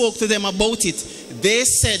and spoke to them about it, they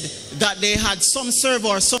said that they had some server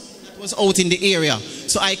or something that was out in the area,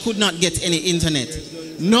 so I could not get any internet.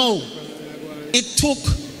 No, it took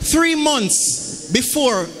 3 months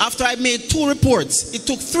before, after I made 2 reports, it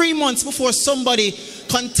took 3 months before somebody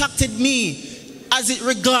contacted me as it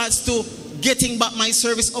regards to getting back my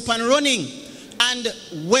service up and running. And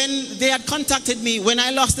when they had contacted me, when I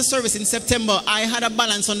lost the service in September, I had a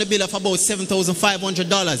balance on the bill of about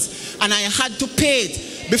 $7,500. And I had to pay it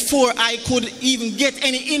before I could even get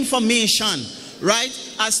any information, right,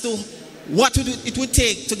 as to what it would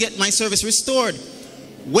take to get my service restored.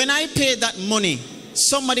 When I paid that money,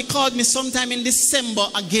 somebody called me sometime in December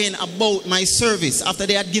again about my service after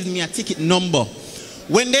they had given me a ticket number.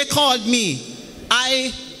 When they called me,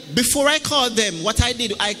 before I called them, what I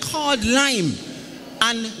did, I called Lime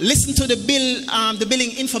and listened to the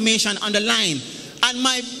billing information on the line. And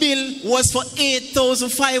my bill was for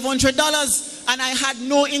 $8,500 and I had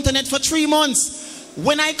no internet for 3 months.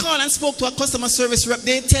 When I called and spoke to a customer service rep,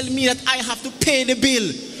 they tell me that I have to pay the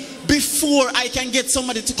bill before I can get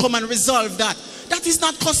somebody to come and resolve that. That is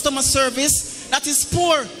not customer service. That is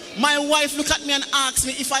poor. My wife looked at me and asked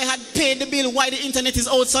me if I had paid the bill, why the internet is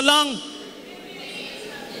out so long.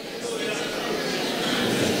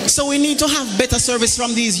 So we need to have better service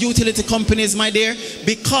from these utility companies, my dear,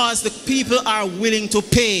 because the people are willing to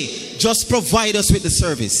pay. Just provide us with the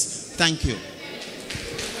service. Thank you.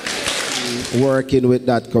 Working with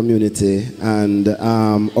that community, and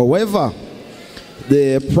however,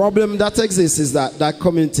 the problem that exists is that that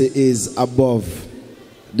community is above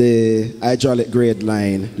the hydraulic grade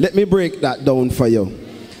line. Let me break that down for you.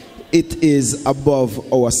 It is above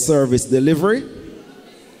our service delivery.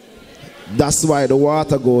 That's why the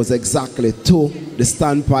water goes exactly to the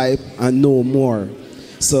standpipe and no more.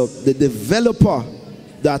 So the developer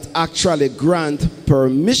that actually grant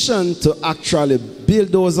permission to actually build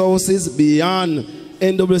those houses beyond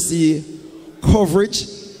NWC coverage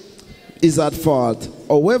is at fault.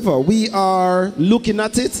 However, we are looking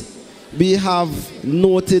at it. We have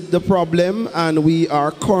noted the problem and we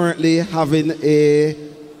are currently having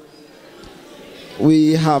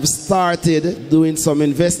we have started doing some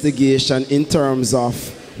investigation in terms of,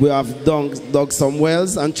 we have dug some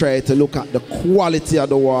wells and tried to look at the quality of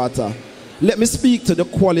the water. Let me speak to the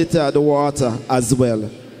quality of the water as well.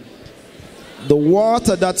 The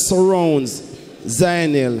water that surrounds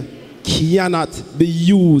Zion Hill cannot be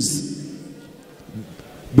used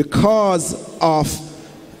because of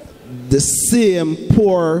the same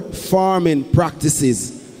poor farming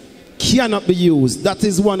practices cannot be used. That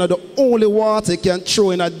is one of the only water you can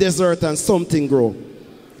throw in a desert and something grow.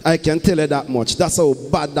 I can tell you that much. That's how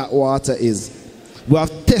bad that water is. We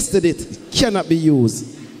have tested it. It cannot be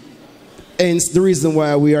used. Hence the reason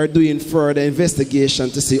why we are doing further investigation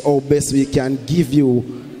to see how best we can give you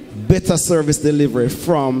better service delivery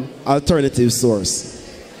from alternative source.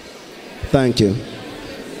 Thank you.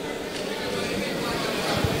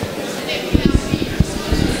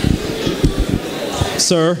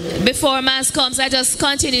 Sir. Before mass comes, I just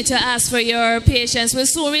continue to ask for your patience. We'll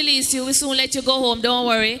soon release you. We'll soon let you go home. Don't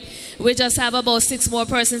worry. We just have about 6 more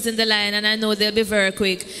persons in the line, and I know they'll be very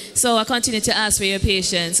quick. So I continue to ask for your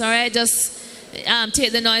patience. All right? Just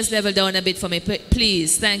take the noise level down a bit for me,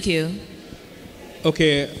 please. Thank you.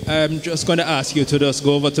 Okay, I'm just going to ask you to just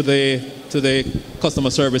go over to the customer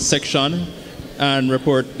service section and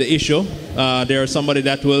report the issue. There's somebody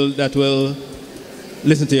that will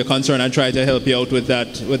listen to your concern and try to help you out with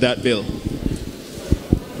that bill.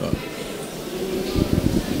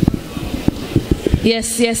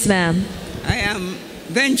 Yes, ma'am. I am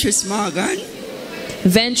Ventris Morgan.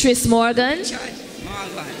 Ventris Morgan?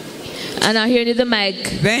 Morgan. And I hear you the mic.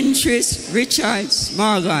 Ventris Richards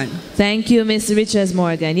Morgan. Thank you, Miss Richards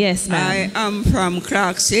Morgan. Yes, ma'am. I am from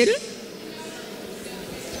Clarks Hill.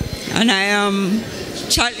 And I am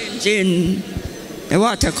challenging the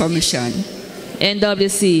Water Commission.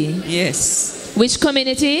 NWC? Yes. Which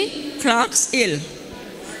community? Clarks Hill.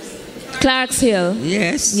 Clarks Hill?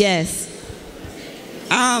 Yes. Yes.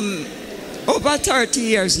 Over 30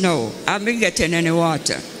 years now, I've been getting any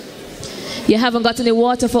water. You haven't got any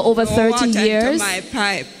water for over 30 years? No water into my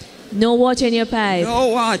pipe. No water in your pipe? No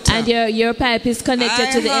water. And your pipe is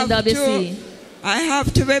connected to the NWC? I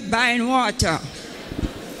have to be buying water.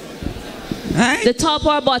 Right? The top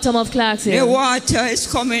or bottom of Clarks Hill? The water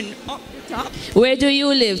is coming up the top. Where do you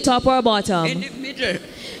live, top or bottom? In the middle.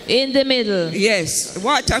 In the middle? Yes.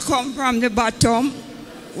 Water come from the bottom,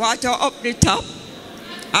 water up the top,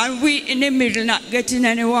 and we in the middle not getting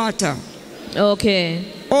any water. Okay.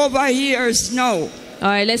 Over years now. All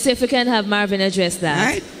right, let's see if we can have Marvin address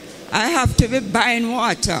that. Right? I have to be buying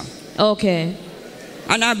water. Okay.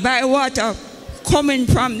 And I buy water coming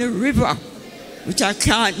from the river, which I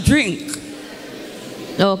can't drink.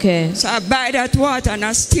 Okay. So I buy that water and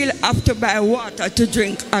I still have to buy water to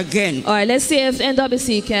drink again. All right, let's see if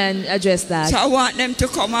NWC can address that. So I want them to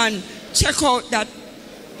come and check out that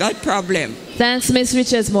problem. Thanks, Miss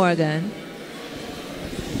Richards Morgan.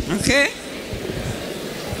 Okay?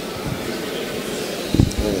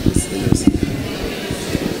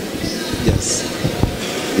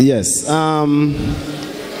 Yes.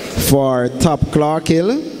 For top Clark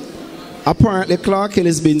Hill, apparently Clark Hill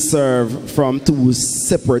is being served from 2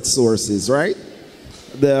 separate sources, right?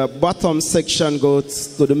 The bottom section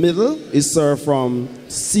goes to the middle, is served from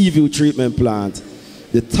Seaview Treatment Plant.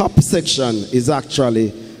 The top section is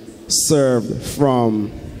actually served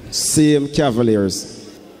from same Cavaliers.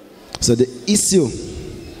 So the issue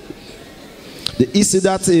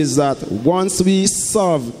that is that once we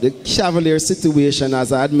solve the Cavalier situation,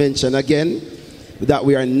 as I had mentioned again, that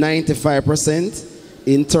we are 95%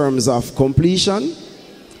 in terms of completion,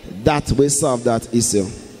 that will solve that issue.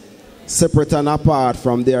 Separate and apart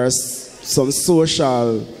from there are some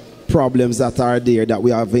social problems that are there that we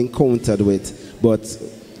have encountered with. But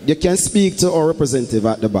you can speak to our representative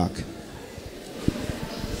at the back.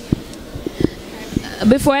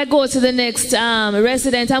 Before I go to the next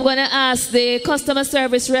resident, I'm going to ask the customer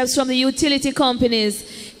service reps from the utility companies,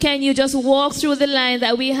 can you just walk through the line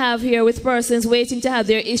that we have here with persons waiting to have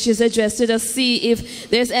their issues addressed to just see if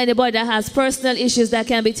there's anybody that has personal issues that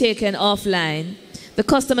can be taken offline? The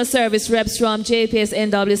customer service reps from JPS,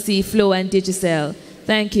 NWC, Flow, and Digicel.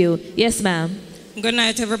 Thank you. Yes, ma'am. Good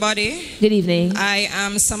night, everybody. Good evening. I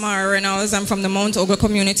am Samara Reynolds. I'm from the Mount Ogle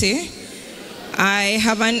community. I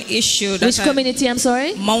have an issue. Which community, I'm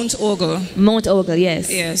sorry? Mount Ogle. Mount Ogle, yes.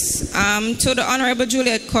 Yes. To the Honorable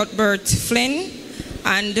Juliet Cuthbert Flynn,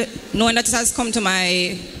 and knowing that it has come to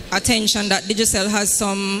my attention that Digicel has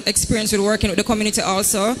some experience with working with the community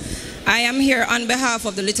also, I am here on behalf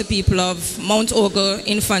of the little people of Mount Ogle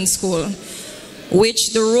Infant School,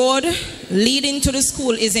 which the road leading to the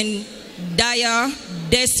school is in dire,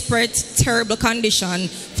 desperate, terrible condition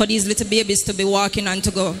for these little babies to be walking and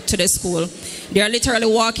to go to the school. They are literally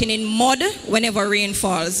walking in mud whenever rain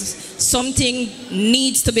falls. Something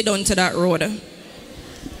needs to be done to that road.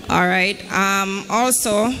 All right.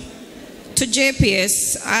 Also, to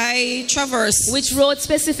JPS, I traverse. Which road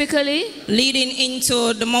specifically? Leading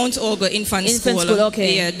into the Mount Ogle Infant School.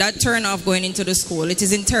 Okay. Yeah, that turn off going into the school. It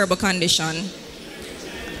is in terrible condition.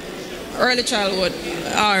 Early childhood.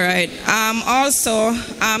 All right. Also,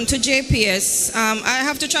 to JPS, I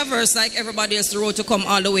have to traverse, like everybody else, the road to come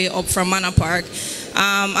all the way up from Manor Park.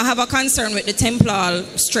 I have a concern with the Temple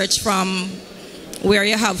stretch from where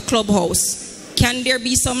you have Clubhouse. Can there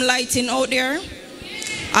be some lighting out there?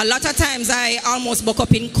 A lot of times I almost buck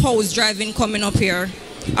up in cows driving coming up here,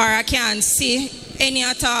 or I can't see any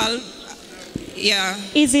at all. Yeah.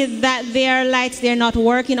 Is it that their lights, they're not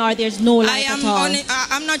working, or there's no light at all?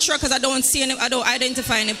 I'm not sure because I don't see any, I don't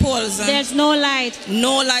identify any poles. There's no light?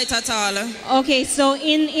 No light at all. Okay, so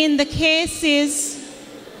in the cases,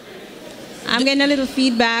 I'm getting a little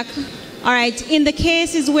feedback. All right, in the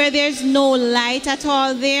cases where there's no light at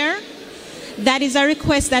all there, that is a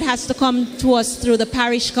request that has to come to us through the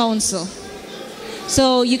parish council.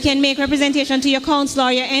 So you can make representation to your council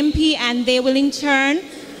or your MP, and they will in turn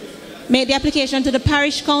make the application to the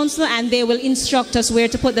parish council, and they will instruct us where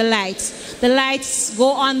to put the lights. The lights go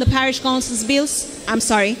on the parish council's bills. I'm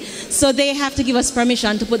sorry. So they have to give us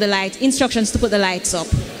permission to put the lights, instructions to put the lights up.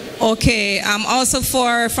 Okay. Also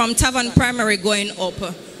from Tavern Primary going up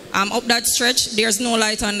that stretch, there's no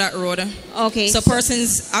light on that road. Okay. So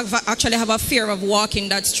persons actually have a fear of walking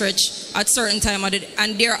that stretch at certain time of the day,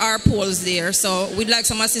 and there are poles there. So we'd like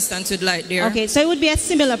some assistance with light there. Okay. So it would be a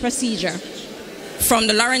similar procedure. From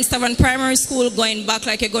the Lawrence Tavern Primary School going back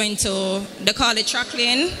like you're going to, they call it track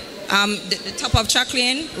lane, the top of track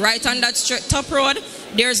lane, right on that top road,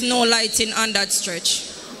 there's no lighting on that stretch.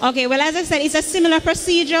 Okay, well, as I said, it's a similar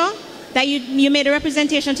procedure that you made a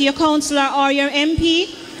representation to your councillor or your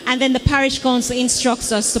MP, and then the parish council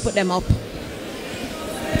instructs us to put them up.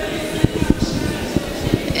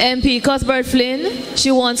 MP Cuthbert Flynn,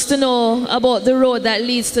 she wants to know about the road that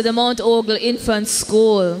leads to the Mount Ogle Infant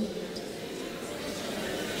School.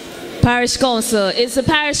 Parish Council. It's the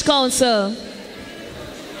Parish Council.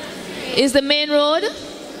 Is the main road?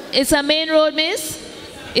 It's a main road, miss?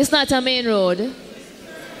 It's not a main road.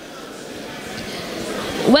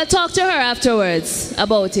 We'll talk to her afterwards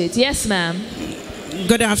about it. Yes, ma'am.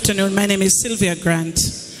 Good afternoon. My name is Sylvia Grant.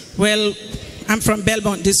 Well, I'm from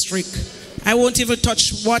Belmont District. I won't even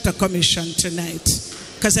touch Water Commission tonight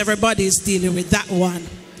because everybody is dealing with that one.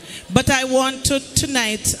 But I want to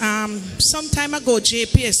tonight, some time ago,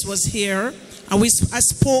 JPS was here, and I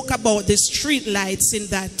spoke about the street lights in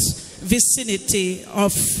that vicinity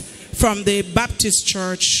from the Baptist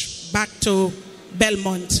church back to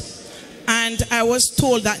Belmont. And I was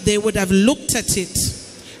told that they would have looked at it.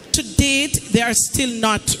 To date, they are still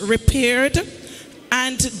not repaired.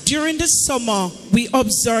 And during the summer, we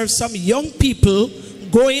observed some young people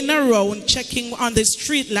going around checking on the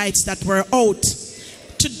street lights that were out.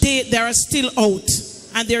 Today they are still out,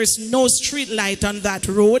 and there is no street light on that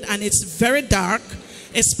road, and it's very dark,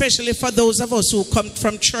 especially for those of us who come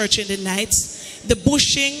from church in the nights. The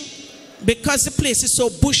bushing, because the place is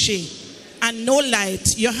so bushy and no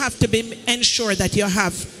light, you have to be ensure that you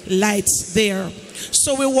have lights there.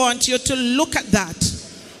 So we want you to look at that.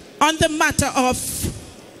 On the matter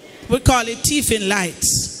of, we call it thieving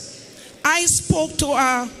lights, I spoke to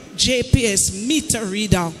our JPS meter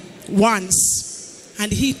reader once,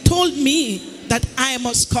 and he told me that I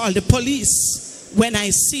must call the police when I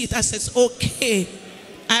see it. I said, okay,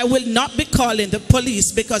 I will not be calling the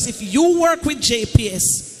police, because if you work with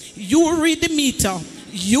JPS, you read the meter,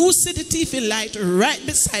 you see the TV light right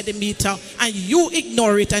beside the meter, and you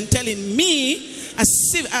ignore it and telling me, a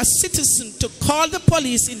citizen, to call the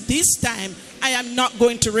police in this time, I am not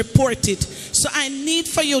going to report it. So I need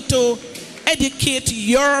for you to educate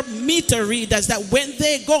your meter readers that when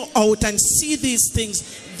they go out and see these things,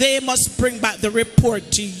 they must bring back the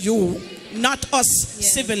report to you, not us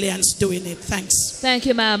civilians doing it. Thanks. Thank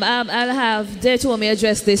you, ma'am. I'll have Daytome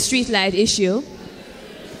address the street light issue.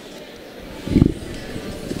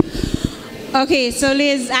 Okay, so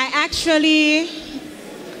Liz, I actually,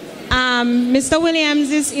 Mr. Williams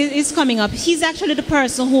is coming up. He's actually the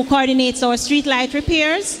person who coordinates our street light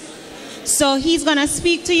repairs. So he's going to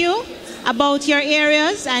speak to you about your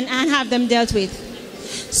areas and have them dealt with.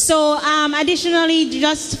 So additionally,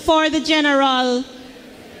 just for the general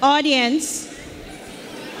audience,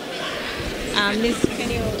 Liz,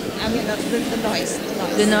 can you, the noise.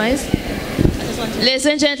 The noise? Ladies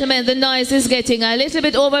and gentlemen, the noise is getting a little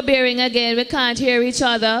bit overbearing again. We can't hear each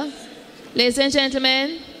other. Ladies and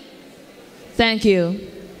gentlemen, thank you.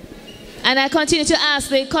 And I continue to ask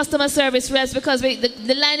the customer service reps, because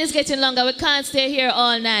the line is getting longer. We can't stay here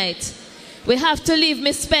all night. We have to leave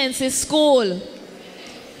Miss Spence's school.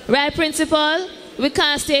 Right, Principal? We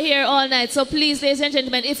can't stay here all night. So please, ladies and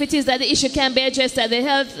gentlemen, if it is that the issue can be addressed at the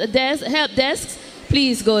help desks,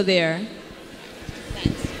 please go there.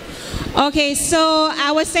 Okay, so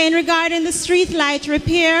I was saying regarding the street light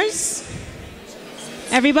repairs.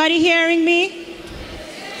 Everybody hearing me?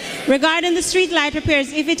 Regarding the street light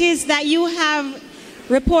repairs, if it is that you have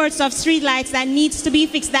reports of street lights that needs to be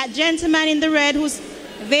fixed, that gentleman in the red who's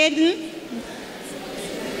Vaden,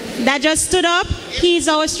 that just stood up, he's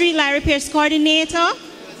our street light repairs coordinator.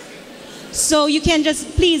 So you can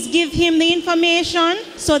just please give him the information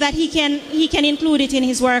so that he can include it in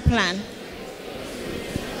his work plan.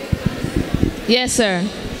 Yes, sir.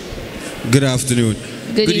 Good afternoon.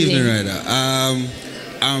 Good evening. Ryder.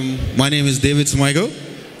 My name is David Smichael.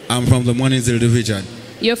 I'm from the Maninzil Division.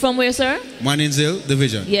 You're from where, sir? Maninzil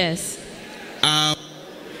Division. Yes. I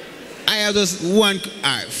have just one. All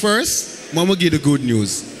right, first, I'm going to give the good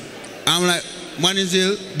news. I'm like,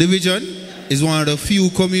 Maninzil Division is one of the few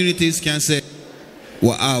communities can say we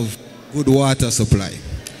have good water supply.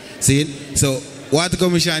 See? So, Water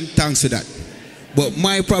Commission, thanks for that. But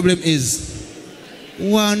my problem is,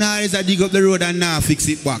 one is I dig up the road and now fix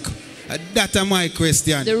it back. That's my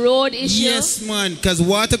question. The road issue? Yes, man, because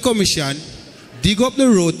Water Commission dig up the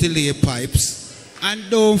road to lay pipes and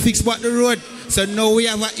don't fix back the road. So now we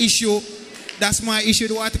have an issue. That's my issue,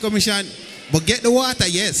 the Water Commission. But get the water,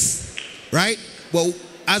 yes. Right? But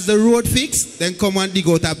as the road fixed, then come and dig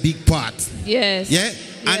out a big part. Yes. Yeah?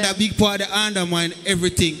 And a big part that undermine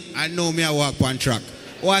everything. I know me I walk on track.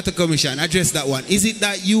 Water Commission, address that one. Is it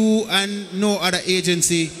that you and no other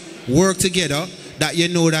agency work together that you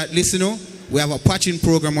know that, listen, we have a patching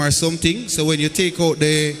program or something, so when you take out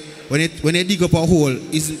the, when you dig up a hole,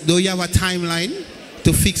 do you have a timeline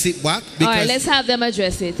to fix it back? All right, let's have them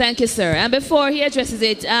address it. Thank you, sir. And before he addresses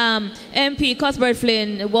it, MP Cuthbert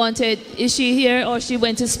Flynn wanted, is she here or she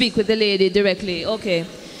went to speak with the lady directly? Okay.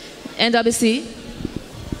 NWC?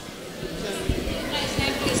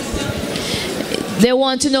 They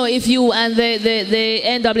want to know if you and the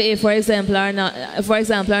NWA, for example, are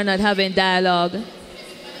not having dialogue.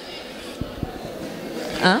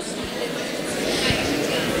 Huh?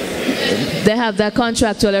 They have that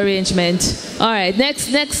contractual arrangement. All right,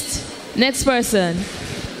 next person.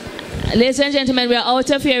 Ladies and gentlemen, we are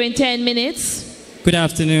out of here in 10 minutes. Good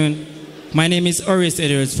afternoon. My name is Oris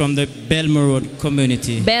Edwards from the Belmore Road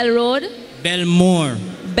community. Bell Road? Belmore.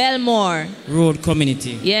 Belmore Road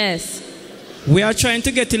community. Yes. We are trying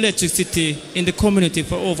to get electricity in the community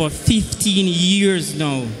for over 15 years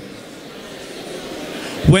now.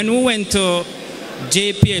 When we went to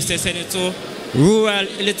JPS, they sent it to rural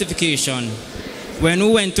electrification. When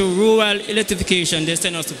we went to rural electrification, they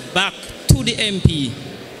sent us back to the MP.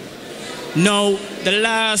 Now, the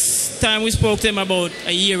last time we spoke to them about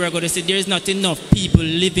a year ago, they said there is not enough people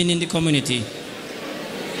living in the community.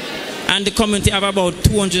 And the community have about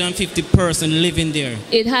 250 persons living there.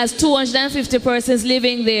 It has 250 persons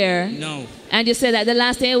living there. No. And you said that the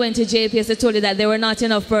last day I went to JPS, they told you that there were not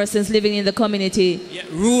enough persons living in the community. Yeah,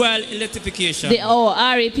 rural electrification.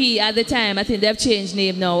 REP at the time. I think they've changed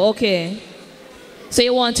name now. Okay. So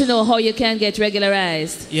you want to know how you can get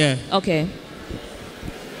regularized? Yeah. Okay.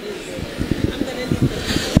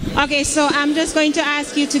 Okay, so I'm just going to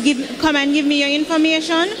ask you to come and give me your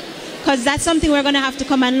information, because that's something we're going to have to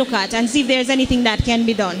come and look at and see if there's anything that can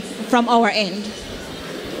be done from our end.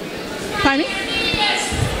 Pardon me?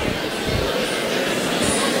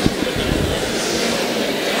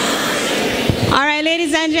 All right,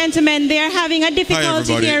 ladies and gentlemen, they're having a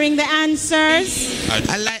difficulty hearing the answers.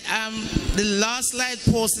 I like the last light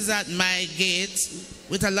post is at my gate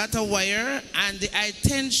with a lot of wire, and the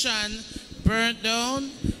attention burned down,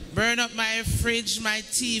 burned up my fridge, my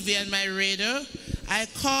TV, and my radio. I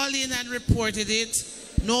called in and reported it.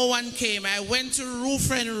 No one came. I went to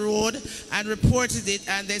Roofren Road and reported it,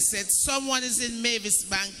 and they said someone is in Mavis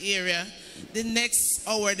Bank area. The next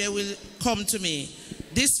hour they will come to me.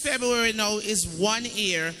 This February now is 1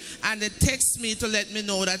 year, and they text me to let me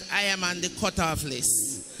know that I am on the cutoff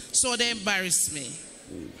list. So they embarrassed me.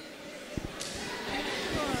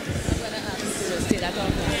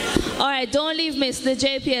 All right, don't leave, Miss. The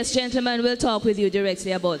JPS gentleman will talk with you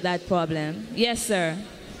directly about that problem. Yes, sir.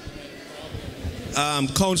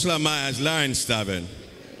 Councillor Myers, Lawrence Tavern.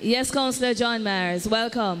 Yes, Councillor John Myers.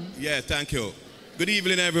 Welcome. Yeah, thank you. Good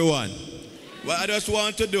evening, everyone. Well, I just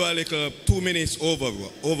want to do a little 2 minutes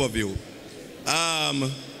overview.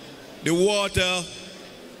 The water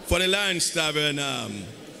for the Lawrence Tavern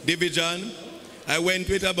division, I went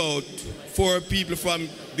with about 4 people from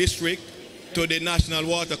district to the National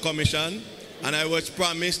Water Commission, and I was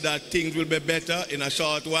promised that things will be better in a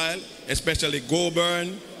short while, especially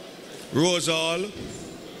Goburn, Rosal,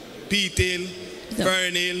 Petil,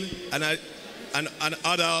 Fernhill, and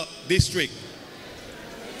other districts.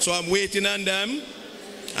 So I'm waiting on them,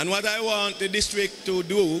 And what I want the district to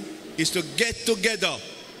do is to get together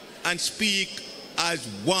and speak as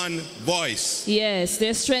one voice. Yes,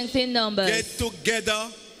 there's strength in numbers. Get together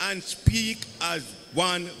and speak as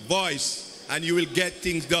one voice, and you will get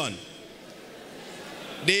things done.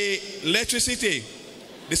 The electricity,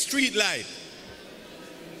 the street light.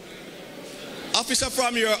 Officer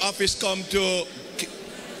from your office come to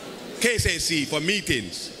KCC for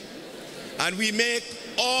meetings, and we make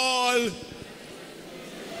all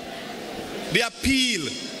the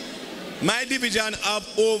appeal. My division have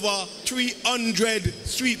over 300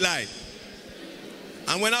 street lights,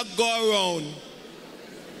 and when I go around,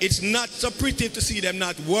 it's not so pretty to see them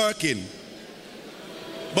not working.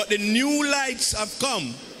 But the new lights have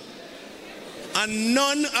come, and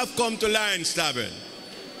none have come to Lawrence Tavern.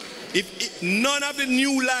 If none of the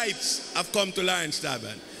new lights have come to Lawrence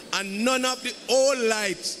Tavern, and none of the old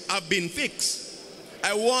lights have been fixed,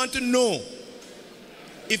 I want to know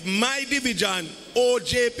if my division owe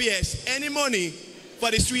JPS any money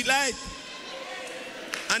for the street light.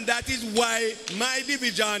 And that is why my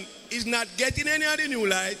division is not getting any of the new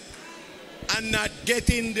light and not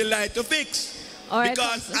getting the light to fix.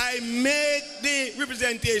 Because I make the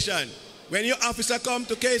representation. When your officer come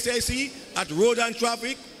to KCC at road and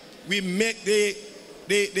traffic, we make the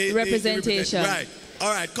representation. Right.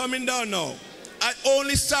 All right, coming down now. I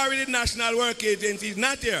only sorry the National Work Agency is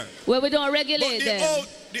not here. Well, we don't regulate them.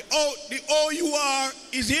 The OUR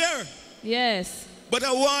is here. Yes. But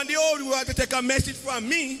I want the OUR to take a message from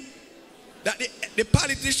me that the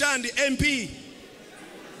politician, the MP,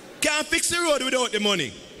 can't fix the road without the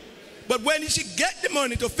money. But when she get the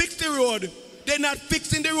money to fix the road, they're not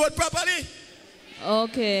fixing the road properly.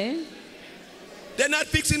 Okay. They're not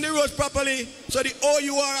fixing the roads properly. So the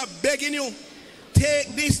OUR are begging you,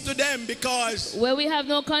 take this to them because... Well, we have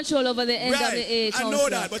no control over the NWA. Right, I know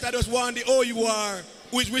that, but I just want the OUR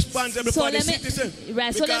who is responsible for the citizen.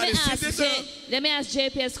 Right, so let me ask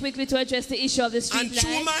JPS quickly to address the issue of the street light. And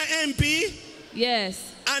through my MP...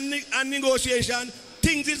 Yes. And negotiation,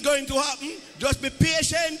 things is going to happen. Just be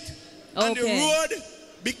patient on the road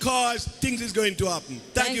because things is going to happen.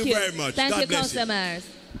 Thank you very much. Thank God you, bless Councillor Myers.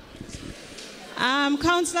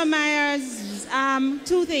 Councillor Myers,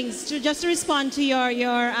 two things just to respond to the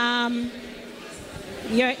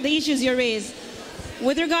issues you raised.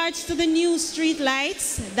 With regards to the new street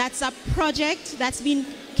lights, that's a project that's been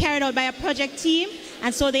carried out by a project team,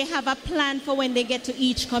 and so they have a plan for when they get to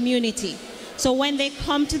each community. So when they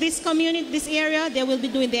come to this community, this area, they will be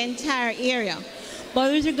doing the entire area.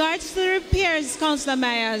 But with regards to the repairs, Councillor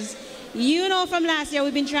Myers, you know from last year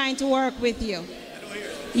we've been trying to work with you.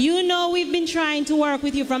 You know we've been trying to work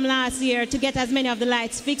with you from last year to get as many of the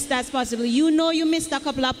lights fixed as possible. You know you missed a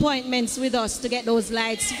couple of appointments with us to get those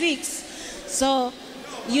lights fixed. So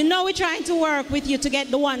you know we're trying to work with you to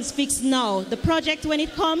get the ones fixed now. The project, when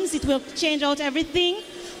it comes, it will change out everything.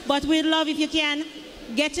 But we'd love if you can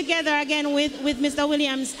get together again with Mr.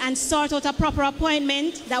 Williams and sort out a proper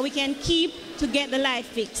appointment that we can keep to get the light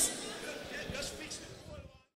fixed.